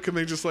Facebook, and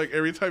they just like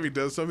every time he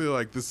does something, they're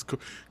like, "This is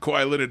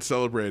Kawhi Leonard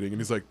celebrating," and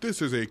he's like,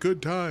 "This is a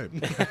good time.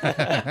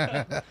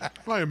 I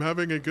am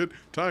having a good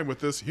time with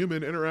this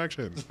human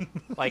interaction."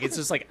 Like it's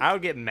just like I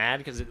would get mad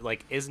because it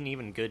like isn't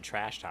even good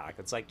trash talk.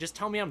 It's like just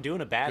tell me I'm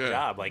doing a bad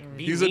job. Like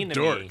be he's mean a to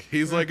dork. me.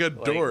 He's like a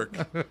dork,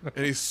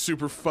 and he's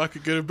super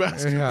fucking good at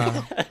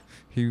basketball. Yeah.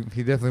 He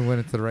definitely went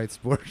into the right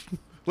sport.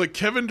 Like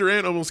Kevin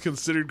Durant almost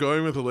considered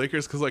going with the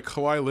Lakers because like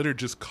Kawhi Leonard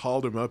just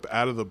called him up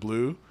out of the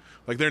blue.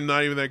 Like they're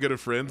not even that good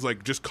of friends.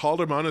 Like just called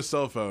him on his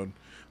cell phone,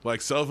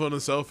 like cell phone to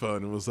cell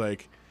phone, and was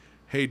like,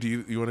 "Hey,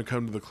 do you want to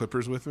come to the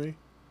Clippers with me?"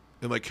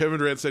 And like Kevin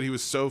Durant said, he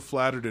was so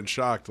flattered and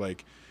shocked.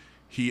 Like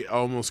he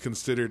almost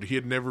considered. He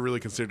had never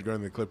really considered going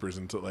to the Clippers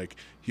until like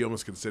he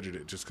almost considered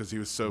it just because he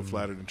was so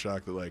flattered and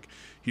shocked that like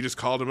he just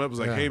called him up. Was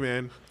like, "Hey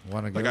man,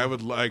 wanna like go?" I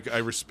would like I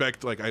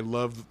respect like I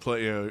love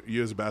play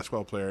you as a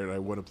basketball player and I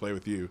want to play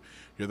with you.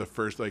 You're the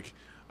first like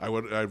I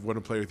want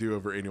to play with you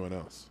over anyone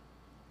else."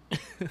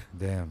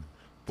 Damn.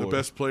 The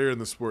best player in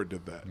the sport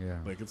did that. Yeah.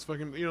 Like it's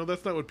fucking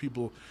that's not what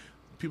people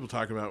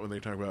talk about when they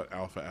talk about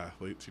alpha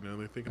athletes.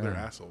 They think they're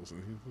assholes,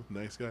 and he's a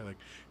nice guy. Like,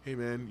 "Hey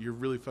man, you're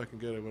really fucking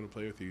good. I want to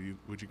play with you.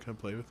 Would you come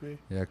play with me?"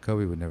 Yeah,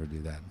 Kobe would never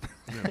do that.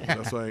 Yeah,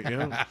 that's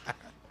why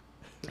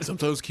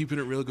sometimes keeping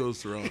it real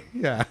goes wrong.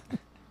 Yeah.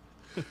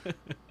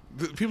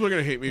 People are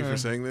gonna hate me for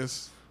saying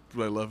this,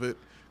 but I love it.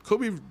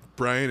 Kobe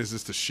Bryant is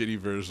just a shitty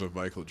version of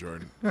Michael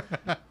Jordan,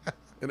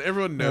 and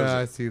everyone knows it.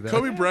 I see that.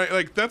 Kobe Bryant,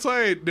 like that's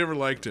why I never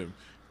liked him.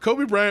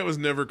 Kobe Bryant was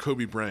never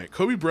Kobe Bryant.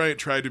 Kobe Bryant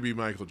tried to be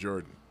Michael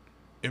Jordan,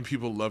 and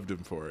people loved him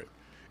for it.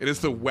 And it's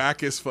the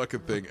wackest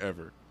fucking thing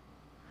ever.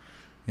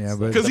 Yeah,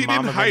 but because the he didn't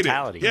Mamba hide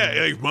mentality. it.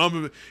 Yeah, like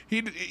Mamba.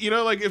 He, you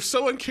know, like if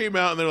someone came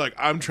out and they're like,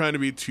 "I'm trying to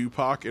be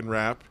Tupac and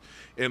rap,"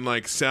 and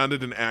like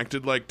sounded and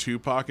acted like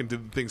Tupac and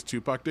did the things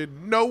Tupac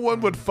did, no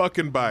one would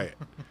fucking buy it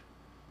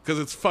because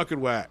it's fucking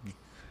whack.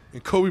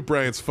 And Kobe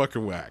Bryant's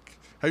fucking whack.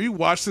 Have you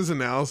watched his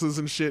analysis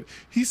and shit?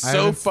 He's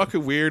so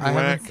fucking weird and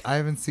whack. I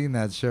haven't seen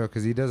that show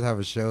because he does have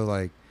a show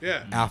like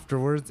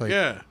afterwards. Like,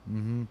 yeah.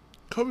 Mm-hmm.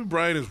 Kobe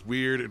Bryant is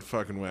weird and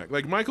fucking whack.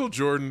 Like Michael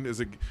Jordan is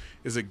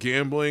a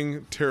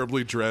gambling,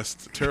 terribly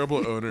dressed,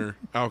 terrible owner,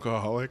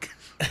 alcoholic.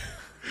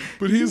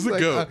 But he's the like,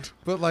 goat.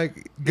 But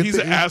like, He's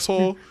an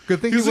asshole. Good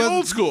thing he's he the was-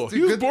 old school.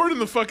 He was born in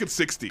the fucking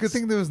 60s. Good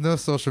thing there was no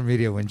social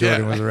media when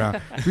Jordan was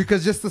around,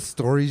 because just the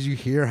stories you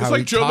hear, how It's like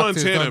he Joe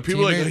talks to his Montana. own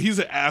People are like, teammates. he's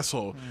an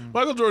asshole.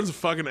 Michael Jordan's a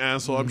fucking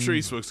asshole. I'm sure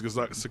he smokes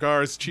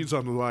cigars, cheats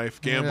on the wife,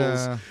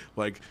 gambles. Yeah.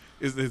 Like,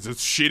 is a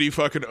shitty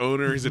fucking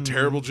owner. He's a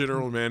terrible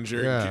general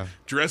manager. Yeah.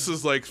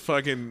 Dresses like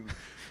fucking...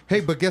 Hey,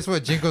 but guess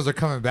what? Jinkos are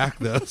coming back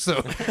though.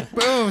 So,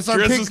 boom, start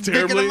Dresses picking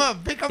terribly. them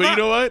up. Pick them But up.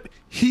 you know what?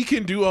 He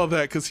can do all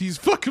that because he's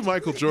fucking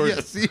Michael Jordan.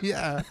 Yeah, see,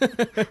 yeah.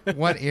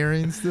 One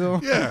earring still.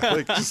 Yeah,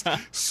 like just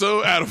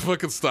so out of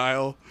fucking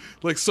style.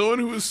 Like someone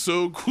who is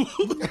so cool.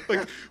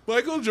 Like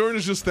Michael Jordan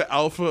is just the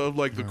alpha of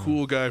like the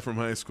cool guy from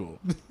high school.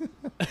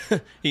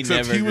 He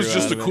Except never he was grew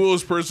just out the of it.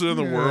 coolest person in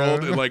the Yeah.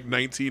 world in like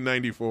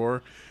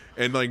 1994.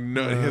 And like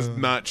no, it has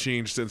not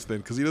changed since then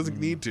because he doesn't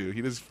need to.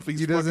 He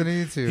doesn't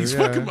need to, He's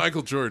yeah. fucking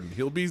Michael Jordan.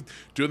 He'll be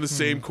doing the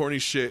same corny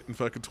shit in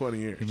fucking 20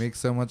 years. He makes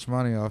so much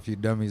money off you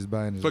dummies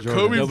buying his But Jordan.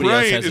 Kobe Nobody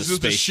else Bryant has is a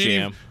just a Space shitty.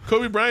 Jam.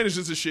 Kobe Bryant is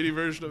just a shitty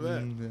version of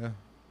that. Yeah.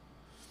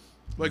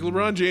 Like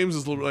LeBron James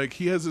is like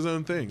he has his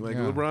own thing. Like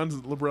Yeah. LeBron's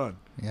LeBron.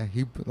 Yeah,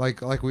 he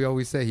like we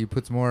always say, he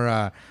puts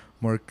more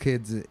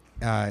kids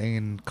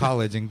in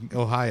college in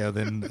Ohio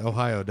than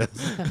Ohio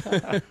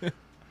does.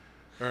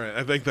 All right,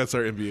 I think that's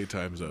our NBA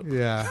time's up.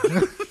 Yeah,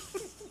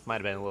 Might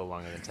have been a little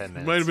longer than 10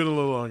 minutes. Might have been a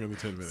little longer than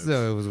 10 minutes.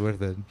 so it was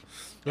worth it.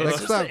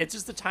 It's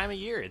just the time of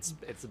year. It's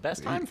the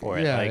best time for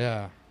it. Yeah, Like,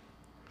 yeah.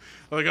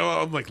 Like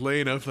I'm like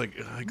laying up, like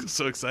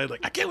so excited,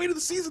 like I can't wait till the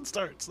season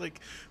starts.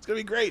 Like it's gonna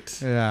be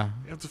great. Yeah.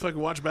 You have to fucking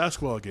watch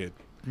basketball again.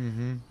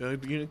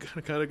 Mm-hmm. You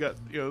kind of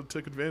got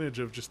took advantage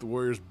of just the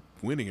Warriors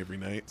winning every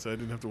night, so I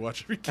didn't have to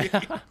watch every game.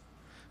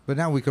 But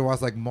now we could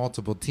watch like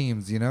multiple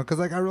teams, because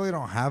like I really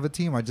don't have a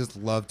team. I just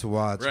love to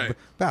watch Right.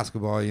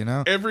 basketball,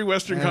 Every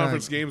Western And,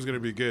 Conference game is gonna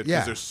be good because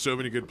yeah. there's so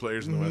many good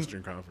players in the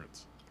Western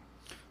Conference,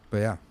 But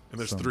yeah, and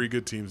there's so- 3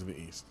 good teams in the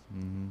East.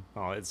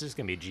 Oh, it's just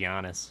gonna be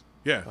Giannis.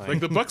 Yeah, like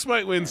the Bucks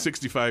might win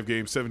 65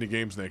 games, 70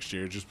 games next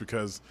year, just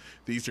because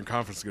the Eastern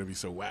Conference is gonna be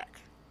so whack.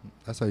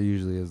 That's how it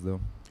usually is though.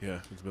 Yeah,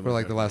 it's been For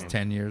like that the last for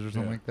 10 years or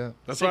something Yeah. like that.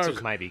 That's why.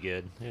 Sixers might be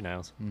good. Who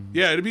knows?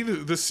 Yeah, it'd be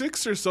the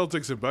Sixers,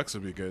 Celtics, and Bucks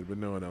would be good, but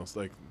no one else.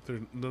 Like,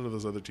 none of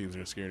those other teams are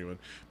gonna scare anyone.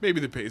 Maybe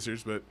the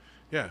Pacers, but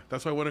yeah,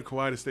 that's why I wanted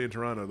Kawhi to stay in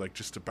Toronto, like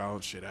just to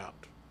balance shit out.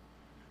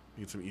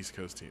 Need some East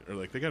Coast team, or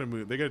like they gotta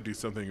move. They gotta do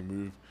something and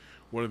move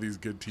one of these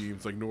good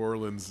teams, like New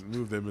Orleans,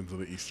 move them into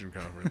the Eastern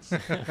Conference.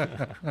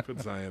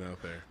 Put Zion out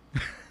there.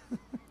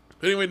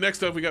 Anyway,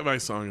 next up we got my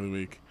song of the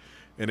week,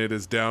 and it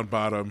is Down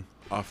Bottom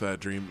off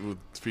that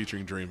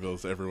featuring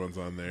Dreamville. Everyone's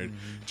on there.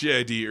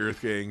 GID,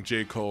 Earth Gang,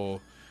 J.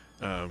 Cole,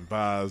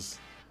 Baz.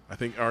 I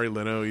think Ari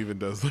Leno even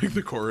does like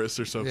the chorus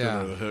or something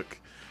Yeah. or the hook.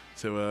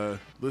 So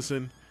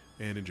listen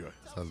and enjoy.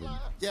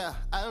 Yeah,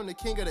 I am the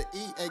king of the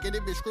E. Hey, get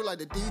it bitch screwed like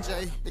the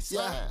DJ.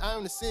 Yeah, I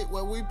am the sit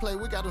where we play.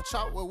 We got them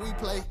chop where we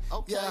play.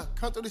 Okay. Yeah,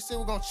 come through the city,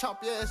 we gon'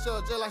 chop your ass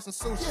up just like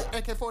some sushi.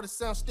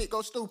 AK-47 stick,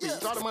 go stupid.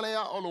 Draw the money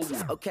out on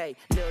the Okay,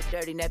 little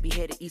dirty, nappy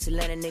headed East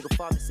Atlanta nigga.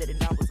 Father said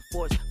that I was a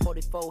force.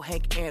 44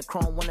 Hank Aaron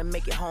Chrome, wanna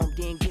make it home,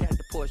 then get out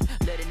the Porsche.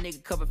 Let a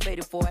nigga cover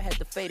faded for. I had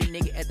to fade a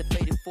nigga at the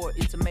faded for.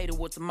 It's tomato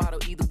or tomato.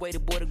 Either way, the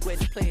boy the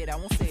greatest play it. I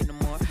won't say it no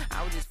more.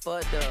 I was just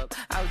fucked up.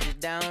 I was just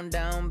down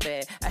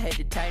bad. I had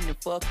to tighten the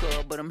fuck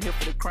up, but I'm here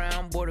for the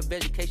crown. Board of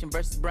Education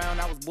versus Brown.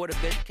 I was Board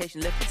of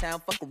Education, left the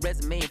town. Fuck a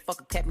resume and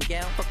fuck a cap and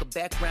gown. Fuck a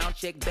background,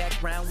 check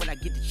background. When I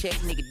get the check,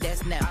 nigga,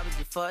 that's now. I was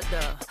just fucked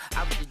up.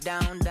 I was just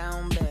down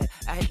bad.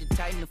 I had to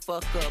tighten the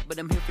fuck up, but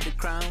I'm here for the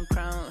crown.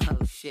 Oh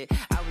shit.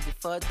 I was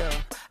just fucked up.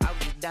 I was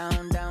just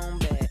down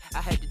bad. I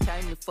had to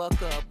tighten the fuck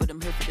up, but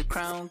I'm here for the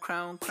crown.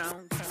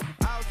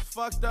 I was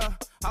fucked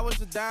up. I was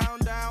just down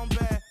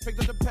bad. Picked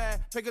up the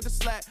pad, pick up the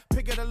slack,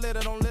 pick up the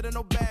litter, don't litter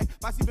no bag.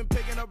 Bossy been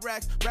picking up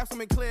racks, raps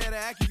coming clear to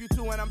act if you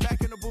two, and I'm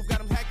back in the booth, got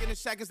them hacking the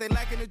shackers, they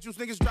lacking the juice,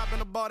 niggas dropping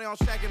the ball, they on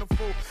shacking the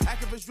fool.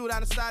 Activists drew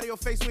down the side of your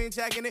face, we ain't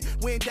jacking it,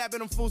 we ain't dabbing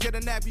them fools, get a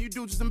nap, you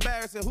do just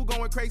embarrassing. Who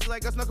going crazy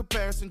like us, no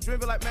comparison.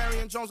 Driven like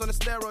Marion Jones on the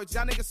steroids,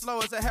 y'all niggas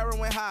slow as a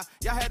heroin high.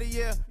 Y'all had a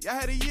year,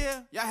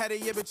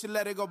 but you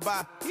let it go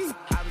by.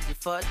 I was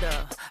just fucked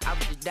up. I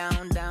was just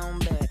down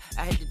bad.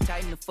 I had to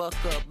tighten the fuck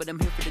up, but I'm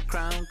here for the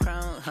crown.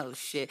 Oh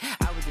shit.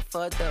 I was just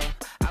fucked up.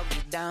 I was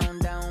just down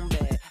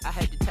bad. I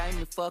had to tighten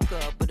the fuck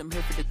up, but I'm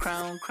here for the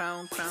crown.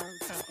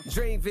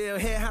 Dreamville,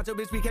 head honcho,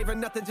 bitch, we came for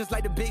nothing just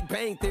like the Big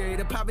Bang Theory.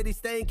 The poverty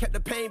stain kept the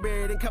pain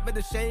buried and covered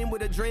the shame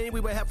with a dream. We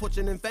would have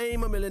fortune and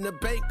fame, a million in the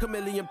bank,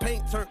 chameleon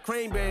paint turned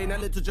cranberry. Now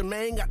little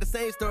Jermaine got the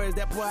same stories,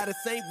 that boy out of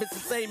St.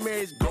 Vincent, St.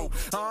 Mary's. Go,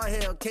 all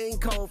hell, King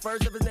Cole,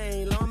 first of his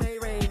name, long may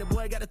rain. The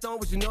boy got the throne,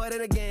 but you know it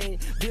ain't a game.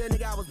 Dear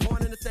nigga, I was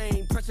born in the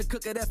same. Pressure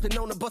cooker that's been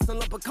known to bust a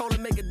lump of coal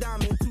and make a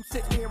diamond.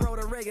 260 and roll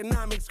the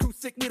Reaganomics. Crew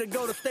sick, we to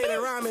go to state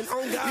of rhyming.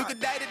 On God. You could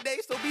die today,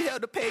 so be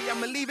held to pay.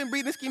 I'm a living,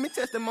 breathing, scheming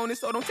testimony.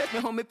 So don't test me,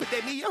 homie. Put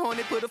that knee on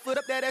it. Put a foot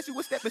up that ass, you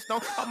a stepping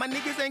stone. All my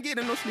niggas ain't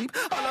getting no sleep.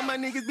 All of my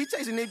niggas be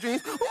chasing their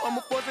dreams. Ooh, I'm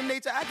a force of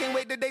nature. I can't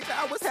wait the day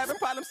I was having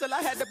problems till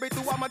I had to break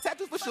through all my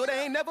tattoos for sure.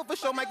 They ain't never for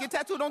sure. Might get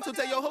tattooed on to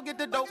tell your hoe get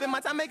the dope. In my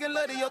time making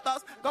love to your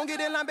thoughts. Gon' get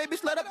in line, baby.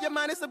 Slut up your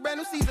mind. It's a brand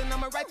new season.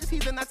 I'm a righteous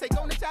heathen. I take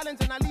on the challenge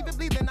and I leave it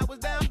bleeding. I was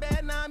down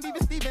bad, now I'm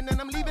even Steven. And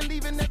I'm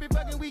leaving every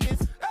fucking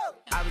weekend. Oh.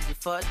 I was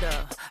just fucked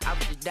up, I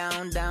was just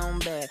down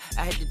bad.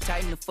 I had to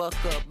tighten the fuck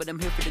up, but I'm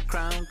here for the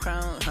crown.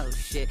 Oh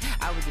shit,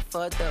 I was just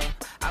fucked up,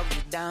 I was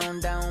just down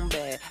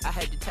bad. I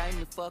had to tighten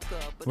the fuck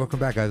up. But Welcome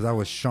back, guys. That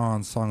was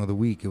Sean's song of the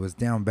week. It was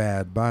Down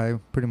Bad by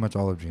pretty much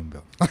all of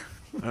Dreamville.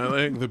 I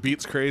think the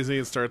beat's crazy.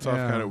 It starts off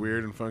Yeah. kind of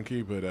weird and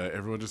funky, but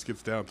everyone just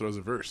gets down, throws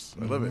a verse.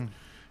 I love it.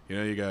 You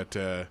know, you got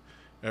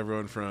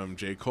everyone from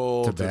J.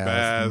 Cole To to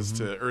Baz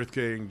to Earth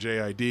King,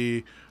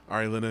 J.I.D.,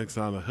 Ari Lennox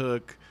on the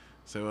hook.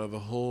 So the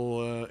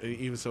whole,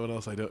 even someone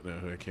else I don't know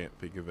who I can't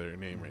think of their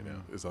name right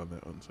now is on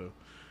that one. So,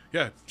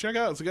 yeah, check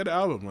out. It's a good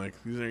album. Like,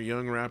 these are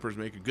young rappers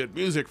making good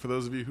music. For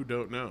those of you who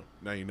don't know,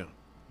 now you know.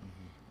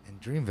 In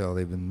Dreamville,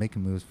 they've been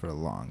making moves for a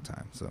long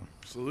time. So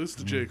Salutes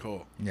to J.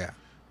 Cole. yeah,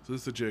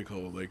 Salutes to J.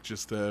 Cole. Like,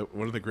 just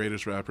one of the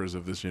greatest rappers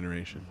of this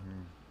generation.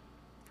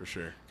 For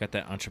sure. Got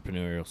that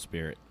entrepreneurial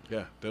spirit.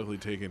 Yeah, definitely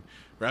taken.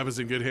 Rap is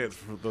in good hands.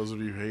 For those of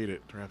you who hate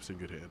it, rap's in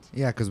good hands.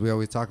 yeah, because we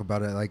always talk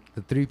about it. Like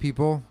the three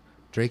people: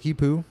 Drakey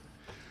Pooh,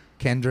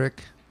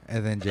 Kendrick,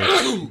 and then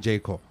J.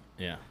 Cole.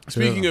 Yeah.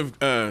 Speaking of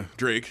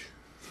Drake,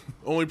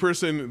 only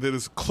person that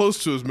is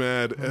close to as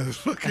mad as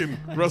fucking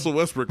Russell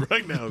Westbrook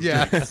right now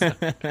is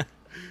Drake.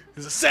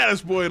 He's the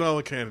saddest boy in all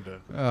of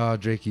Canada. Oh,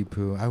 Drakey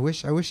Pooh. I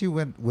wish he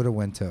would have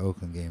went to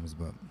Oakland games,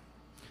 but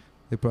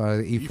they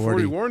probably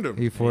E40 warned him.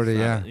 E40,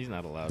 yeah. He's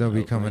not allowed. They'll to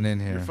be coming in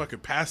Your here. fucking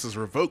pass is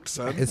revoked,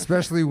 son.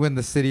 Especially when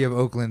the city of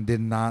Oakland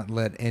did not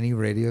let any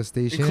radio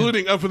station,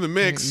 Including Up in the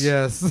Mix.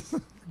 yes,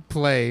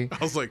 play I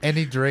was like,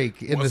 any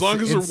Drake. In as the, long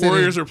as in the city-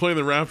 Warriors are playing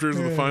the Raptors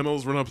in the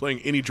finals, we're not playing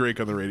any Drake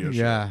on the radio show.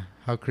 Yeah,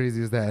 how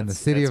crazy is that? In the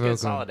city That's of good Oakland.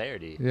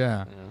 solidarity.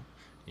 Yeah.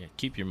 Yeah,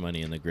 keep your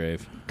money in the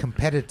grave.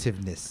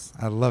 Competitiveness.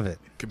 I love it.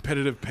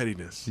 Competitive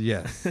pettiness.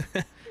 Yes.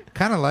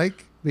 Kind of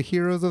like the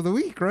heroes of the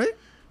week, right?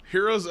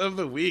 Heroes of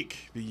the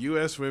Week, the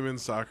U.S.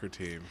 women's soccer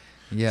team.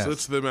 Yes. So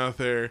it's them out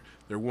there.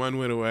 They're one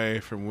win away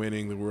from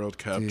winning the World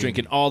Cup. Dude.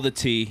 Drinking all the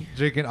tea.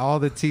 Drinking all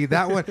the tea.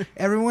 That one,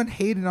 everyone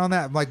hated on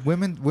that. Like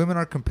women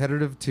are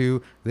competitive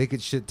too. They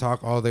could shit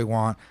talk all they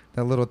want.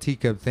 That little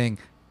teacup thing.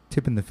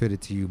 Tipping the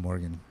fitted to you,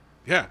 Morgan.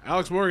 Yeah,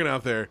 Alex Morgan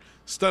out there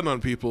stunning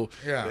on people.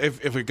 Yeah.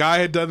 If a guy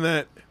had done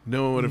that,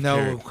 no one would have No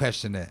cared. one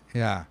questioned it.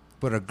 Yeah.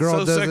 But a girl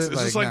So does sexy. it.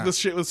 It's just like nah. this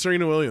shit with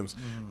Serena Williams.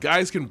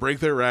 Guys can break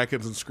their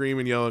rackets and scream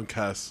and yell and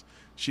cuss.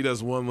 She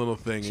does one little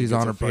thing. and She's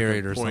gets on a her fucking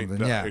period or point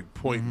something, yeah.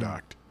 Point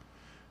docked.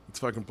 It's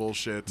fucking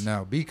bullshit.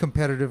 No, be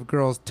competitive,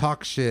 girls.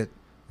 Talk shit.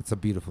 It's a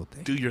beautiful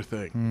thing. Do your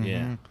thing. Mm-hmm.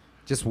 Yeah.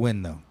 Just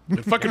win though.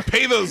 And fucking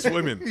pay those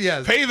women.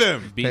 Yes. Pay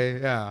them. Beat,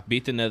 Okay, yeah.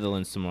 beat the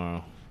Netherlands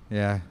tomorrow.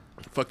 Yeah.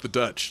 Fuck the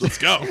Dutch. Let's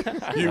go.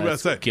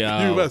 USA.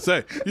 go.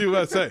 USA.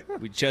 USA.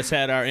 We just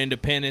had our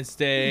Independence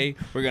Day.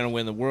 We're going to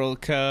win the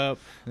World Cup.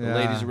 The Yeah.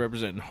 ladies are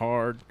representing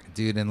hard.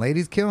 Dude, and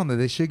ladies killing it.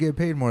 They should get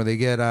paid more. They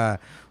get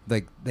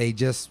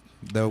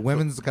the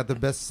women's got the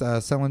best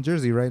selling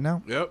jersey right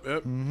now. Yep.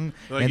 Like And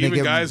they even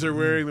get- guys are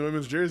wearing the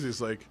women's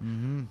jerseys. Like,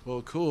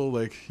 well, cool.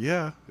 Like,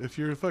 yeah. If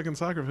you're a fucking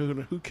soccer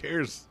fan, who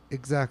cares?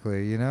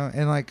 Exactly, you know.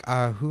 And like,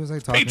 who was I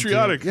talking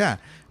patriotic. to? Yeah,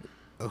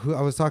 who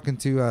I was talking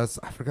to.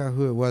 I forgot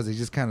who it was. It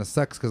just kind of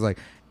sucks because like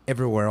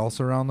everywhere else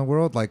around the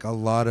world, like a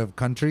lot of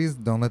countries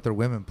don't let their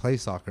women play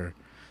soccer.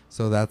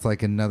 So that's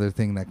like another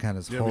thing that kind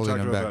of is Yeah, we holding talked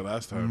them about back. that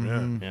last time.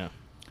 Mhm. Yeah.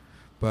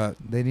 But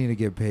they need to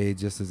get paid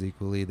just as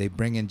equally. They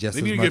bring in just They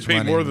as need to much get paid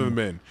money. more than the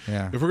men.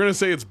 Yeah. If we're gonna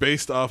say it's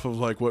based off of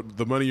like what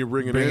the money you're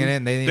bringing Bring in, it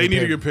in, they need to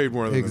to pay- get paid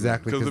more than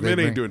Exactly, because the 'cause they men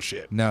ain't bring- doing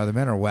shit. No, the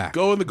men are whack.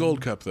 Go in the Gold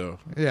Cup though.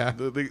 Yeah.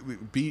 They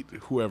beat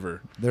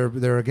whoever.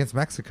 They're against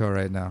Mexico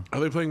right now. Are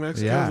they playing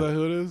Mexico? Yeah. Is that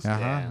who it is? Uh huh.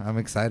 Yeah. I'm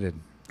excited.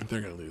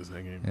 They're gonna lose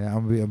that game. Yeah,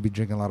 I'll be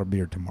drinking a lot of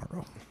beer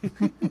tomorrow.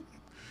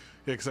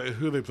 Yeah, because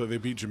who they play? They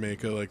beat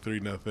Jamaica like 3-0,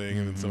 and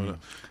then Mm-hmm. someone else.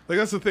 Like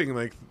that's the thing.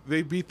 Like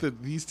they beat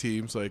these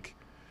teams, like,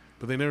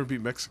 but they never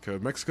beat Mexico.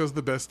 Mexico's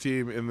the best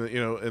team in the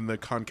in the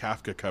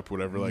CONCACAF Cup,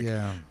 whatever. Like,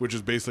 Yeah. which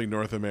is basically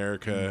North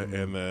America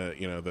and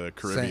the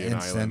Caribbean and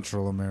islands.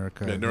 Central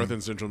America. Yeah, I North think.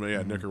 and Central.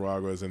 Yeah,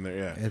 Nicaragua's in there.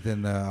 Yeah. And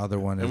then the other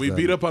one is. And we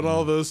beat up on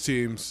all those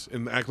teams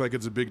and act like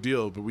it's a big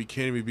deal, but we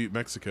can't even beat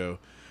Mexico,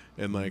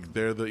 and like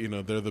they're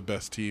the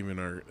best team in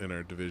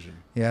our division.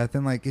 Yeah,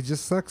 then like it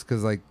just sucks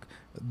because like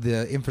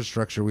the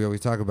infrastructure, we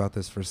always talk about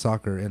this for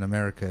soccer in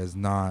America, is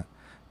not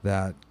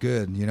that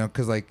good, you know,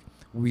 because like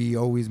we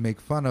always make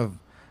fun of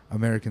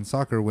American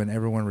soccer when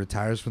everyone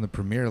retires from the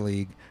Premier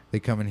League. They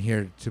come in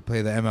here to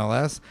play the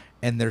MLS,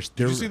 and they're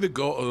still. Did you see the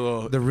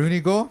goal? The Rooney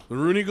goal? The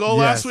Rooney goal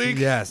last week?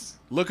 Yes.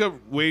 Look up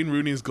Wayne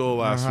Rooney's goal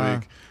last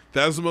week.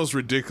 That was the most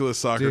ridiculous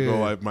soccer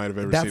goal I might have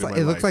ever seen in my life.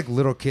 It looks like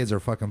little kids are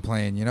fucking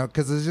playing, you know,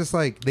 because it's just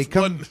like they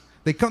come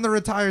to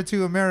retire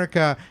to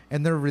America,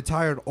 and they're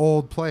retired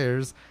old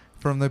players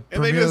from the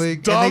Premier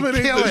League, and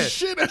they kill it.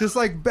 Shit out. Just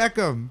like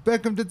Beckham.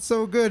 Beckham did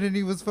so good, and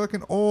he was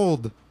fucking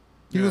old.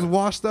 He was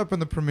washed up in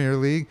the Premier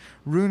League.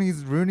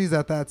 Rooney's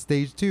at that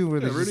stage too, where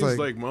they're Rooney's just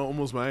like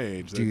almost my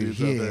age. That dude,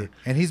 dude's out there.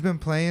 and he's been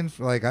playing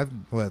for like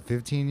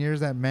 15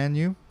 years at Man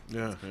U.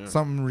 Yeah.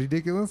 Something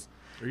ridiculous.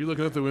 Are you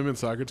looking at the women's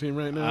soccer team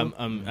right now?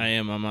 I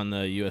am. I'm on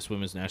the U.S.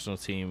 women's national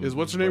team. Is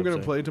what's her name going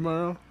to play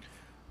tomorrow?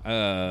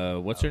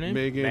 What's her name?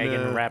 Megan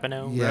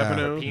Rapinoe. Yeah.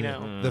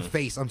 Rapinoe. The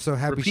face. I'm so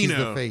happy she's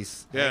the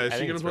face. Yeah, is I she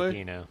think going it's to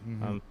play?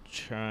 Rapinoe. I'm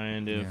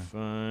trying to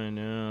find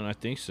out. I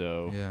think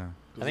so. Yeah.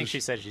 I think she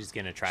said she's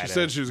going to try. She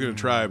said she was going to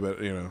try,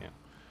 but Yeah.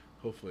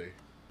 hopefully,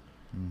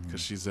 because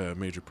she's a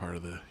major part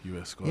of the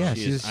U.S. squad. Yeah,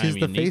 She she's is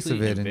the face of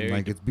uniquely it, and and very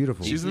like it's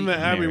beautiful. She's in the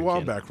Abby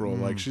American. Wambach role.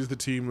 Like she's the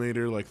team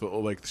leader,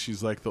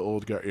 she's like the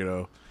old guy,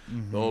 the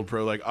old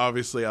pro. Like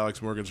obviously Alex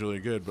Morgan's really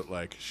good, but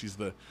like she's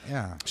the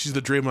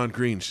Draymond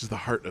Green. She's the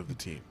heart of the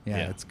team.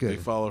 Yeah, it's good. They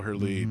follow her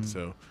lead,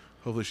 so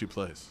hopefully she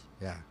plays.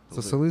 Yeah. So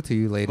Hopefully. salute to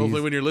you, ladies.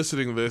 Hopefully, when you're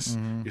listening to this,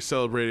 you're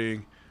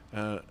celebrating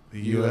the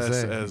U.S.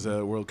 USA. as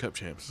World Cup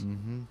champs.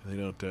 They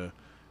don't. The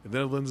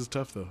Netherlands is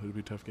tough though. It'll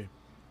be a tough game.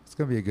 It's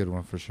gonna be a good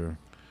one for sure.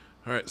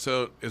 All right,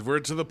 so we're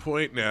to the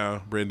point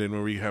now, Brendan,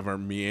 where we have our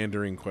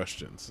meandering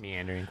questions.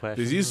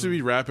 These used to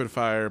be rapid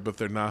fire, but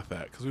they're not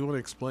that because we want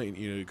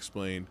to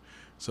explain.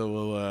 So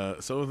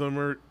we'll some of them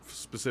are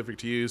specific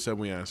to you, some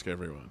we ask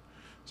everyone.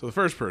 So the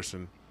first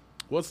person,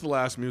 what's the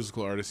last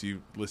musical artist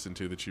you listened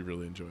to that you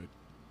really enjoyed?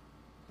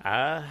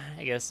 I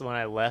guess when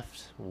I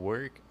left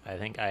work, I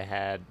think I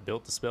had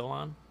Built to Spill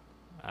on.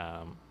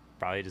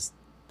 Probably just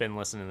been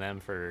listening to them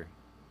for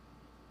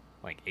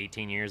like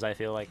 18 years, I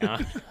feel like now.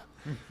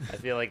 I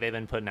feel like they've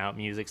been putting out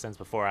music since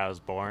before I was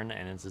born,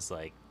 and it's just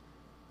like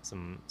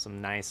some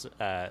nice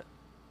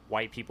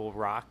white people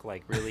rock,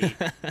 like really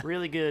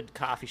really good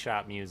coffee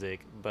shop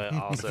music, but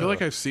also I feel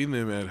like I've seen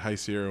them at High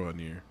Sierra one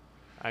year.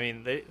 I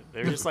mean,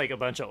 they're just like a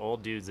bunch of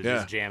old dudes that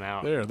just jam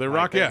out. They're like,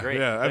 rock, they're yeah, great.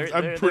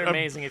 yeah. They're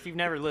amazing. If you've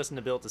never listened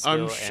to Built to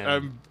Spill,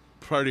 I'm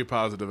pretty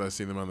positive I've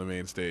seen them on the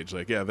main stage.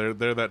 Like, yeah,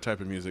 they're that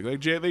type of music.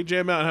 Like, they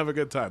jam out and have a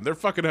good time. They're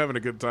fucking having a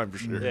good time for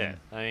sure. Yeah,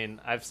 I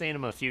mean, I've seen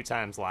them a few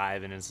times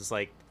live, and it's just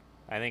like,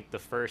 I think the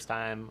first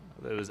time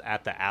it was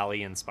at the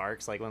Alley in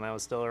Sparks, like when that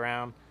was still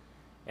around,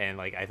 and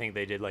like I think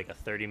they did like a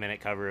 30-minute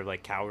cover of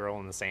like Cowgirl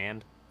in the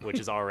Sand, which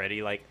is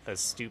already like a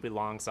stupid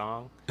long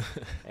song,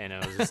 and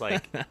it was just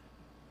like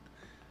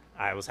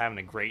I was having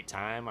a great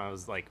time. I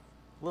was like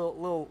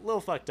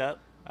little fucked up.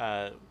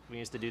 We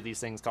used to do these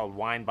things called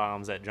wine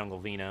bombs at Jungle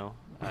Vino.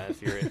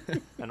 If you're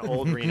an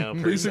old Reno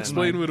person, Please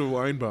explain what a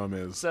wine bomb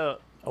is. So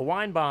a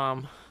wine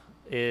bomb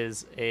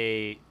is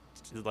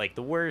like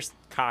the worst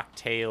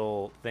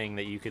cocktail thing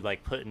that you could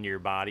like put into your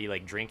body,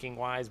 like drinking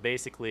wise.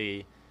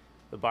 Basically,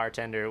 the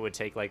bartender would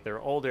take like their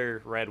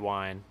older red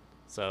wine.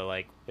 So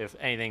like if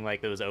anything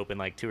like that was open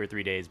like 2 or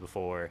 3 days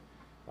before,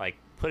 like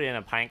put it in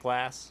a pint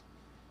glass,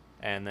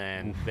 and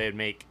then they'd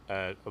make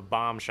a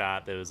bomb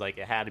shot that was like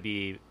it had to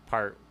be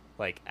part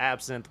like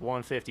absinthe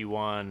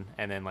 151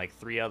 and then like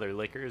 3 other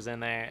liquors in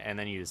there, and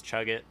then you just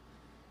chug it.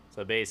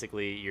 So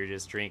basically you're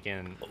just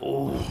drinking a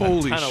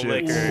ton of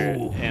liquor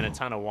and a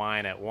ton of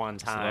wine at one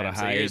time. a lot of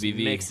so high you're just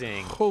ABV.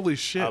 mixing Holy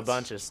shit. a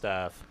bunch of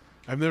stuff.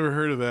 I've never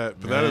heard of that,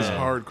 but that is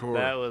hardcore.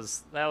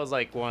 That was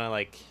like one of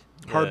like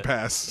Hard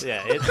pass.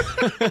 Yeah.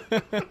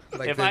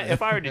 Like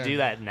if I were to do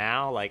that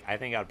now, like I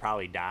think I'd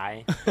probably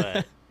die.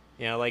 But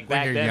you know, like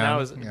back you're then,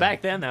 young,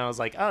 back then I was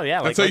like, oh yeah,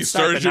 like That's how you let's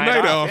start started the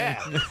your night off.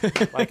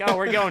 Yeah. Like, oh,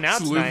 we're going out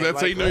Salute, tonight.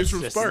 that's how like, you know he's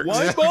from let's Sparks.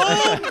 just-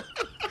 Wine bomb?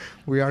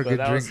 We are But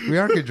good we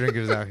are good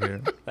drinkers out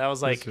here. That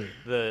was like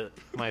That's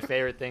my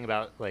favorite thing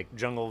about like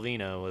Jungle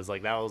Vino was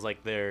like that was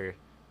like their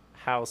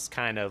house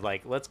kind of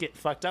like let's get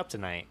fucked up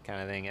tonight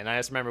kind of thing. And I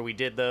just remember we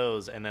did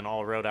those and then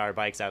all rode our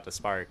bikes out to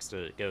Sparks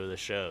to go to the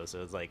show.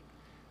 So it's like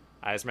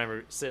I just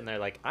remember sitting there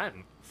like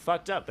I'm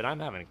fucked up but I'm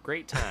having a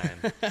great time.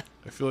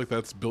 I feel like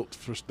that's built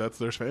for that's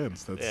their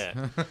fans. That's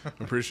Yeah.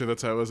 I'm pretty sure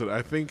that's how it was.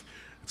 I think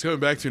it's coming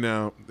back to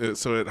now.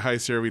 So at High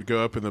Sierra, we'd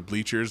go up in the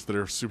bleachers that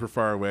are super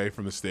far away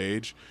from the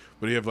stage,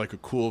 but you have like a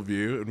cool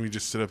view, and we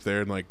just sit up there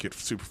and like get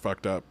super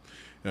fucked up.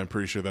 And I'm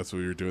pretty sure that's what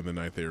we were doing the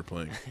night they were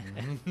playing.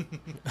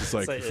 It's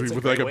like It's a with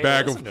great like a way to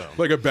bag listen to 'em. of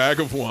like a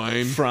bag of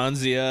wine.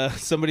 Franzia.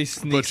 Somebody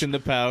sneaks in the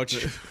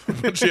pouch.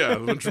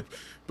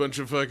 bunch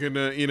of fucking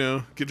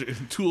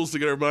get tools to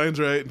get our minds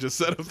right, and just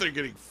sit up there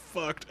getting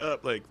fucked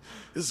up. Like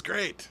this is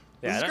great.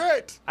 Yeah, This is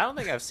great. I don't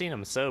think I've seen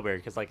them sober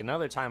because like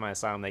another time I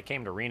saw them, they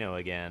came to Reno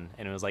again,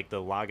 and it was like the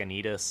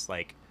Lagunitas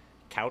like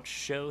couch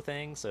show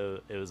thing.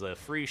 So it was a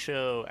free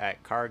show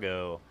at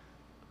Cargo,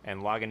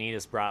 and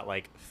Lagunitas brought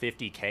like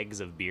 50 kegs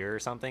of beer or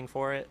something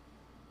for it,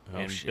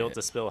 and shit. Built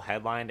to Spill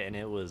headlined, and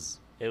it was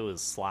it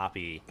was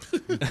sloppy.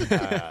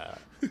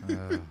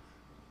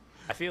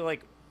 I feel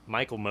like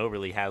Michael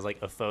Moberly has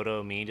like a photo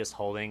of me just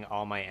holding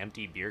all my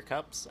empty beer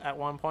cups at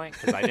one point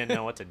because I didn't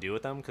know what to do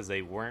with them because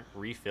they weren't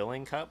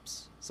refilling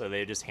cups, so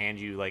they just hand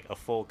you like a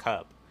full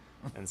cup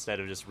instead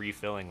of just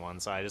refilling one.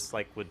 So I just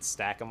like would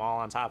stack them all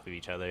on top of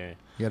each other.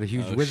 You got a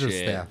huge wizard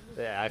shit. staff.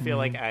 Yeah, I feel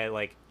like I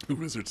like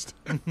Wizard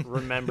staff.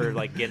 remember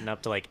like getting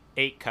up to like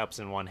 8 cups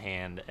in one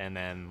hand, and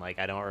then like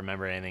I don't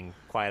remember anything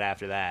quite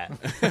after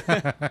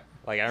that.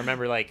 Like I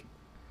remember like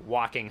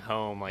walking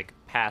home like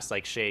past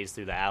like Shay's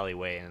through the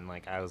alleyway, and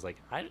like I was like,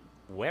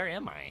 where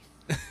am I?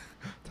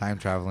 Time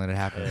traveling, it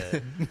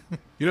happened.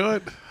 You know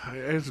what?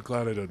 I'm just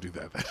glad I don't do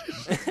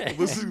that.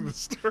 Listening to the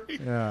story.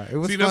 Yeah, it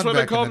was See, fun that's why they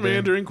back in called the day.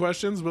 meandering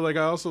questions, but like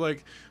I also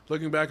like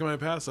looking back at my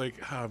past, like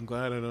I'm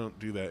glad I don't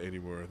do that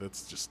anymore.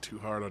 That's just too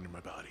hard on my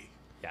body.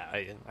 Yeah,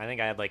 I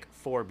think I had like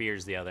 4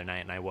 beers the other night,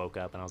 and I woke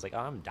up and I was like, oh,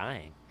 I'm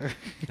dying.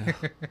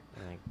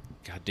 Like,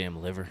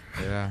 Goddamn liver.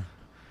 Yeah,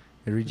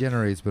 it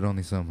regenerates, but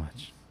only so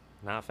much.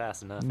 not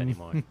fast enough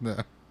anymore. No.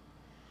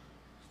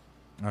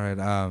 All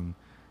right,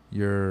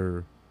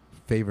 your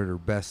favorite or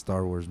best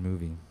Star Wars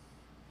movie?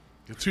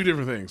 Two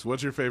different things.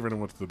 What's your favorite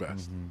and what's the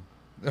best?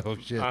 Oh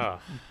shit!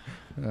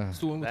 It's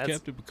the one with That's-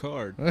 Captain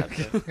Picard.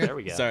 There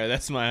we go. Sorry,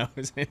 that's my.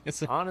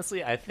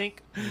 Honestly, I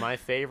think my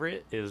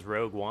favorite is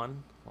Rogue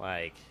One.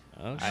 Like,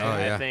 Oh, shit.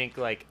 I think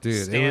like Dude, it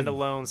was-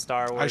 standalone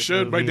Star Wars. I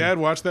showed my movie. dad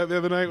watched that the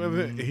other night with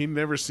it. He'd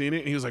never seen it.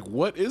 And he was like,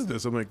 "What is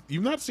this?" I'm like,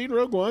 "You've not seen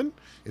Rogue One?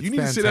 It's You need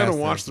to sit down and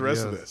fantastic, watch the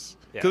rest of yes. this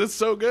Yeah. because it's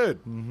so good."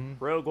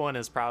 Rogue One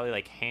is probably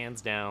like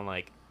hands down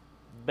like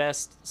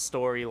best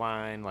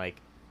storyline, like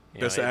you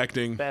Best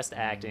acting. best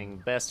acting,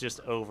 best just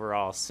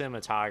overall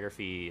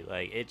cinematography.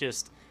 Like it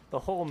just the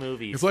whole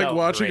movie. It's like felt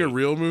watching a great.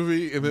 real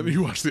movie and then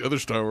you watch the other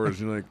Star Wars.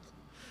 And you're like,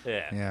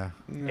 Yeah.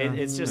 Yeah,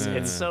 It's just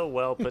it's so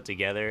well put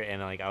together,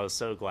 and like I was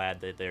so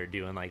glad that they're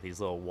doing like these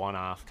little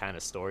one-off kind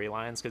of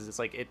storylines because it's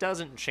like it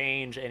doesn't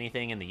change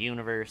anything in the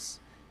universe.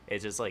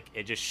 It's just like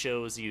it just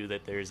shows you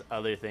that there's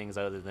other things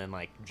other than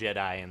like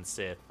Jedi and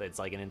Sith. It's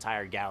like an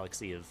entire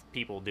galaxy of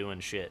people doing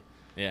shit,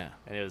 Yeah.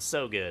 and it was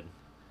so good.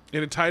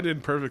 and it tied in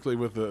perfectly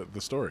with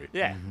the story.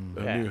 Yeah,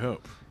 A yeah. New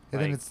Hope.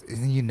 and then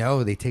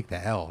Like- they take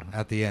the L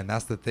at the end.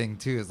 That's the thing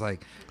too. It's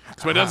like,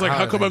 So my dad's like,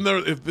 "How come I've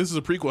never? If this is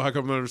a prequel, how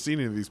come I've never seen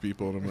any of these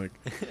people?" And I'm like,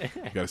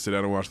 "You got to sit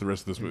down and watch the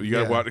rest of this movie. You got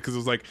to Yeah. watch because it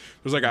was like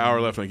there's like an hour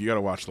left. Like you got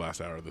to watch the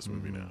last hour of this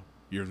movie now.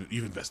 You've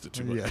invested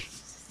too much."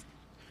 Yes.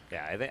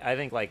 Yeah, I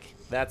think like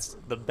that's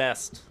the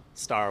best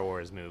Star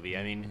Wars movie.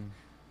 I mean,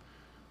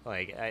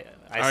 like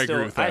I still,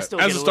 agree with I that. still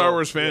As get a a Star little-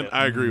 Wars fan, yeah.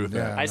 I agree with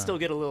Yeah. that. I still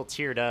get a little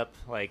teared up,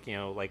 like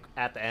like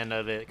at the end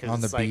of it, because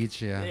On the it's like,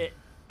 beach, yeah.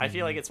 I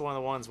feel like it's one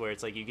of the ones where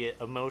it's like you get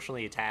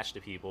emotionally attached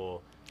to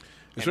people,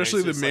 and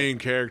Especially there's the just, main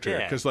like, character,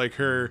 yeah. because like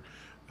her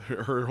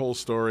whole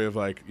story of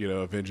like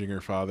avenging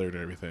her father and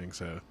everything.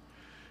 So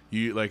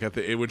you like at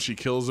the when she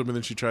kills him and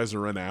then she tries to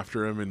run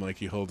after him and like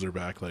he holds her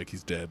back like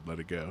he's dead. Let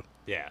it go.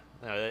 Yeah,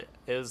 no,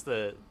 it was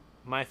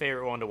my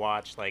favorite one to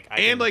watch. Like,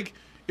 Like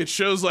it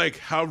shows like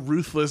how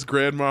ruthless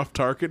Grand Moff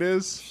Tarkin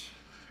is,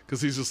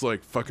 because he's just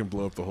like fucking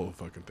blow up the whole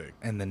fucking thing.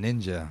 And the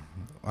ninja,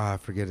 I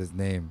forget his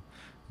name,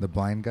 the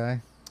blind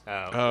guy.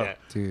 Oh, yeah.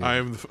 Dude. I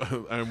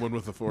am one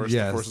with the Force.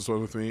 Yes. The Force is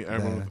one with me.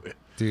 I'm one That- with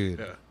Dude.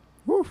 Yeah.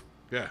 Woo.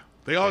 Yeah.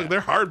 They're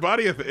hard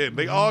body at the end.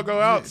 They all go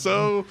out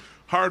so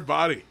hard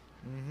body.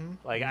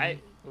 Like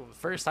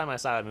first time I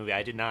saw that movie,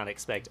 I did not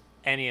expect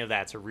any of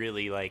that to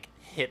really like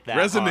hit that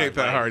Resonate hard.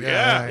 that Like, hard.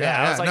 yeah,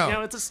 Yeah. I was like,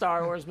 no. it's a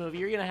Star Wars movie.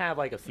 You're gonna have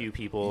like a few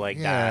people like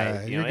Yeah,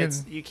 die. You you're know,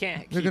 gonna- you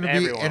can't They're keep gonna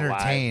be everyone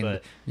entertained,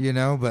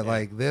 alive, but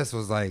like this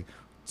was like,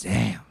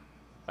 damn.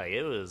 but like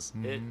it was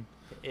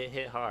it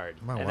hit hard.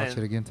 I might And watch then-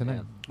 it again tonight.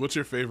 yeah. What's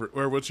your favorite,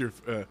 or what's your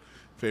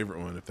favorite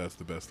one, if that's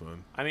the best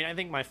one? I mean, I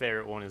think my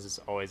favorite one is just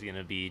always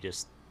gonna be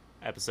just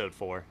Episode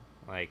 4,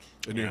 like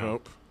A New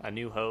Hope? A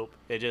New Hope.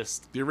 It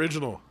just The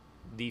original.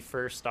 the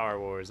first Star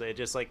Wars. It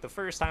just like the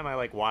first time I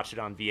like watched it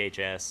on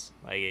VHS.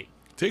 Like it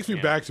Takes me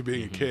Yeah. back to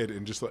being a kid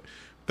and just like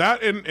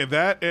that and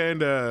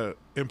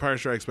Empire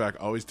Strikes Back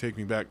always take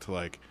me back to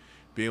like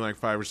being like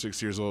 5 or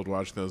 6 years old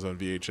watching those on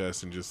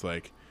VHS and just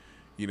like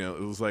it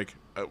was like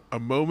a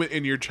moment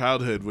in your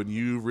childhood when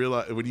you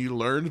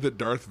learned that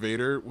Darth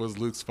Vader was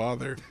Luke's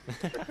father.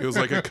 It was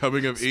like a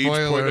coming of age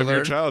Spoiler point of your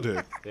alert.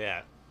 childhood.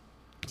 yeah.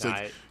 It's Nah,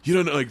 like, you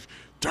don't know, like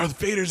Darth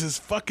Vader's his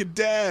fucking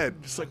dad.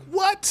 It's like,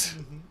 what?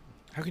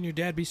 How can your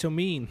dad be so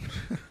mean?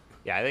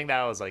 yeah, I think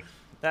that was like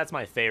that's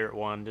my favorite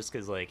one, just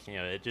because like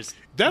it just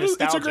It's a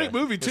nostalgia. great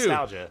movie too.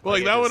 Nostalgia. Well,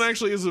 like it that one just-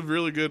 actually is a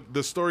really good.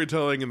 The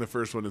storytelling in the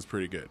first one is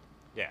pretty good.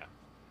 Yeah.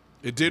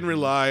 It didn't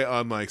rely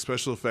on like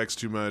special effects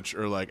too much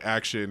or like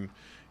action.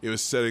 It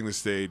was setting the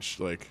stage.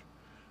 Like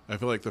I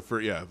feel like the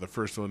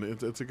first one.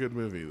 It's a good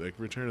movie. Like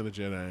Return of the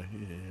Jedi.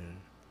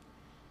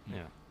 Yeah.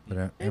 Yeah.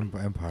 But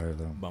Empire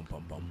though. Bum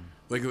bum bum.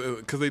 Like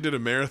because they did a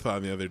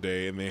marathon the other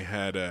day and they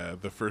had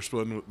the first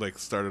one like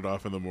started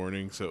off in the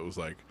morning, so it was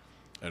like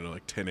I don't know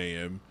like 10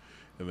 a.m.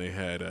 and they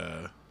had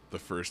the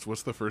first.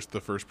 What's the first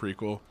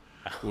prequel?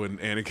 when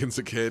Anakin's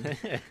a kid.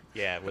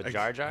 Yeah, with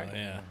Jar Jar.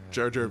 Yeah.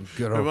 Jar Jar.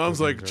 Good My old mom's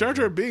fucking like, Jar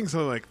Jar Jar Binks.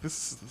 I'm like,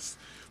 this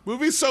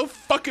movie's so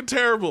fucking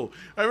terrible.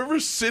 I remember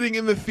sitting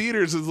in the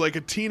theaters as like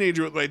a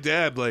teenager with my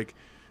dad. Like,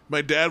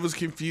 my dad was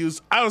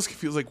confused. I was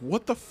confused. Like,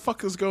 what the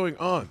fuck is going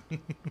on?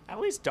 At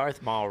least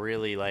Darth Maul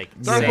really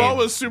Darth Maul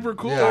was super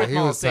cool. Yeah, Darth he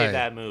Maul was saved tight.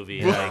 that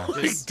movie. Like,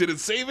 Like, just, did it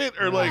save it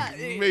or like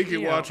make it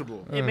you know,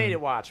 watchable? It made it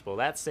watchable.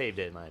 That saved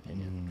it, in my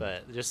opinion.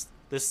 But just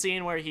the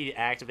scene where he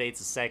activates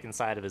the second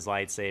side of his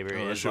lightsaber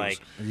Oh, that is shit was-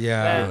 like,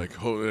 Yeah.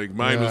 Like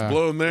mine was Yeah.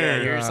 blown there.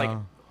 yeah, you're just like, Yeah.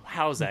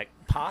 how is that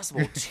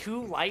possible?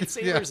 2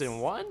 lightsabers Yes. in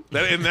one?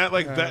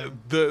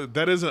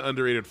 That is an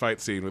underrated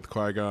fight scene with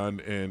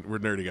Qui-Gon, and we're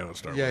nerding out on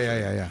Star Wars.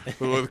 Yeah.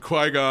 But with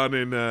Qui-Gon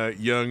and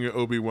young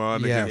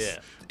Obi-Wan Yes. against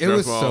It Darth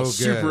was Maul, so good.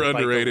 super Like the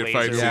underrated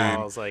fight laser scene.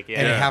 walls, like, And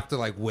you Yeah. have to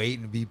like wait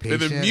and be And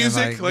patient. the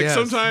music, like yes.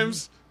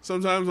 sometimes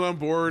when I'm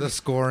bored, The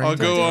scoring. I'll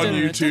go on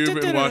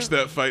YouTube and watch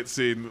that fight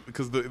scene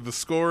because the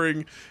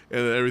scoring and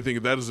everything,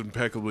 that is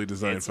impeccably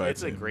designed fight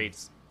It's a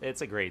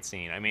scene. great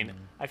scene. I mean,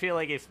 I feel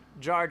like if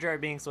Jar Jar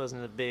Binks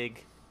wasn't a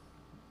big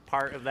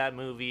part of that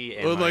movie,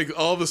 and Well, like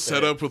all the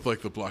setup with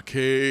like the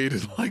blockade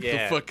and like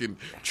Yeah. the fucking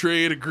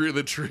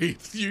the trade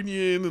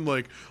union and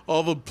like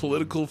all the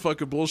political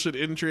fucking bullshit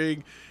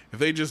intrigue. If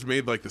they just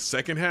made like the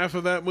second half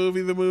of that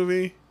movie the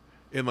movie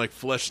and like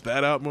fleshed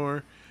that out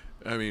more,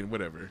 I mean,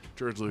 whatever.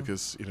 George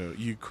Lucas,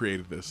 you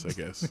created this, I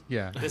guess.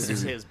 Yeah. this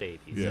is his baby.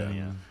 Yeah.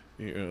 So,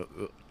 yeah.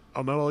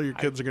 Not all your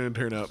kids are going to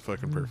turn out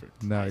fucking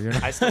perfect. No, you're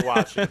not. I still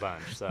watched it a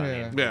bunch. So I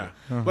Yeah. mean, Yeah,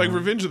 like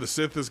Revenge of the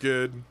Sith is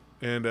good,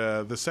 and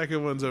the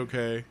second one's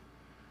okay.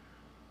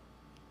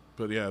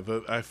 But yeah,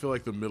 I feel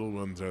like the middle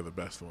ones are the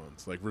best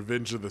ones, like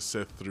Revenge of the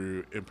Sith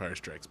through Empire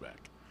Strikes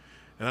Back.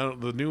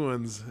 And the new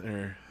ones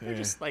are they're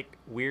just like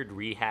weird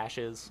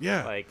rehashes.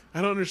 yeah. Like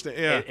I don't understand.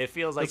 Yeah, it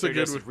feels like That's a they're good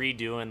just one.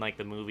 redoing like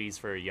the movies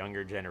for a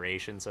younger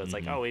generation. So it's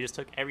like, oh, we just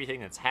took everything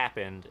that's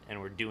happened and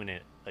we're doing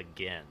it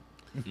again.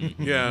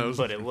 Yeah, it was,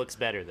 But it looks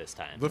better this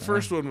time. the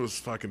first one was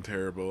fucking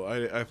terrible.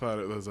 I thought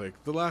it was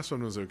like the last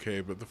one was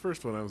okay, but the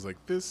first one I was like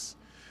this.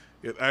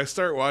 I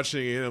start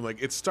watching it and I'm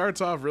like, it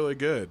starts off really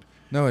good.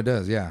 No, it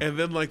does. Yeah. And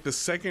then like the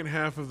second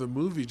half of the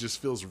movie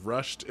just feels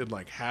rushed and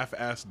like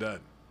half-assed done.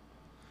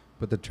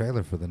 But the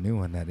trailer for the new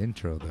one, that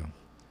intro though.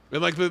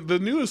 And like the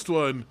newest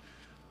one,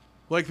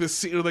 like the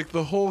scene, like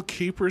the whole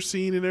caper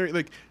scene and everything,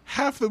 like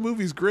half the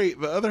movie's great,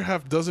 the other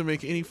half doesn't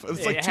make any. It's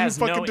It like two has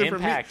no fucking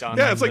different. impact on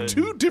Yeah, it's like the-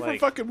 two different like-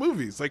 fucking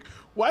movies. Like,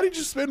 why did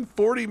you spend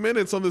 40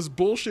 minutes on this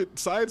bullshit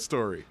side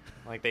story?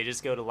 Like they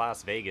just go to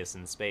Las Vegas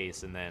in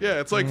space and then Yeah,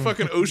 it's like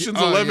fucking Ocean's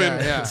Oh, 11.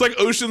 yeah, yeah. It's like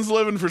Ocean's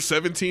 11 for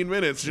 17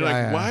 minutes. You're Yeah,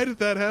 like, yeah. why did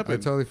that I happen?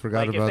 totally forgot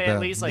like if about they that. at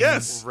least like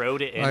Yes.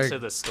 wrote it Like, into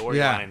the storyline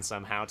yeah.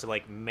 somehow to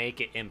like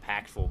make it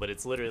impactful, but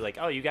it's literally like,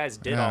 oh, you guys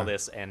did Yeah. all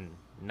this and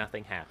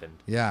nothing happened.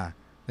 Yeah.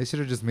 They should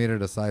have just made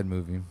it a side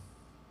movie.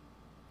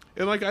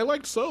 And like, I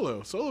liked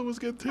Solo. Solo was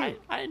good too.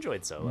 I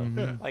enjoyed Solo.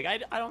 Yeah. Like I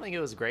don't think it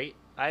was great.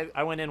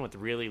 I went in with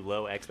really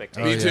low Me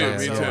expectations. too. yeah,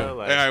 Me yeah. too. Solo,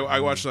 like, Yeah, I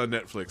watched it on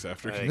Netflix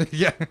after. like,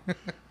 Yeah.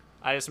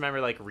 I just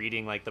remember like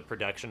reading like the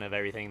production of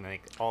everything,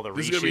 like all the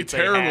This is reshoots gonna be they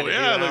terrible. had to do,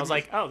 Yeah, and I like- was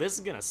like, oh, this is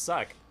gonna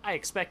suck. I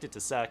expect it to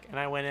suck, and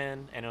I went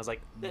in and it was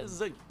like, this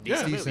is a decent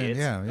Yeah. movie. Decent. It's-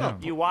 Yeah. Yeah.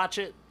 You watch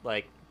it,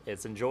 like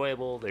it's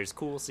enjoyable. There's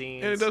cool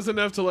scenes. And it does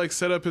enough to like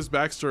set up his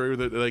backstory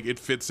that like it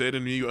fits in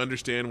and you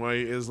understand why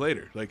he is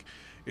later. Like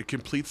it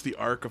completes the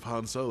arc of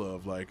Han Solo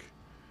of like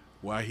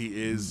why he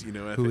is, at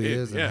Who the he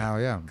end. is and how,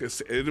 yeah.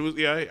 'Cause it was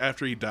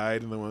after he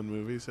died in the one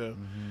movie. So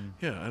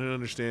yeah, I didn't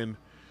understand.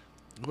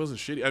 It wasn't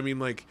shitty. I mean,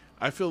 like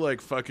I feel like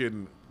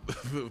fucking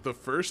the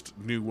first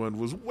new one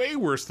was way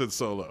worse than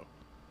Solo.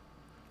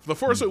 The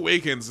Force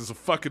Awakens is a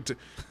fucking.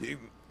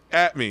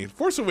 At me,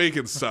 Force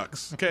Awakens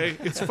sucks. Okay,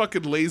 it's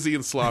fucking lazy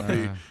and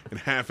sloppy and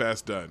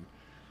half-assed done.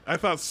 I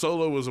thought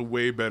Solo was a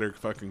way better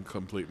fucking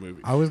complete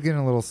movie. I was getting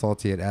a little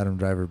salty at Adam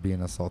Driver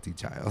being a salty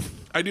child.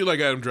 I do like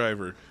Adam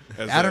Driver.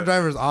 As Adam a-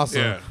 Driver's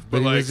awesome. Yeah, but but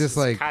he like- was just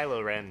like,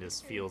 Kylo Ren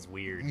just feels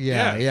weird.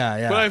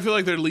 yeah. But I feel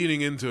like they're leaning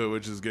into it,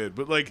 which is good.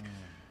 But like,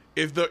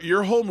 if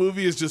your whole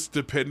movie is just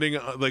depending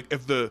on, like,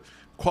 if the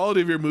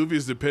quality of your movie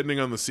is depending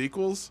on the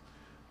sequels,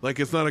 like,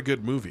 it's not a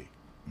good movie.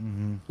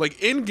 Like,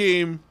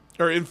 Endgame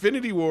or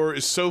Infinity War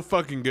is so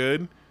fucking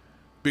good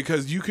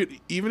because you could,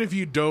 even if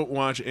you don't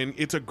watch, and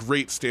it's a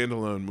great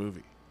standalone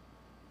movie.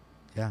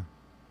 yeah.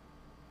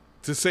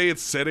 To say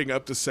it's setting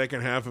up the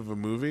second half of a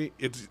movie,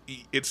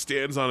 it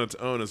stands on its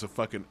own as a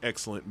fucking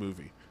excellent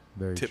movie.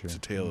 Very Tip true. to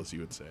tail, as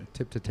you would say.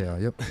 Tip to tail.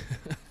 Yep.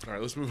 All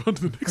right, let's move on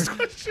to the next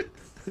question.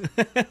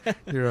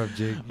 You're up,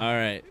 Jake. All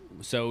right.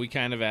 So we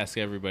kind of ask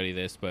everybody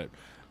this, but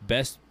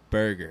best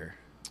burger,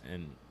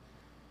 and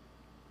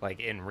Like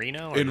in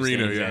Reno. Or In just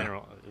Reno, in yeah.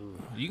 general?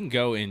 Ooh, you can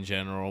go in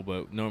general,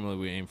 but normally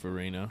we aim for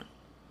Reno.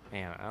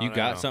 man, I You don't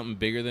got know. something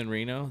bigger than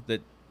Reno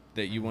that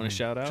you want to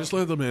shout out? Just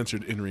let them answer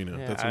it in Reno.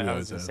 Yeah, That's what we I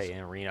always was gonna ask. say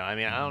in Reno. I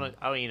mean, I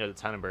don't eat a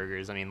ton of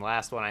burgers. I mean,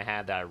 last one I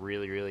had that I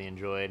really, really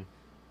enjoyed.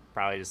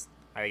 Probably just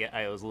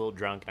I was a little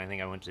drunk. And I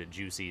think I went to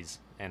Juicy's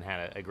and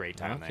had a great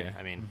time Okay. there.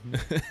 I mean,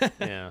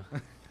 yeah.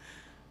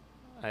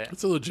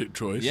 That's a legit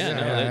choice. Yeah, no,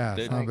 Yeah,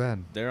 they're it's not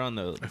bad. They're on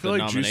the feel like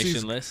nomination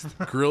Juicy's list.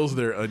 Grills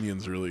their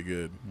onions really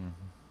good.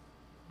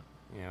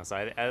 So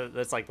I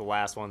that's like the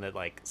last one that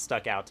like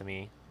stuck out to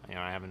me.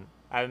 I haven't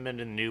been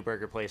to the new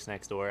burger place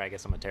next door. I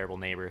guess I'm a terrible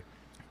neighbor.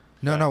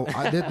 No.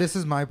 This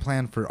is my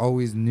plan for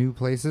always new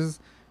places.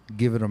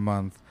 Give it a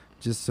month,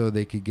 just so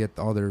they could get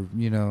all their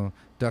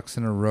ducks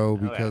in a row.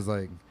 Because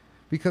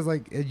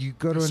you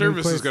go to a new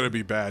Service place, is going to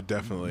be bad,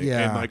 definitely.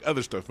 Yeah. And like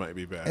other stuff might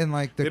be bad. and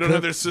like they don't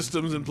have their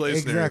systems in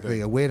place.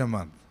 Exactly. And Wait a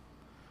month.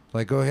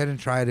 Like, go ahead and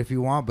try it if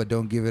you want, but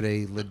don't give it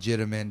a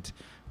legitimate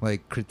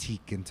like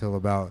critique until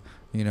about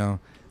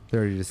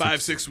 30 to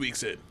 5-6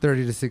 weeks in.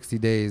 30 to 60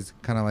 days,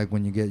 kind of like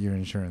when you get your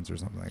insurance or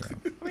something like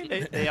that. I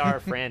mean, they are a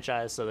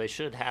franchise, so they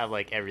should have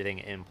like everything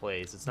in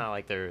place. It's not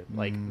like they're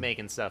like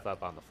making stuff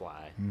up on the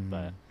fly.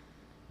 But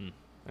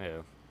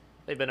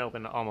they've been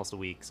open almost a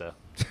week, so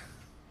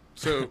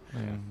So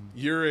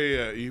you're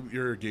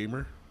a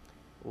gamer.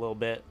 a little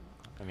bit.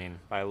 I mean,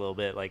 by a little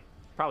bit, like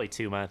probably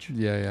too much.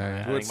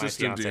 Yeah. I What think my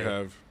system do you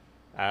fiance-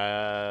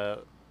 have?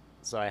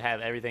 So I have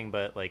everything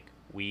but like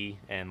Wii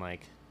and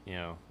like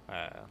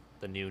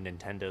the new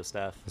Nintendo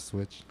stuff. The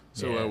Switch.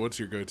 So Yeah. what's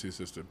your go-to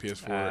system?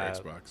 PS4 or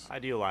Xbox? I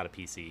do a lot of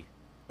PC.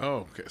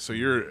 Oh, okay. So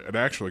you're an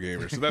actual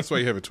gamer. So that's why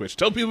you have a Twitch.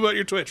 Tell people about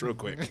your Twitch real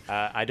quick.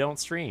 I don't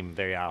stream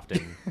very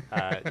often.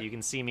 You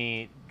can see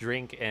me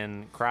drink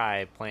and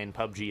cry playing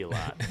PUBG a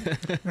lot.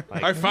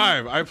 Like, High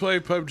five. I play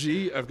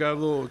PUBG. I've got a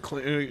little,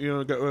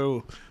 got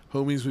little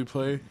homies we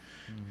play.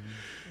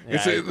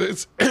 yeah,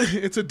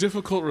 It's a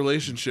difficult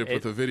relationship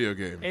with a video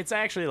game. it's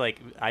actually like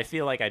I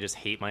feel like I just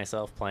hate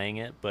myself playing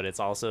it, but it's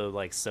also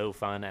like so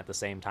fun at the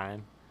same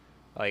time.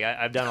 Like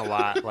I've done a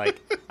lot. Like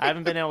I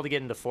haven't been able to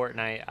get into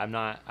Fortnite. I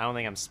don't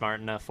think I'm smart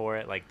enough for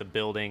it. Like the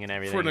building and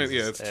everything. Fortnite,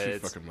 is- it's too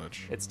fucking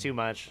much. It's too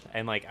much.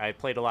 And like I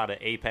played a lot of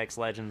Apex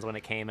Legends when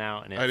it came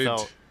out, and I did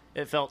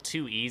it felt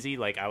too easy.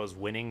 Like I was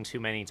winning too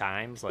many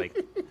times. Like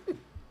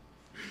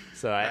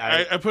so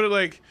I put it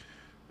like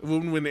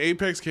when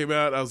Apex came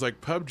out, I was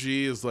like,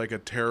 PUBG is like a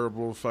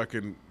terrible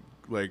fucking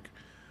like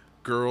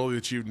girl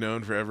that you've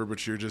known forever,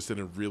 but you're just in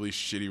a really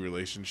shitty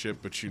relationship,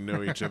 but you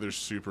know each other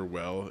super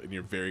well and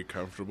you're very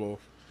comfortable.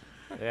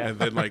 yeah. And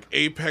then like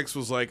Apex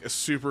was like a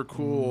super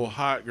cool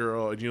hot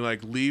girl, and you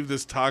like leave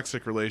this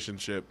toxic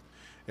relationship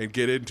and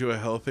get into a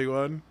healthy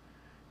one,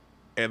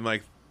 and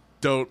like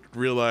don't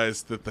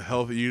realize that the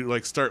healthy you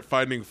like start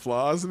finding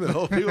flaws in the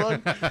healthy one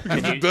because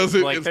And it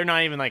doesn't like it's- they're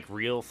not even like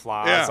real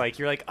flaws. Yeah. Like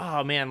you're like,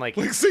 oh man, like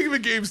saying the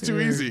game's too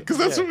easy because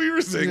that's Yeah. what we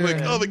were saying. Like,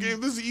 Yeah. oh, the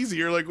game this is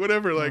easy or like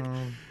whatever. Like,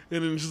 and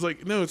it's just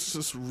like, no, it's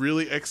just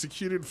really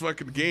executed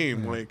fucking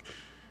game. Like,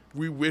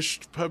 we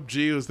wished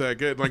PUBG was that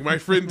good. Like, my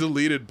friend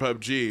deleted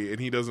PUBG and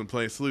he doesn't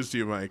play. Salutes to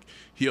you, Mike.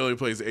 He only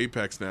plays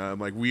Apex now.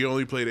 And like, we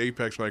only played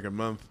Apex for like a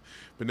month,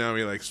 but now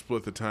we like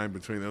split the time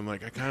between them.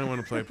 Like, I kind of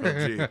want to play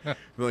PUBG. And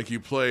like, you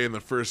play in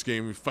the first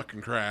game, we fucking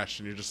crash,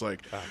 and you're just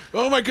like,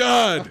 oh my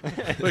god,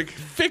 like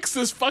fix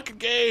this fucking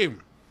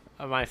game.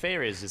 my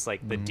favorite is just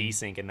like the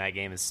desync in that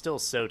game is still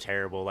so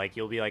terrible. Like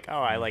you'll be like, oh,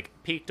 I like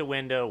peeked a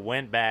window,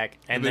 went back,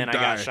 and then I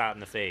got die. shot in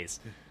the face.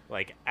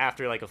 Like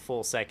after like a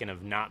full second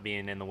of not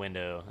being in the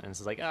window, and it's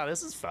just like, oh,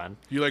 this is fun.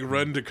 You like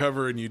run to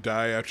cover and you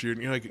die after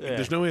you're like, Yeah.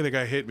 there's no way the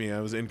guy hit me.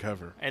 I was in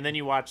cover. And then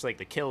you watch like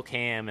the kill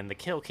cam, and the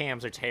kill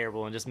cams are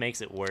terrible, and just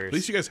makes it worse. At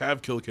least you guys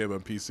have kill cam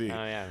on PC. Oh,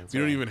 yeah, that's you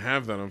don't right. even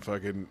have that on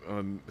fucking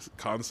on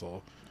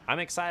console. I'm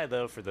excited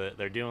though for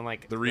they're doing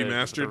like The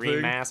remastered the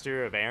thing?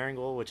 remaster of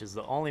Erangel, which is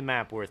the only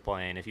map worth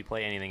playing if you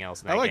play anything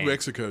else in I that like game.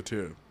 Mexico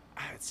too.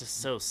 It's just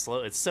so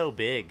slow. It's so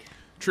big.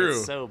 True.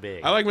 It's so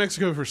big. I like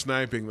Mexico for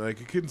sniping. Like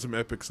getting some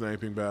epic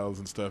sniping battles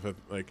and stuff.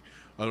 Like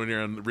when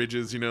you're on the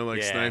ridges, like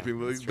Yeah, sniping.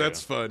 Like, that's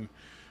that's true. fun.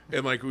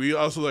 And like we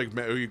also like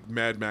we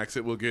Mad Max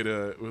it. We'll get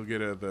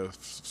the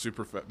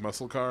super fat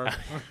muscle car,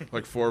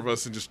 like 4 of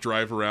us, and just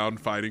drive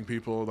around fighting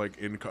people like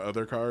in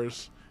other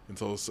cars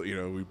until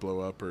we blow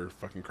up or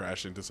fucking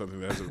crash into something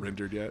that hasn't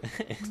rendered yet.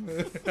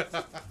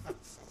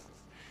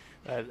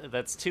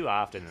 That's too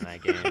often in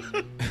that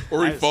game. Or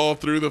we I was- fall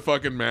through the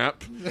fucking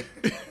map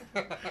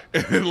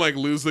and then like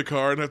lose the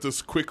car and have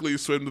to quickly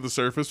swim to the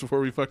surface before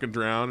we fucking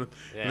drown.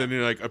 Yeah. And then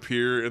you like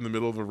appear in the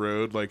middle of a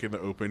road, like in the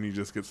open, you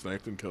just get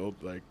sniped and killed.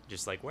 Like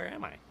Just like, where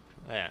am I?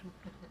 Yeah.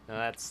 No,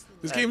 that's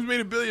this game's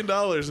made $1 billion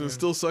and it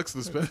still sucks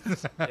this bad.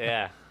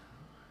 yeah.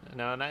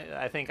 No, and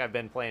I think I've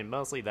been playing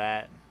mostly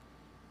that.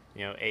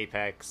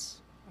 Apex.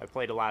 I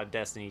played a lot of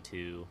Destiny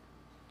 2.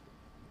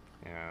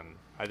 And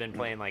I've been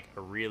playing like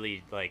a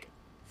really like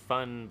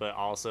fun but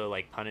also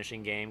like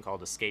punishing game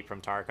called Escape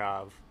from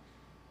Tarkov.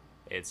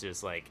 It's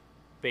just like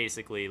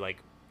basically like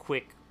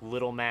quick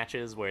little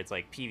matches where it's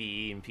like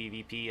PvE and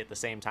PvP at the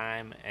same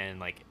time, and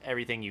like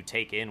everything you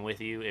take in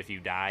with you, if you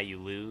die you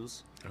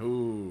lose.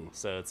 Ooh.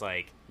 So it's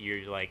like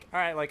you're like, all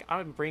right, like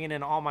I'm bringing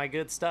in all my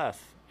good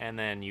stuff, and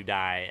then you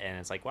die, and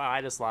it's like, wow,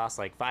 I just lost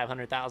like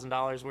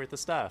 $500,000 worth of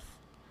stuff.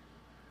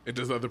 And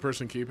does the other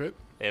person keep it?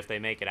 If they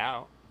make it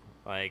out,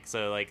 like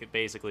so, like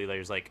basically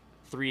there's like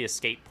 3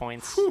 escape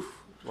points,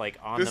 like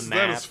on the map.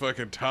 That is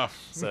fucking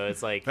tough. So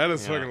it's like That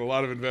is you know, fucking a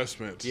lot of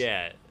investment.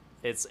 Yeah,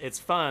 it's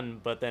fun,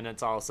 but then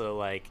it's also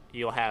like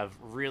you'll have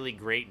really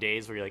great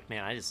days where you're like,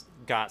 man, I just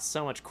got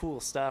so much cool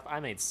stuff. I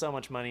made so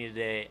much money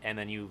today, and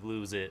then you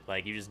lose it.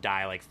 Like you just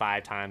die like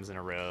 5 times in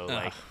a row.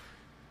 Like,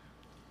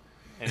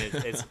 and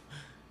it's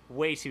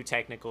way too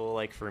technical.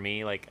 Like for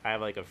me, like I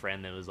have like a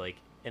friend that was like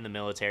in the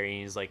military,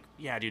 and he's like,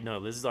 yeah, dude, no,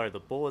 these are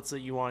the bullets that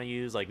you want to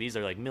use. Like these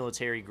are like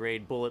military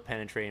grade bullet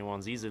penetrating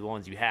ones. These are the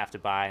ones you have to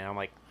buy. And I'm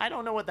like, I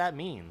don't know what that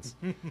means.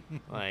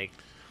 Like.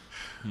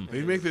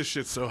 They make this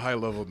shit so high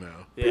level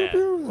now. Yeah,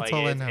 That's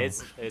all I know.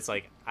 It's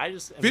like I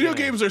just Video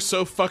games are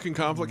so fucking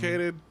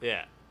complicated.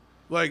 Yeah,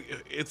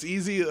 Like it's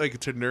easy like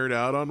to nerd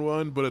out on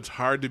one, but it's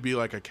hard to be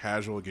like a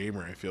casual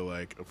gamer. I feel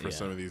like for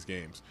some of these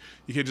games,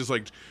 you can't just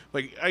like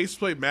I used to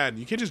play Madden.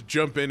 You can't just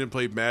jump in and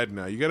play Madden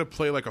now. You got to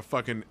play like a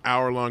fucking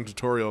hour-long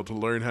tutorial to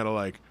learn how to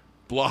like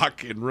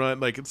block and run.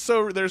 Like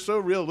they're so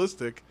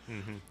realistic.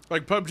 Mm-hmm.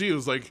 Like PUBG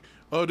was like,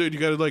 oh dude, you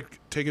got to like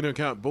take into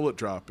account bullet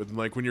drop, and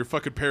like when you're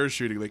fucking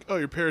parachuting, like oh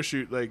your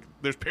parachute, like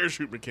there's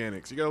parachute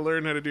mechanics. You got to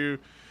learn how to do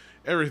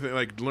everything,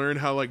 like learn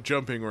how like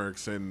jumping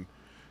works, and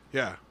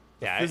yeah.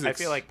 Yeah, I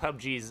feel like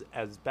PUBG's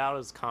about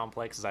as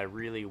complex as I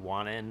really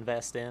want to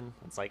invest in.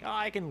 It's like, oh,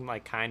 I can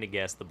like kind of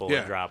guess the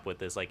bullet drop with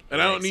this like.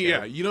 And I don't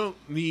need you don't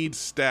need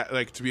stat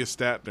like to be a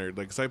stat nerd.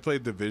 Like, 'cause I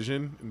played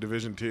Division in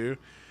Division 2,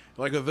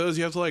 like with those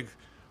you have to like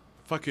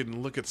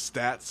fucking look at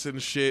stats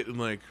and shit and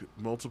like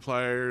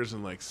multipliers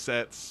and like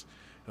sets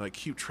and like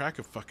keep track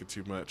of fucking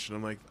too much. And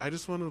I'm like, I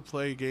just want to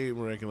play a game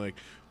where I can like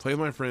play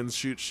with my friends,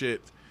 shoot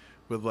shit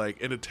with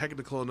like in a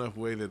technical enough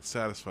way that's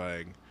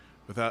satisfying.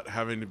 Without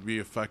having to be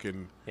a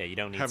fucking you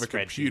don't need have a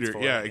computer.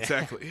 for Yeah, it.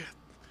 exactly. Yeah.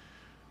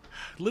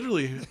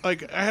 Literally,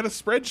 like I had a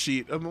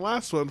spreadsheet on the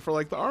last one for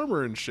like the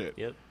armor and shit.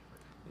 Yep.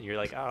 You're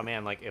like, oh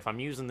man, like if I'm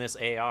using this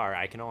AR,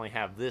 I can only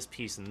have this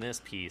piece and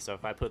this piece. So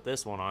if I put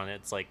this one on,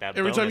 it's like that.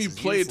 Every time bonus you is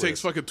play, useless. it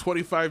takes fucking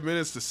 25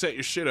 minutes to set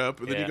your shit up,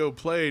 and then you go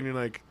play, and you're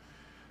like,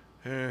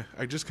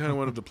 I just kind of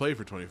wanted to play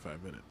for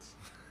 25 minutes.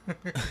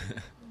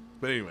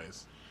 But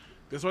anyways,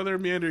 that's why they're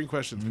meandering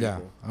questions. People.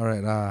 Yeah. All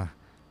right.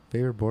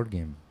 Favorite board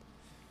game.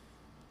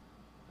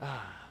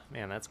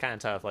 Man, that's kind of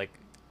tough. Like,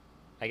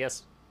 I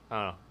guess, I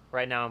don't know.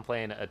 Right now I'm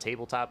playing a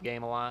tabletop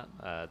game a lot.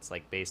 It's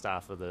like based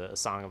off of the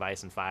Song of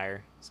Ice and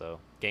Fire,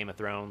 so Game of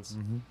Thrones.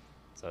 Mm-hmm.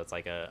 So it's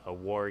like a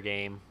war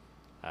game.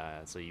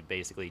 So you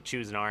basically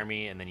choose an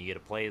army, and then you get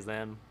to play as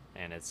them,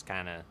 and it's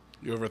kind of...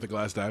 You over at the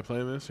Glass Die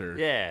playing this? Or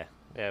Yeah.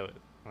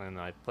 When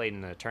I played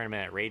in the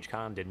tournament at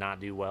RageCon, did not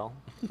do well.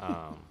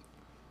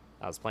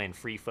 I was playing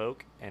Free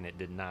Folk, and it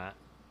did not...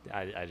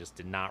 I just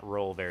did not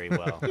roll very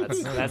well.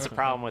 That's the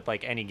problem with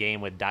like any game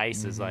with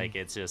dice is like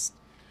it's just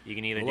you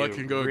can either luck do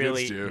can go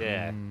really against you.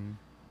 Yeah.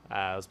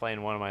 I was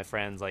playing one of my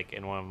friends like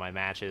in one of my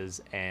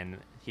matches, and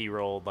he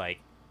rolled like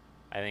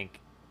I think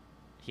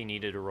he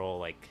needed to roll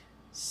like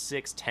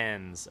 6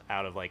 10s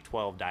out of like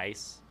 12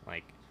 dice,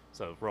 like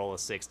so roll a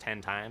 6 10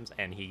 times,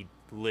 and he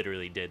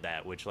literally did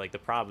that, which like the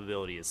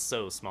probability is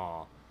so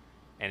small,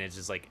 and it's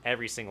just like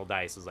every single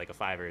dice was like a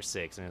 5 or a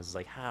 6, and it was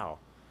like how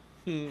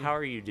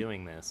are you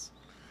doing this?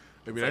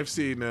 I mean, I've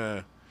seen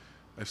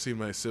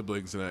my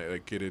siblings and I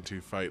like get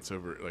into fights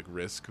over like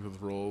Risk with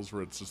rolls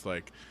where it's just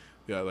like,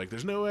 like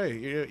there's no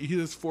way he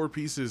has 4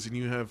 pieces and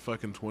you have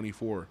fucking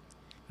 24.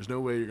 There's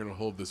no way you're gonna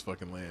hold this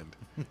fucking land.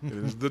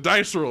 And it's the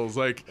dice rolls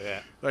like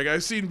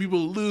I've seen people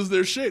lose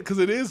their shit because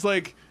it is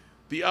like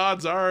the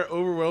odds are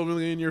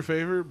overwhelmingly in your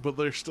favor, but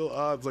there's still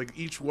odds. Like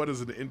each one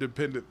is an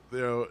independent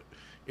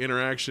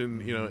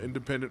interaction,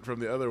 independent from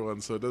the other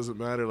one, so it doesn't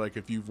matter like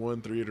if you've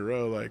won 3 in a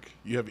row, like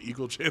you have an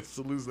equal chance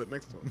to lose that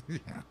next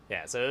one.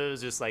 Yeah, so it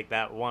was just like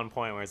that one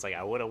point where it's like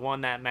I would have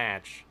won that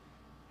match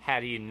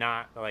had you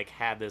not like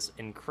had this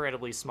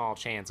incredibly small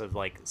chance of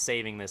like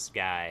saving this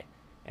guy,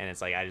 and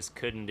it's like I just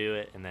couldn't do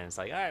it, and then it's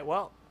like, all right,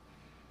 well,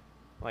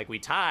 like we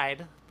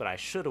tied, but I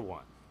should have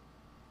won.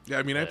 Yeah,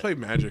 I mean, I play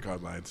Magic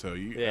online, so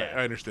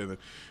I understand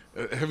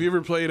that. Have you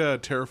ever played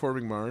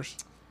Terraforming Mars?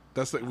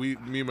 That's like me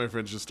and my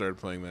friends just started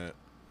playing that.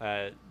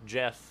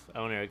 Jeff,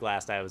 owner of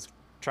Glass Die, was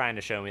trying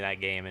to show me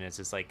that game, and it's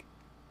just like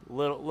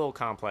little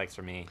complex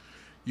for me.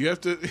 You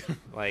have to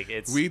like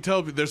it's. We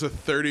tell there's a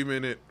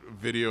 30-minute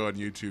video on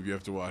YouTube you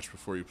have to watch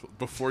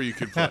before you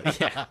can play.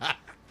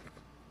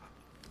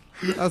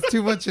 That's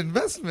too much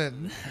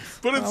investment.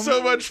 But it's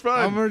so much fun.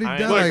 I'm already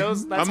done. Like,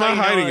 I'm not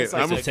hiding it.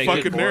 I'm a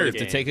fucking nerd.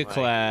 To take a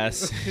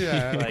class.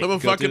 I'm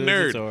a fucking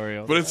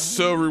nerd. But it's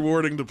so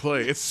rewarding to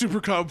play. It's super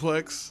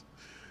complex.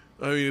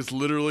 I mean, it's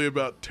literally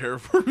about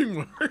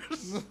terraforming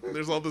Mars.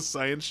 There's all the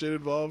science shit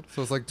involved.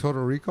 So it's like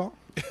Total Recall?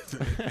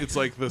 It's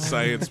like the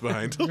science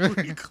behind Total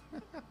Recall.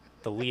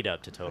 The lead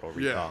up to Total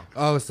Recall. Yeah.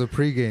 Oh, it's the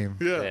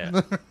pregame.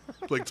 Yeah.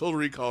 Like Total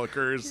Recall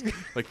occurs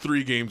like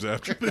 3 games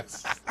after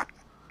this.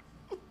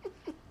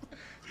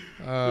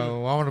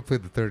 Well, I want to play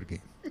the 3rd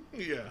game.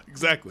 Yeah,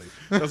 exactly.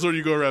 That's where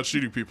you go around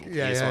shooting people. You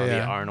just want to be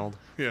Arnold.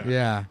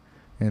 Yeah.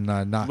 And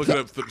not looking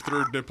up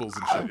third nipples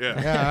and shit.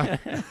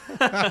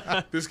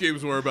 Yeah. This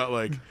game's more about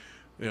like,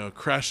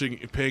 crashing,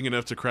 paying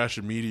enough to crash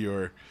a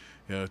meteor,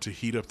 to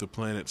heat up the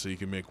planet so you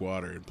can make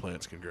water and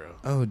plants can grow.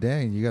 Oh,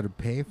 dang. You got to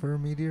pay for a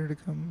meteor to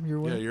come your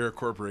way? Yeah, you're a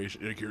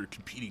corporation. You're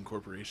competing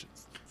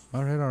corporations.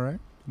 All right.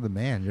 The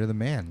man. You're the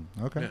man.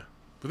 Okay. Yeah.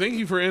 But thank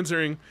you for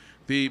answering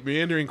the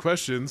meandering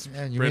questions,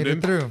 Yeah, you Brendan.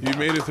 made it through. You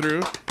made it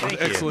through. Thank you.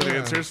 Excellent Yeah.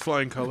 answers,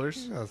 flying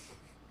colors. Yes.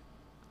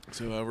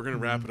 So we're going to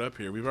wrap it up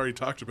here. We've already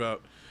talked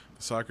about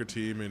the soccer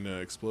team and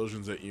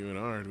explosions at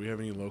UNR. Do we have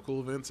any local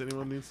events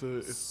anyone needs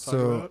to talk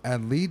So about?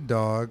 at Lead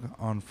Dog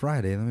on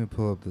Friday, let me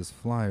pull up this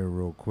flyer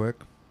real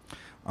quick.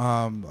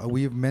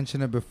 We've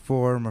mentioned it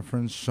before. My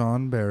friend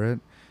Sean Barrett,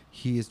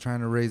 he is trying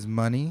to raise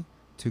money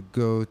to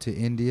go to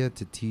India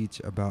to teach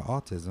about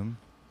autism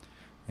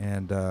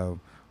and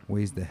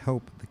ways to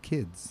help the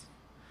kids.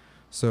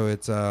 So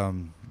it's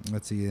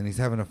let's see, and he's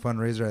having a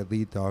fundraiser at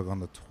Lead Dog on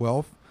the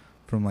 12th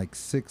from like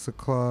 6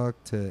 o'clock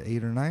to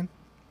 8 or 9,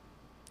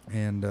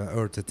 and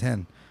or to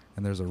 10,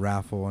 and there's a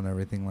raffle and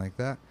everything like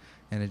that,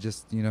 and it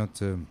just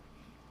to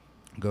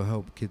go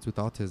help kids with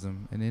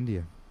autism in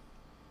India.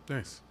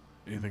 Nice.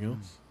 Anything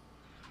else?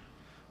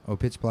 Oh,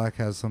 Pitch Black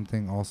has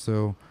something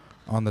also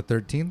on the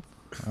 13th,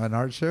 an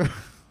art show.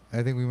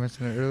 I think we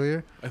mentioned it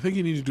earlier. I think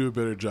you need to do a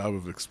better job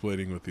of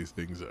explaining what these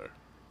things are.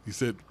 You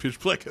said Pitch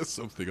Black has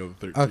something on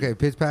the 13th. Okay,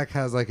 Pitch Black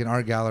has like an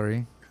art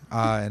gallery,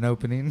 an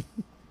opening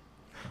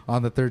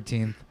on the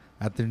 13th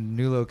at the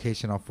new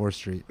location on 4th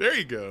Street. There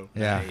you go.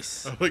 Yeah.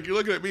 Nice. I'm like, you're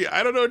looking at me.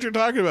 I don't know what you're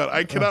talking about.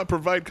 I cannot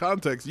provide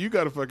context. You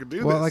got to fucking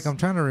do Well, this. like I'm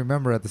trying to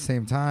remember at the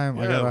same time.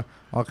 I Yeah. got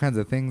all kinds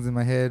of things in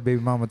my head.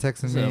 Baby mama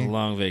texting It's me. a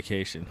long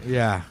vacation.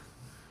 Yeah.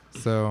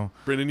 So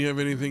Brendan, you have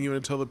anything you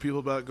want to tell the people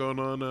about going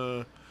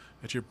on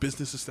at your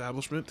business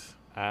establishment?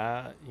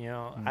 I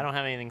don't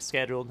have anything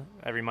scheduled.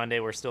 Every Monday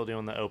we're still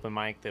doing the open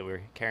mic that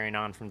we're carrying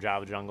on from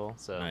Java Jungle.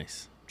 So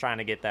Nice. trying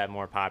to get that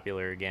more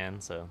popular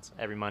again. So it's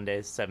every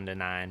Monday, 7 to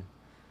 9.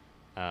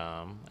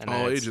 And then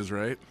All it's ages,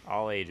 right?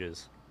 all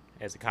ages.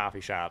 It's a coffee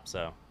shop,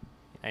 so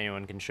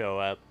anyone can show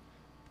up.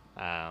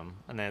 And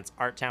then it's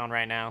Art Town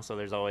right now, so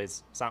there's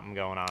always something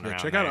going on Yeah, around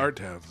check there. out Art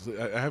Town.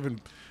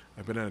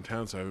 I've been out of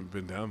town, so I haven't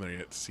been down there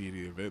yet to see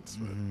any events.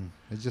 But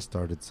it just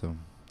started, so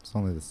it's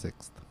only the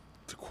 6th.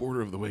 it's a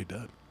quarter of the way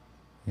done.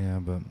 Yeah,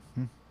 but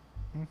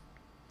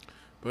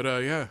But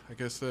yeah, I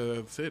guess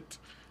that's it.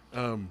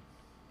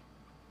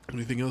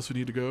 Anything else we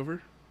need to go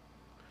over?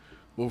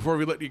 Well, before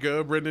we let you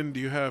go, Brendan, do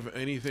you have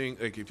anything,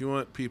 like if you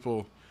want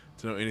people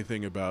to know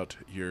anything about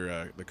your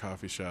the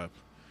coffee shop,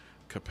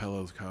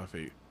 Capello's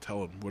Coffee,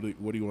 tell them. What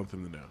do you want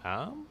them to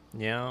know?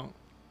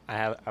 I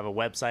have a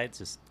website, it's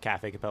just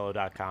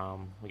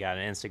cafecapello.com. We got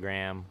an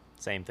Instagram,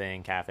 same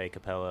thing, Cafe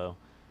Capello.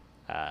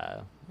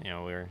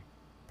 We're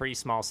pretty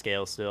small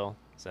scale still.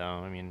 So,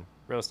 I mean,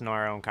 roasting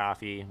our own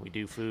coffee. We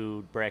do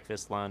food,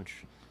 breakfast,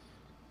 lunch.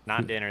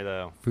 Not dinner,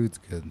 though. food's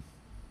good.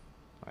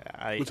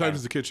 What time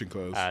does the kitchen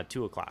close?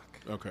 2 o'clock.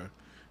 Okay.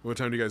 What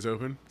time do you guys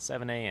open?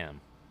 7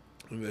 a.m.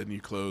 And then you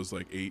close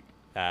like 8.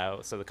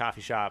 So the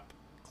coffee shop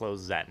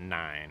closes at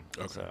 9.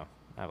 Okay. So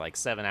I have like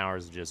 7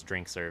 hours of just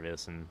drink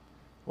service and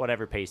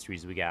whatever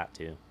pastries we got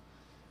to.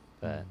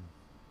 But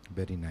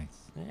Very nice.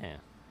 yeah.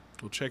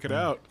 Well, check it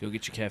out. Go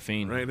get your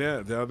caffeine. Right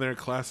now, down there,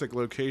 classic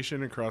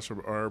location across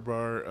from our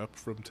bar, up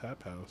from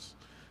Tap House,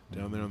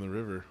 down there on the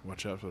river.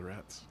 Watch out for the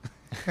rats.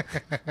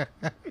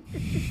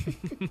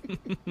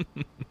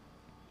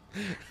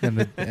 and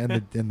the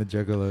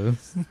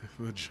juggalos.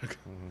 The jug-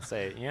 And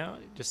say,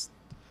 just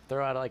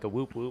throw out like a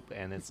whoop whoop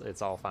and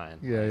it's all fine.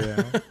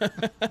 Yeah.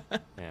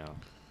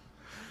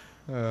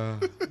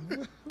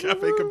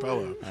 Cafe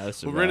Capello. I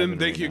was Well, Brendan, surviving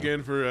thank right you now.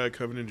 again for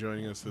coming and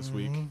joining us this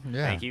week.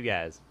 Yeah. Thank you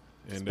guys.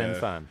 It's And, been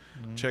fun.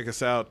 Check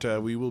us out.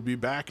 We will be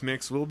back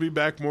next. We'll be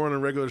back more on a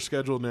regular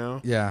schedule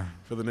now Yeah.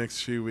 for the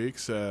next few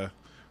weeks. We've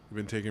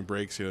been taking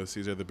breaks.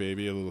 Caesar the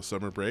baby, a little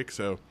summer break.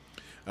 So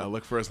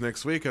look for us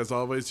next week. As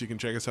always, you can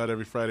check us out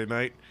every Friday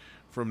night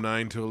from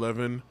 9 to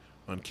 11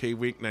 on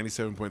K-Week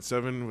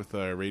 97.7 with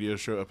our radio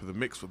show Up in the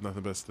Mix with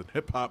nothing less than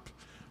hip-hop.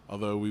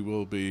 Although we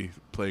will be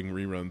playing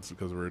reruns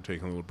because we're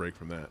taking a little break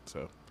from that.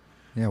 So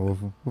Yeah, we'll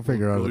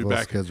figure out a We'll be little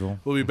back. schedule.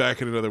 we'll be back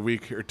in another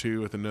week or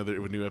two with a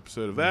new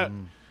episode of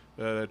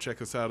that.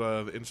 Check us out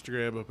on the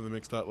Instagram, Up in the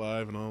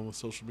Mix.live, and all the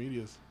social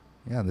medias.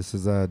 Yeah, this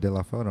is De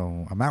La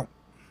Photo. I'm out.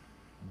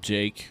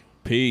 Jake,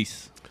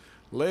 peace.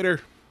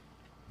 Later.